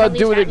Discord, do not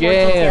do it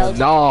again.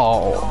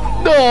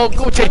 No. No,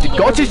 go change it.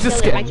 Go change the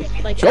skin.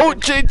 Go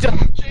change it.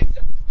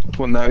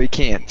 Well, no, he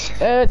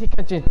can't. And he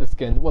can change the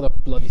skin. What a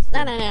bloody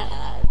skin.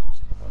 No.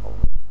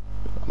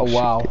 Oh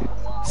wow.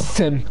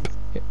 Simp.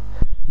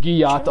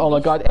 Giyat, oh my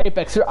god.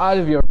 Apex, you're out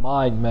of your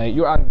mind, mate.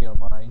 You're out of your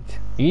mind.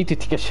 You need to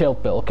take a chill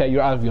pill, okay?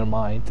 You're out of your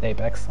mind,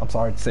 Apex. I'm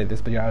sorry to say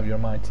this, but you're out of your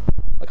mind.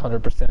 Like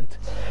 100%.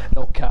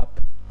 No cap.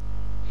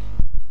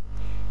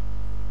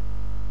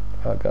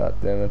 Oh god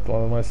damn it.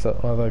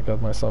 I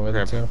got myself in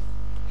it too.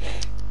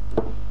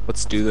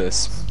 Let's do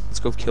this. Let's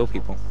go kill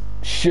people.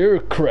 Sure,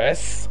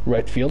 Chris.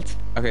 Redfield.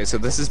 Okay, so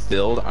this is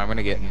build. I'm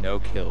gonna get no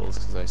kills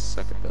because I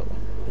suck at building.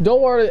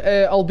 Don't worry,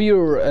 I'll be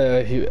your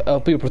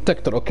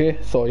protector, okay?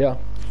 So yeah.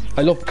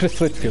 I love Chris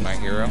Redfield. My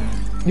hero.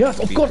 Yes,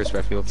 of Be course. Chris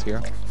Redfield's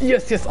hero.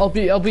 Yes, I'll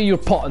be your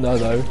partner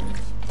though.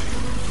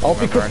 I'll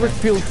be Chris partner?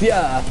 Redfield,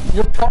 yeah,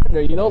 your partner.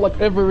 You know, like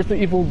every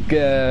Resident Evil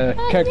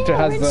character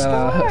has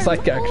a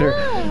side character.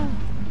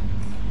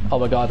 Oh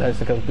my god, I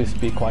can please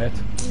be quiet.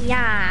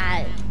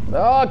 Yeah.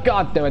 Oh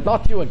god damn it,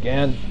 not you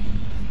again.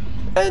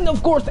 And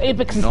of course,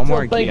 Apex is No still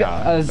more playing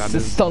Gia. as That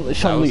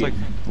Chun-Li. was like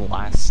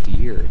last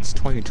year. It's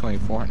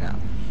 2024 now.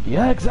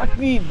 Yeah,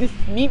 exactly. This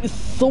meme is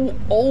so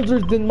older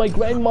than my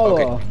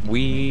grandmother. Okay,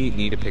 we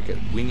need to pick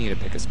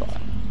a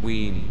spot.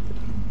 We need.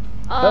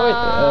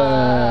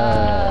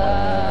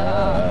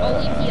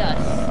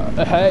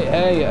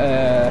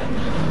 Hey,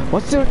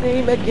 what's your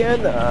name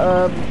again?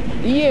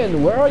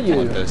 Ian, where are you?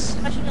 Olympus.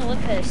 Watching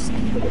Olympus.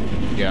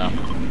 Yeah.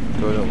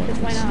 Go to Olympus.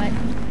 Why not?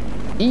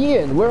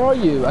 Ian, where are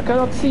you? I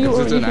cannot see you.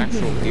 There's or an even-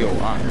 actual DOI.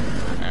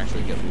 You can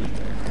actually get loot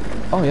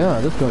there. Oh yeah,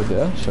 let's go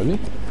there, shall we?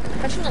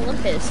 Russian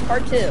Olympus,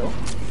 part 2.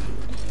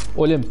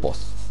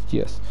 Olympus,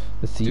 yes.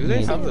 Let's see. Do they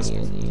Ian, have this?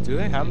 Ian. Do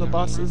they have the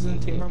bosses in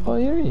Team Rumble? Oh,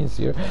 here he is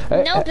here.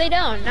 No, they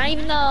don't. Not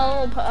even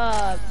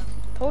the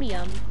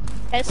podium.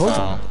 Pedestal.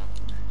 Oh.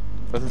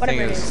 But the thing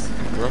Whatever it is,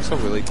 we're also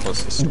really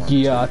close to Storm.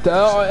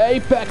 Yeah,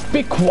 Apex,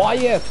 be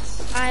quiet!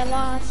 I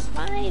lost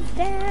my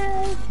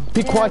dad.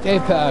 Be quiet,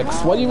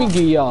 Apex. What do you mean,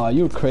 Gia?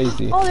 You're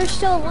crazy. Oh, there's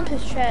still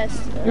Olympus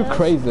chest. You're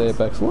crazy,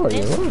 Apex. Where are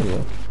you? Where are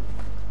you?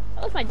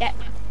 That was my dad.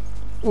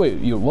 Wait,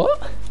 you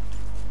what?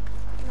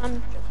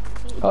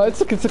 Oh,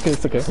 it's okay, it's okay,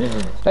 it's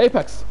okay.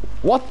 Apex,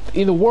 what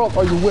in the world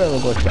are you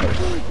wearing right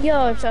now?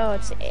 Yo, so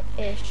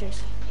it's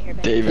just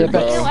airbag. David, Apex. You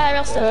know bro. what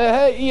else?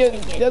 Hey,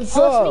 Ian, that's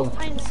Oh, up.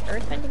 3 times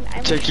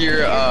earthbending. Check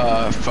your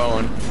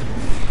phone.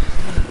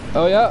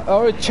 Oh yeah, I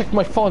already checked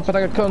my phone, but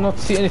I cannot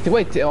see anything.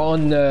 Wait,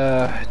 on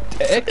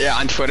X? Yeah,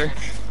 on Twitter.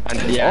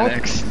 Yeah, on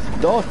X.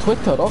 Oh,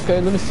 Twitter.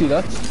 Okay, let me see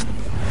that.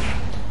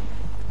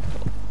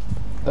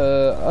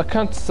 I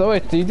can't. So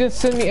wait, you didn't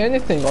send me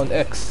anything on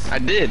X. I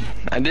did.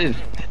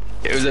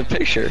 It was a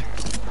picture.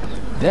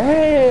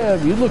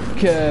 Damn, you look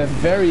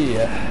very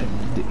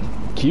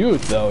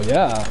cute though.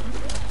 Yeah.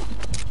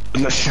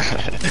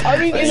 I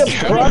mean, in a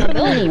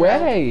proper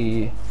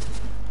way.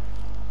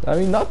 I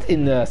mean, not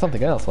in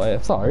something else way.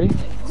 I'm sorry.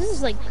 This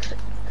is like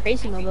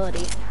crazy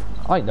mobility.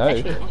 I know.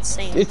 Actually,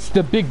 insane. It's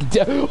the big.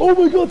 Oh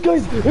my God,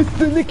 guys! It's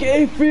the Nick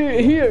A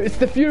here. It's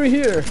the Fury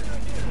here.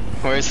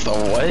 Where's the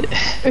what?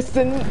 It's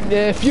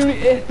the Fury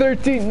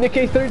A13. Nick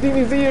A13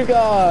 is here,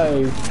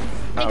 guys.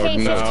 Oh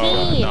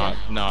AK-15. no.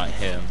 Not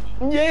him.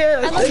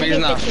 Yes. I love He's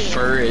not AK-15.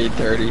 for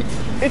 830.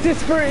 It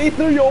is for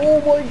A30.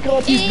 Oh my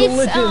God, he's the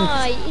legend.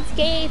 It's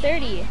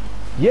KA30.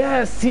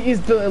 Yes, he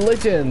is the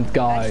legend, I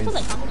guys. just feel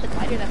like I'm with the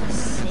glider that was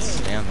sick.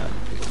 Stand that.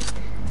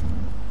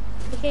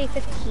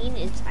 AK-15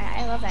 is,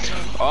 I love that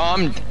name.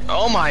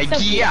 Oh my So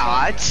beautiful.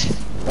 god.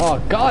 Oh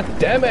God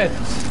damn it!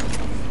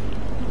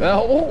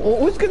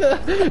 Who's gonna?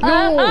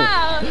 No,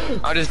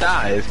 I just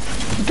died.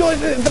 guys,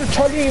 they're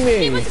targeting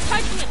He me. wasn't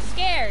touching me, I'm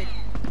scared.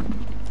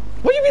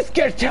 What do you mean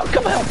scared?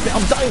 Come help me!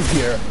 I'm dying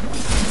here. Oh,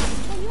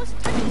 he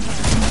wasn't touching me.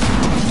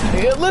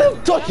 Yeah, let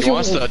him touch He you.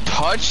 wants to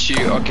touch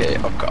you. Okay,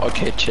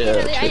 chill.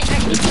 Really, I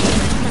actually it's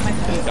not my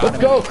fault. Let's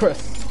go, Chris.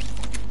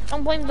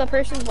 Don't blame the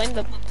person, blame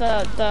the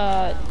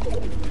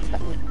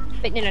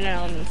Wait, no, let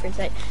me rephrase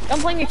that.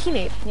 Don't blame your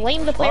teammate.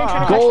 Blame the player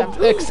trying to touch Gold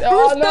them. X.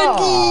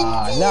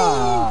 Oh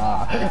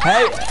nah.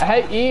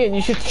 Hey, Ian,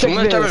 you should check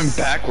Someone's driving this.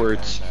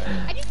 backwards.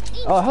 I just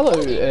ate Oh,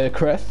 hello,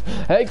 Chris.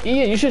 Hey,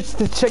 Ian, you should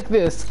check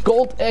this.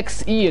 Gold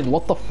X Ian.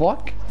 What the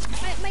fuck?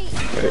 my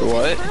Wait,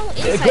 what? internal Gold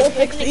insides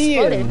X didn't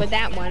Ian. exploded with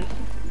that one.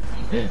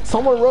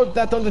 Someone wrote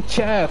that on the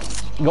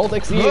chat. Gold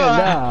X Ian.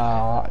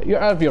 Nah,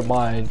 you're out of your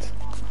mind.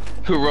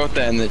 Who wrote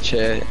that in the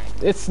chat?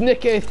 It's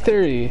Nick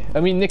A30. I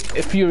mean Nick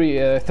Fury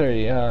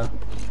 30.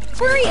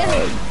 Furry,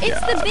 it's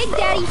the big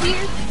daddy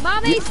here.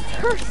 Mommy's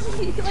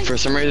like, For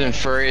some reason,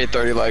 Furry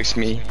 830 likes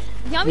me.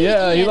 yummy.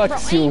 Yeah, he Ian,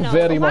 likes bro, you no,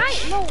 very why-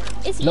 much. No,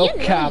 is No Ian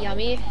cap. really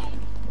yummy?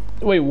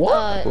 Wait,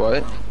 what?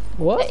 What?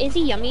 What? Is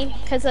he yummy?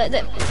 Because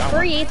the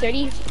Furry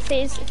 830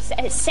 says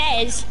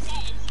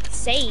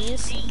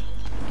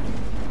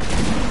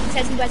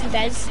he wasn't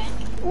Bez.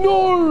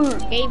 No!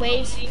 Gay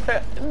ways.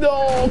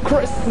 No,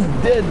 Chris is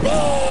dead.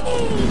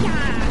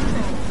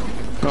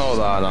 Hold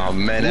on, oh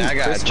man, I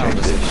gotta Chris check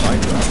found this.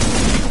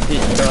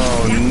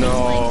 Oh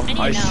no,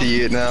 I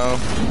see it now.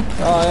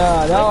 Oh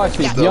yeah, now I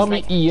see. Yeah.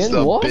 Yummy Like- Ian,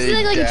 the what? big- This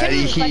is like a Daddy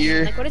genuine question.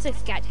 here. Like, what does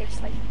this cat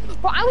taste like?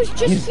 Bro, I was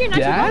just His here not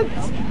too dad? long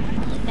ago.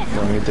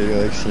 Furry 830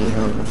 likes me,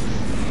 huh?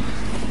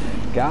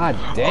 God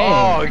Oh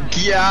damn.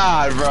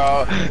 god,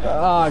 bro.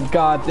 Oh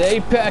god, the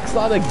Apex,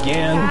 not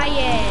again.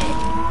 Quiet.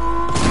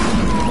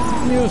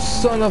 You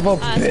son of a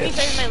Somebody's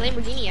bitch. driving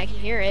my Lamborghini. I can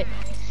hear it.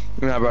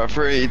 Nah, bro,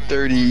 Furry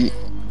 830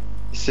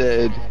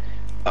 said,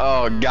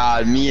 oh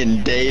god, me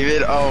and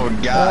David, oh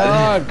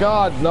god. Oh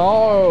god,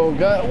 no.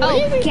 God, what Oh, are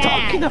you even God.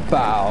 talking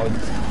about?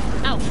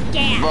 Oh,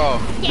 yeah. Bro,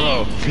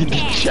 Yeah. read the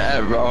Yeah.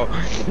 chat, bro.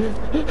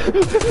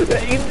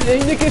 Hey,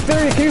 Nick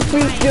 30, can you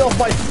please get off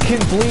my skin,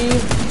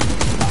 please?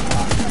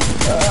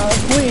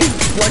 Please,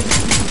 like,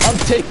 I'm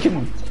taken.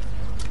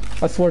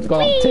 I swear to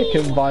God, I'm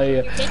taken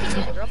by. Taking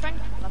your girlfriend?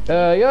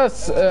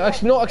 Yes,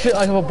 actually, no, actually,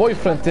 I have a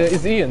boyfriend.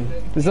 Is Ian?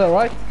 Is that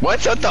right? What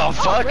the fuck? I'm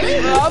sorry.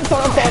 Hell I'm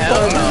sorry.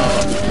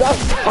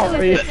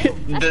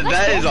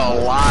 That is a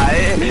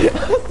lie.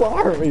 I'm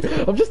sorry.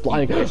 I'm just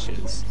lying.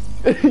 Wishes.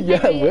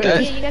 Yeah, You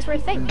wish. guys were a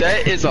thing.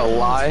 That is a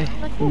lie.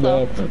 Like, cool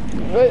No. though.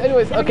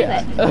 Anyways, Never do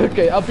okay, that.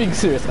 okay, I'm being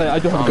serious. I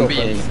don't have I'm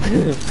girlfriends.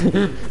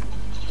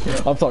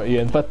 I'm sorry,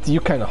 Ian, but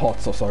you're kind of hot,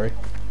 so sorry.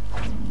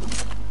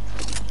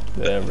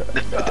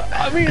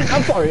 I mean,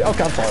 I'm sorry.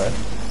 Okay, I'm sorry.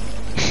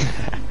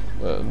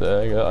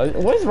 There you go.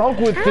 What is wrong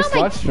with this Oh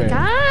my live stream?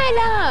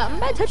 god, I'm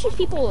not touching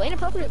people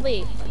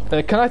inappropriately.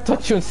 Can I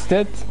touch you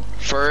instead?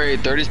 Furry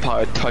 30's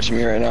probably touching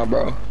me right now,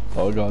 bro.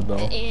 Oh god, no.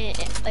 Like,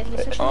 especially Oh, in the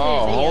video.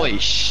 holy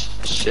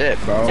shit,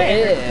 bro.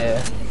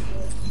 Yeah.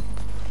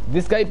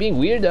 This guy being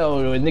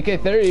weirdo. Nick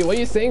 30. Why are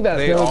you saying that?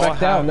 They Never all back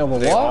down. have. No,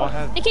 They all what?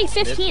 have. AK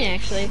 15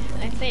 actually,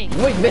 I think.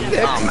 Wait, Nick.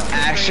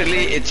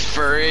 Actually, it's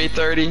furry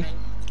 30.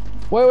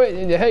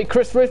 Wait. Hey,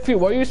 Chris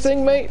Redfield, what are you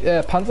saying, mate?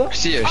 Panzer?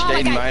 See your Oh my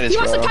state god, minus, he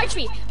wants to bro. touch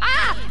me!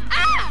 Ah!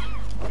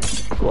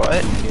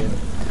 What?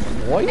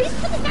 What? I just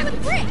killed the guy with a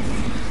brick!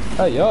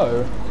 Hey, yo.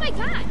 Oh my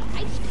god,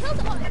 I just killed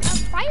a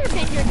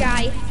firebender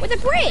guy with a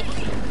brick!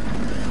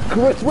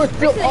 Chris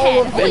Redfield, to the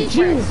I'll head. Holy avenge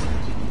you.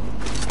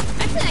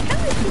 Actually, I kind of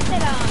think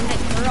that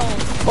girl.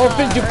 I'll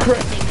avenge you,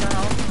 Chris.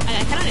 Girl. I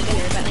kind of did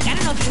her, but like I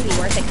don't know if it's gonna be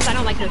worth it because I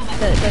don't like the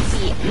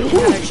feet.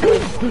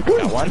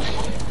 Got one.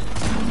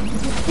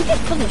 You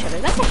guys killed each other.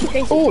 That's actually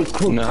crazy. Oh, it's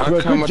cool. No, how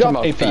Good come job,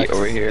 about feet Apex.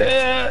 over here?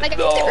 Like I think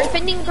the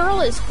earthbending girl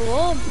is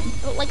cool,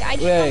 but like I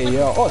just don't like Yeah.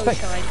 the Oh, pose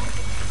thanks. showing.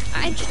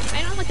 I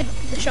don't like the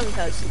showing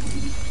pose.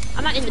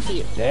 I'm not in the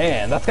feet.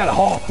 Damn, that's kind of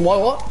hot.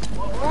 What?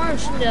 Or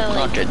the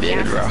like. Okay,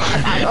 dude, bro.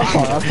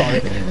 I'm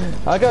sorry.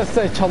 I gotta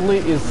say, Charlie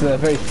is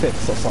very fit,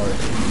 so sorry.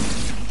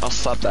 I'll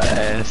slap that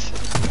ass.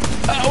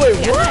 Wait,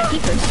 Yeah, I'm not a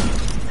peepers.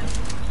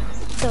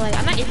 So like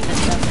I'm not into this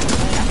stuff.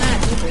 Like, I'm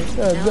not a peepers.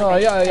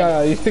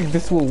 Yeah. You think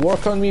this will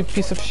work on me,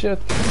 piece of shit?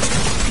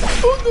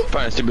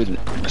 Find a stupid,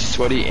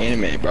 sweaty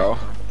anime, bro.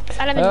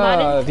 Adam and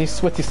Madden. These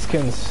sweaty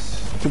skins.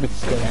 Stupid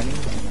skin.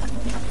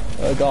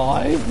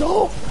 Guys,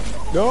 no!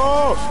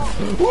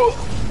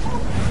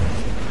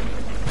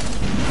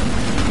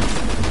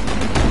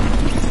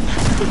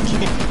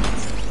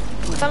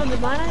 Adam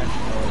and Madden.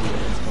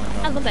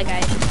 I love that guy.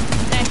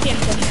 Actually,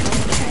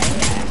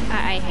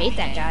 I hate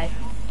that guy.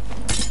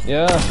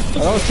 Yeah, I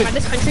don't think...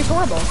 This country's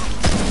horrible.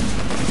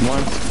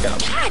 One.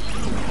 God.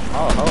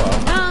 Oh, hello.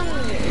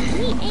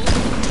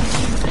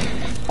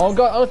 Oh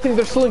god, I don't think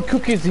they're selling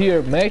cookies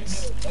here,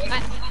 mates.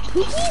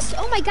 Cookies?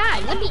 Oh my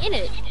god, let me in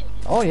it.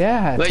 Oh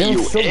yeah, Let they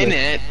you sell in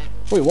it.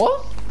 Wait,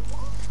 what?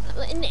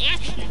 In the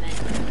action, man.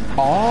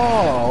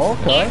 Oh,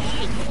 okay.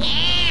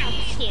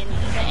 Action.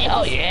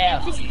 Oh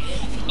yeah.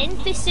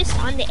 Emphasis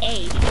on the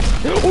A.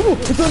 Oh,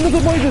 it's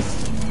another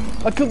Midas.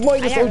 I killed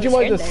Midas, OG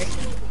Midas.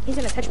 He's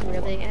gonna touch me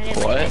real big. And I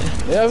didn't What? like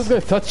it. Yeah, I was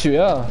gonna touch you,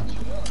 yeah.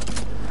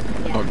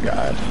 Oh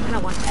god. I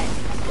don't want that.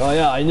 Oh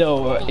yeah, I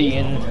know,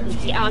 Ian.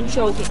 Yeah, I'm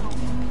joking.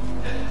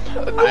 I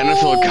don't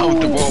feel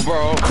comfortable,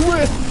 bro.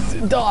 Chris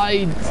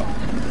died.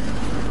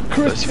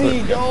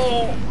 Chrissy,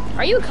 no.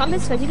 Are you a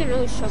comments? Because you didn't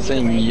really show me.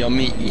 Saying the way.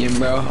 yummy Ian,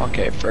 bro.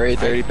 Okay, furry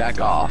 30, back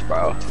off,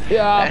 bro.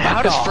 Yeah, And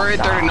how does furry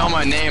 30 know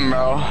my name,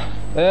 bro?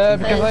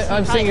 because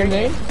I'm saying your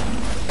name?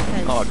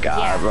 Oh god,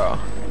 Yeah. bro.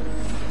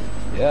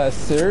 Yeah,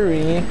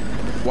 sorry.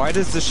 Why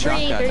does the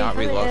shotgun not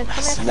reload?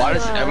 Why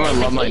does everyone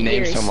love my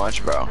name so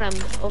much, bro?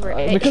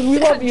 Because we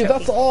love you,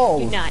 that's all.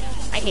 Do not.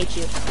 I hate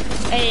you.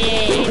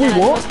 And Wait,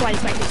 what? that's why I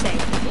can say.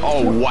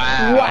 Oh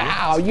wow.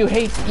 Wow, you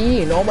hate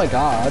Ian, oh my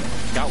god.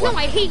 Got No, one.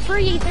 I hate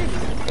furry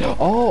 830.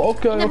 Oh,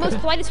 okay, In the okay. most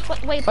politest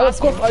way And of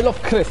possible. course, I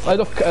love Chris. I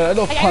love Like, I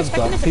respect him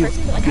Panza. as a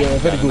person, but like, Yeah, I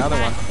very good. Another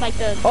one. like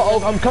the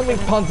I'm coming,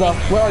 Panza.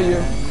 Where are you?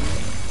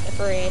 the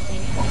furry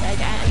thing. Like,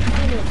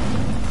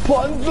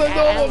 Panza, no,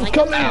 I'm like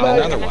coming, Oh, man.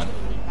 another one.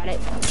 Got it.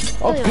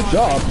 Oh, good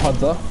job,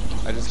 Panza.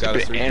 I just got a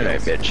Stupid 3 anime,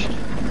 kills. bitch.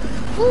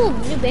 Ooh,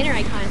 new banner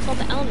icon. It's called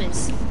the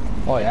Elements.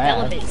 Oh, yeah.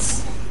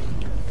 Elements.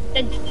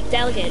 The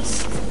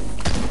delegates.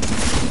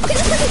 Okay,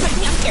 this person's like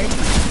me. I'm scared.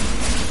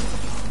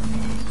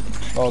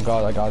 Oh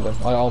god, I got him.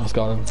 I almost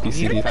got him.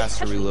 BCD.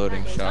 Faster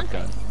reloading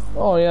shotgun.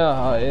 Oh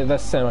yeah,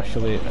 that's Sam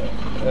actually.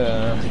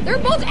 They're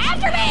both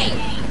after me!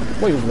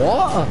 Wait,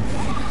 what?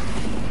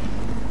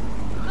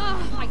 Oh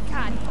my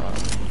god.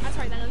 I'm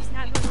sorry, that was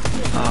not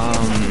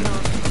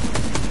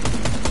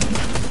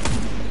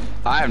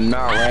I have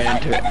not ran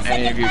into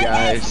any of you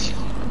guys.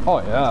 Oh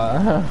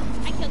yeah.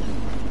 I killed you.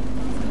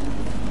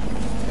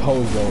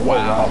 Pozo.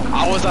 Wow.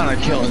 I was on a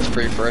killing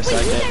spree for a Wait, who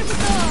second. died with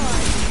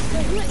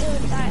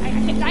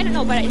the... I don't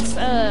know, but it's,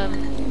 I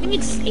think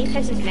it's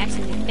Apex's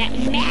Maximum.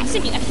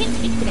 Maximum! I can't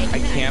speak today. I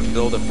can't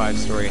build a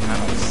 5-story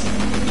house.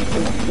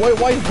 Wait,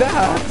 why is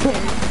that?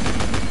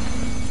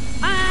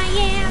 I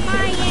am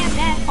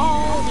that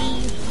all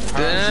these...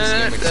 How is this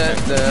game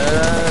expected?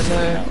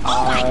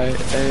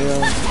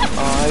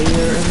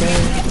 Iron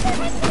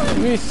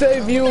Man. We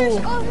save you.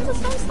 Oh, there's a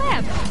stone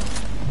slab.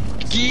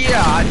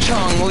 Yeah,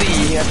 Chung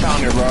Lee. I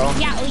found her, bro.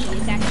 Yeah, Lee,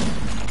 exactly.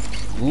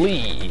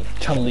 Lee.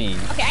 Chun-Li.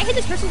 Okay, I hit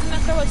this person who's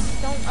gonna throw a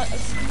stone...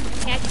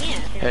 I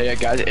can't. Hey, yeah,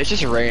 guys, it's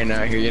just raining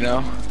out here, you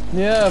know?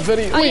 Yeah,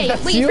 very. Oh, wait, yeah,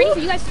 that's wait, you? ready for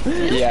you guys? No,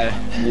 Yeah.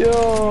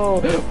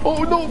 Yo.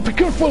 Oh no, be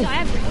careful.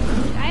 I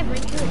have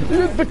ring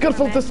too. Be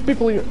careful, there's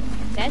people here.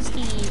 That's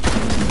the...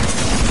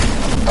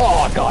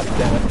 Oh god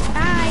damn it.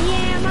 I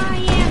am,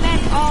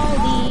 that's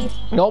all these...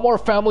 No more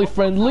family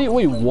friendly.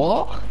 Wait,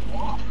 what?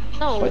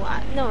 No,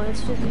 no,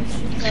 it's just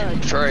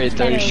Furry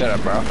 30, shut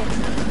up, bro.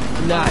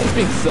 Nah, he's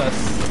being sus.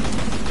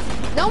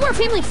 no more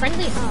family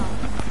friendly.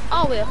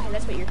 Oh, wait, okay,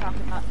 that's what you're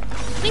talking about.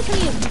 Please tell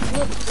me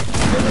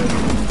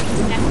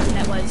what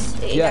that was.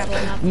 Yeah.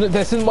 No,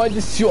 that's in my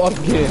you are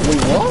gay.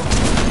 Wait, what?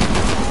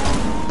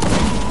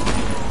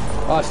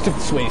 Ah,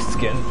 stupid sway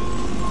skin.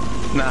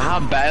 Now, how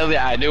badly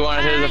I do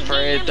want to say the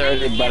furry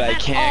 30, but I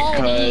can't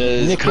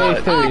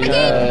Nikkei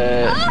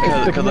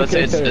 30, because let's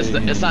say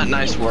it's not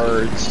nice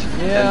words.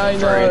 Yeah, and I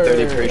furry know.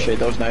 30 appreciate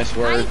those nice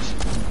words.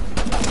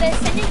 The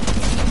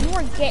sentence, you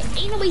are gay.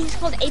 Ain't nobody just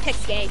called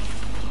Apex gay.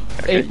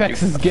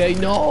 Apex is gay.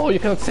 No, you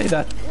cannot say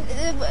that.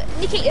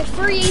 Nikkei,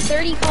 furry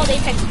 30 called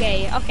Apex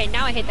gay. Okay,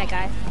 now I hate that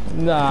guy.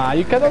 Nah,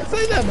 you cannot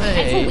say that, man.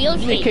 I for real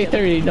hate Nikkei him.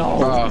 30, no.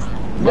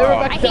 Bro,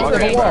 I hate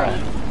furry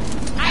 30.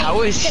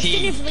 How is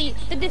he?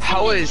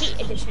 How is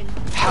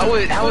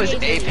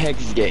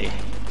Apex gay?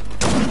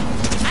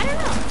 I don't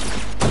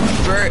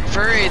know.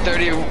 Furry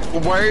 30,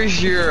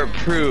 where's your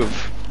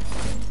proof?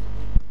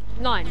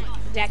 None,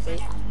 exactly.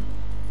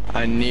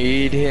 I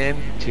need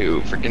him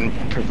to freaking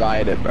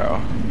provide it,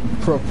 bro.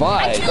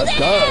 Provide, let's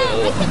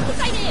go.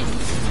 I did.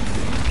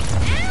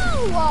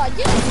 Ow!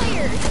 Doom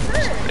Slayer,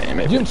 hurt. Damn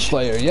it. Doom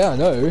Slayer, yeah, I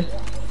know.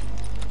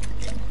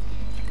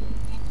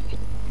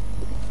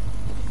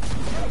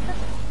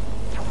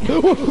 Be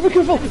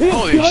careful!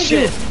 Holy Behind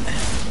shit!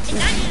 You.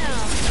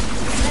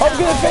 I'm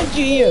gonna fetch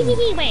you, Ian!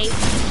 Wait.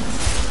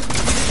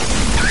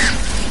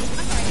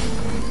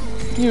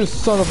 You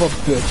son of a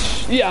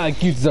bitch. Yeah,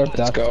 you deserve Let's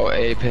that. go,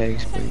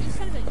 Apex, please.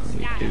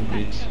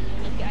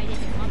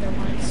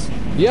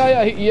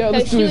 Yeah,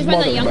 let's do his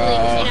mother. Young lady,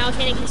 you know,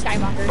 Anakin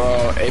Skywalker.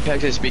 Bro,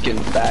 Apex is speaking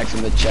facts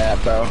in the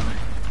chat, bro.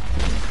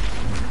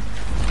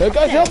 Hey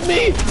guys, help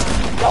me!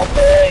 Help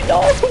me!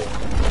 No!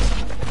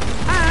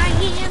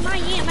 I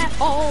am at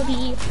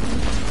Aldi.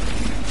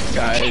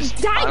 Guys,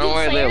 I don't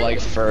really like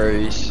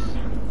furries.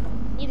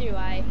 Neither do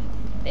I.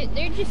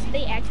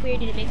 They act weird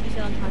and it makes me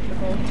feel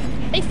uncomfortable.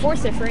 They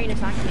force their furry to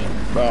talk to me.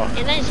 Bro,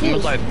 And then it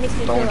someone's like makes me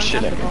feel throwing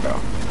shit at me, uncomfortable.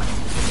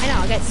 bro. I know,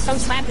 I got some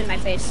slapped in my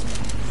face.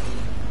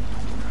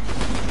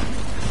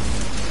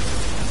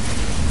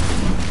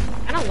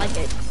 I don't like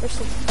it. There's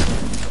some,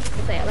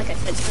 like I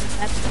said, some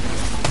slaps.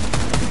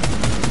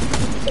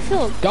 I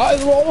feel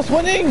Guys, we're almost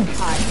winning!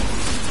 hot.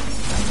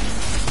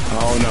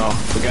 Oh no,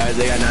 the guys,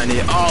 they got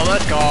 90. Oh,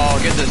 let's go.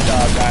 Get this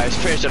dub, guys.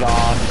 Finish it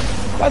off.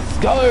 Let's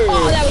go!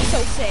 Oh, that was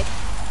so sick.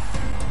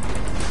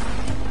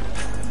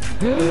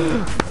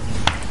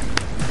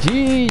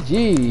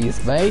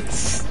 GG's,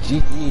 mates.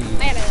 GG's.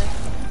 I had a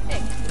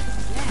pick.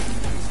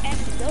 Yeah,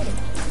 actually loaded.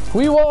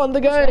 We won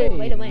the game!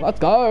 Way to win. Let's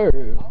go!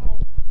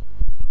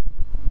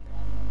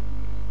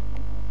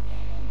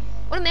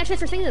 What a match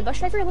for thing in the bus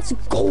driver? Let's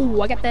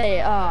go! I got the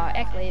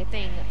accolade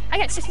thing. I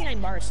got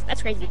 69 bars.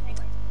 That's crazy.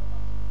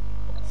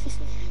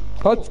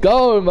 Let's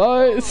go,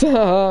 mates!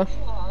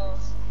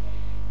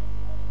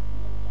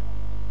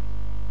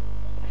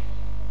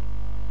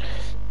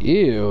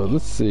 Ew,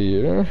 let's see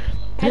here.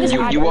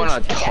 You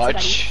wanna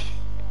touch?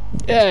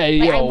 Hey,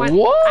 yo,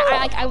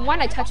 what? I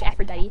want to touch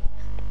Aphrodite.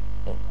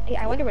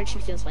 I wonder what she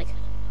feels like.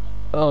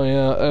 Oh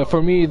yeah,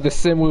 for me the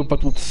same way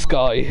but with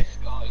Sky.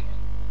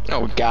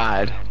 Oh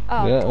god.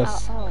 Oh,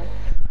 Yes.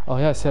 Oh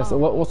yes.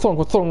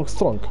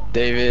 What's wrong?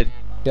 David,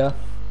 Yeah.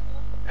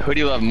 who do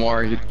you love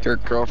more, your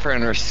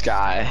girlfriend or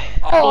Sky?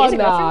 Oh has a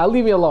nah, girlfriend?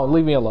 leave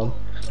me alone.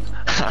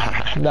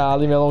 Nah,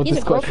 leave me alone with He's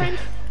this a question.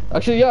 girlfriend?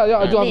 Actually, yeah,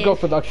 I do have a man.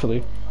 girlfriend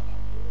actually.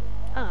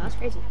 Oh, that's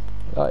crazy.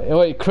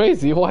 Wait,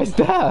 crazy? Why is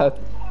that?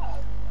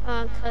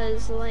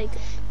 Cause like,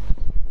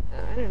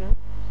 I don't know.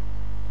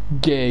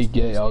 Gay.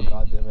 Oh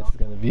god damn it, it's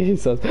gonna be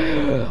so.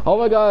 Oh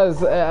my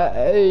guys,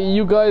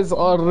 you guys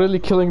are really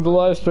killing the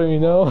live stream, you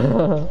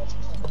know.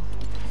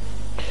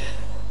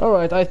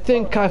 Alright, I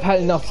think I've had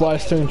enough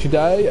live stream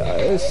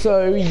today.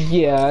 So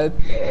yeah,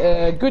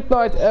 good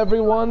night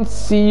everyone.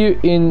 See you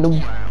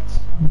in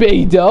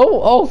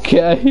Beidou.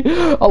 Okay,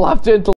 I'll have to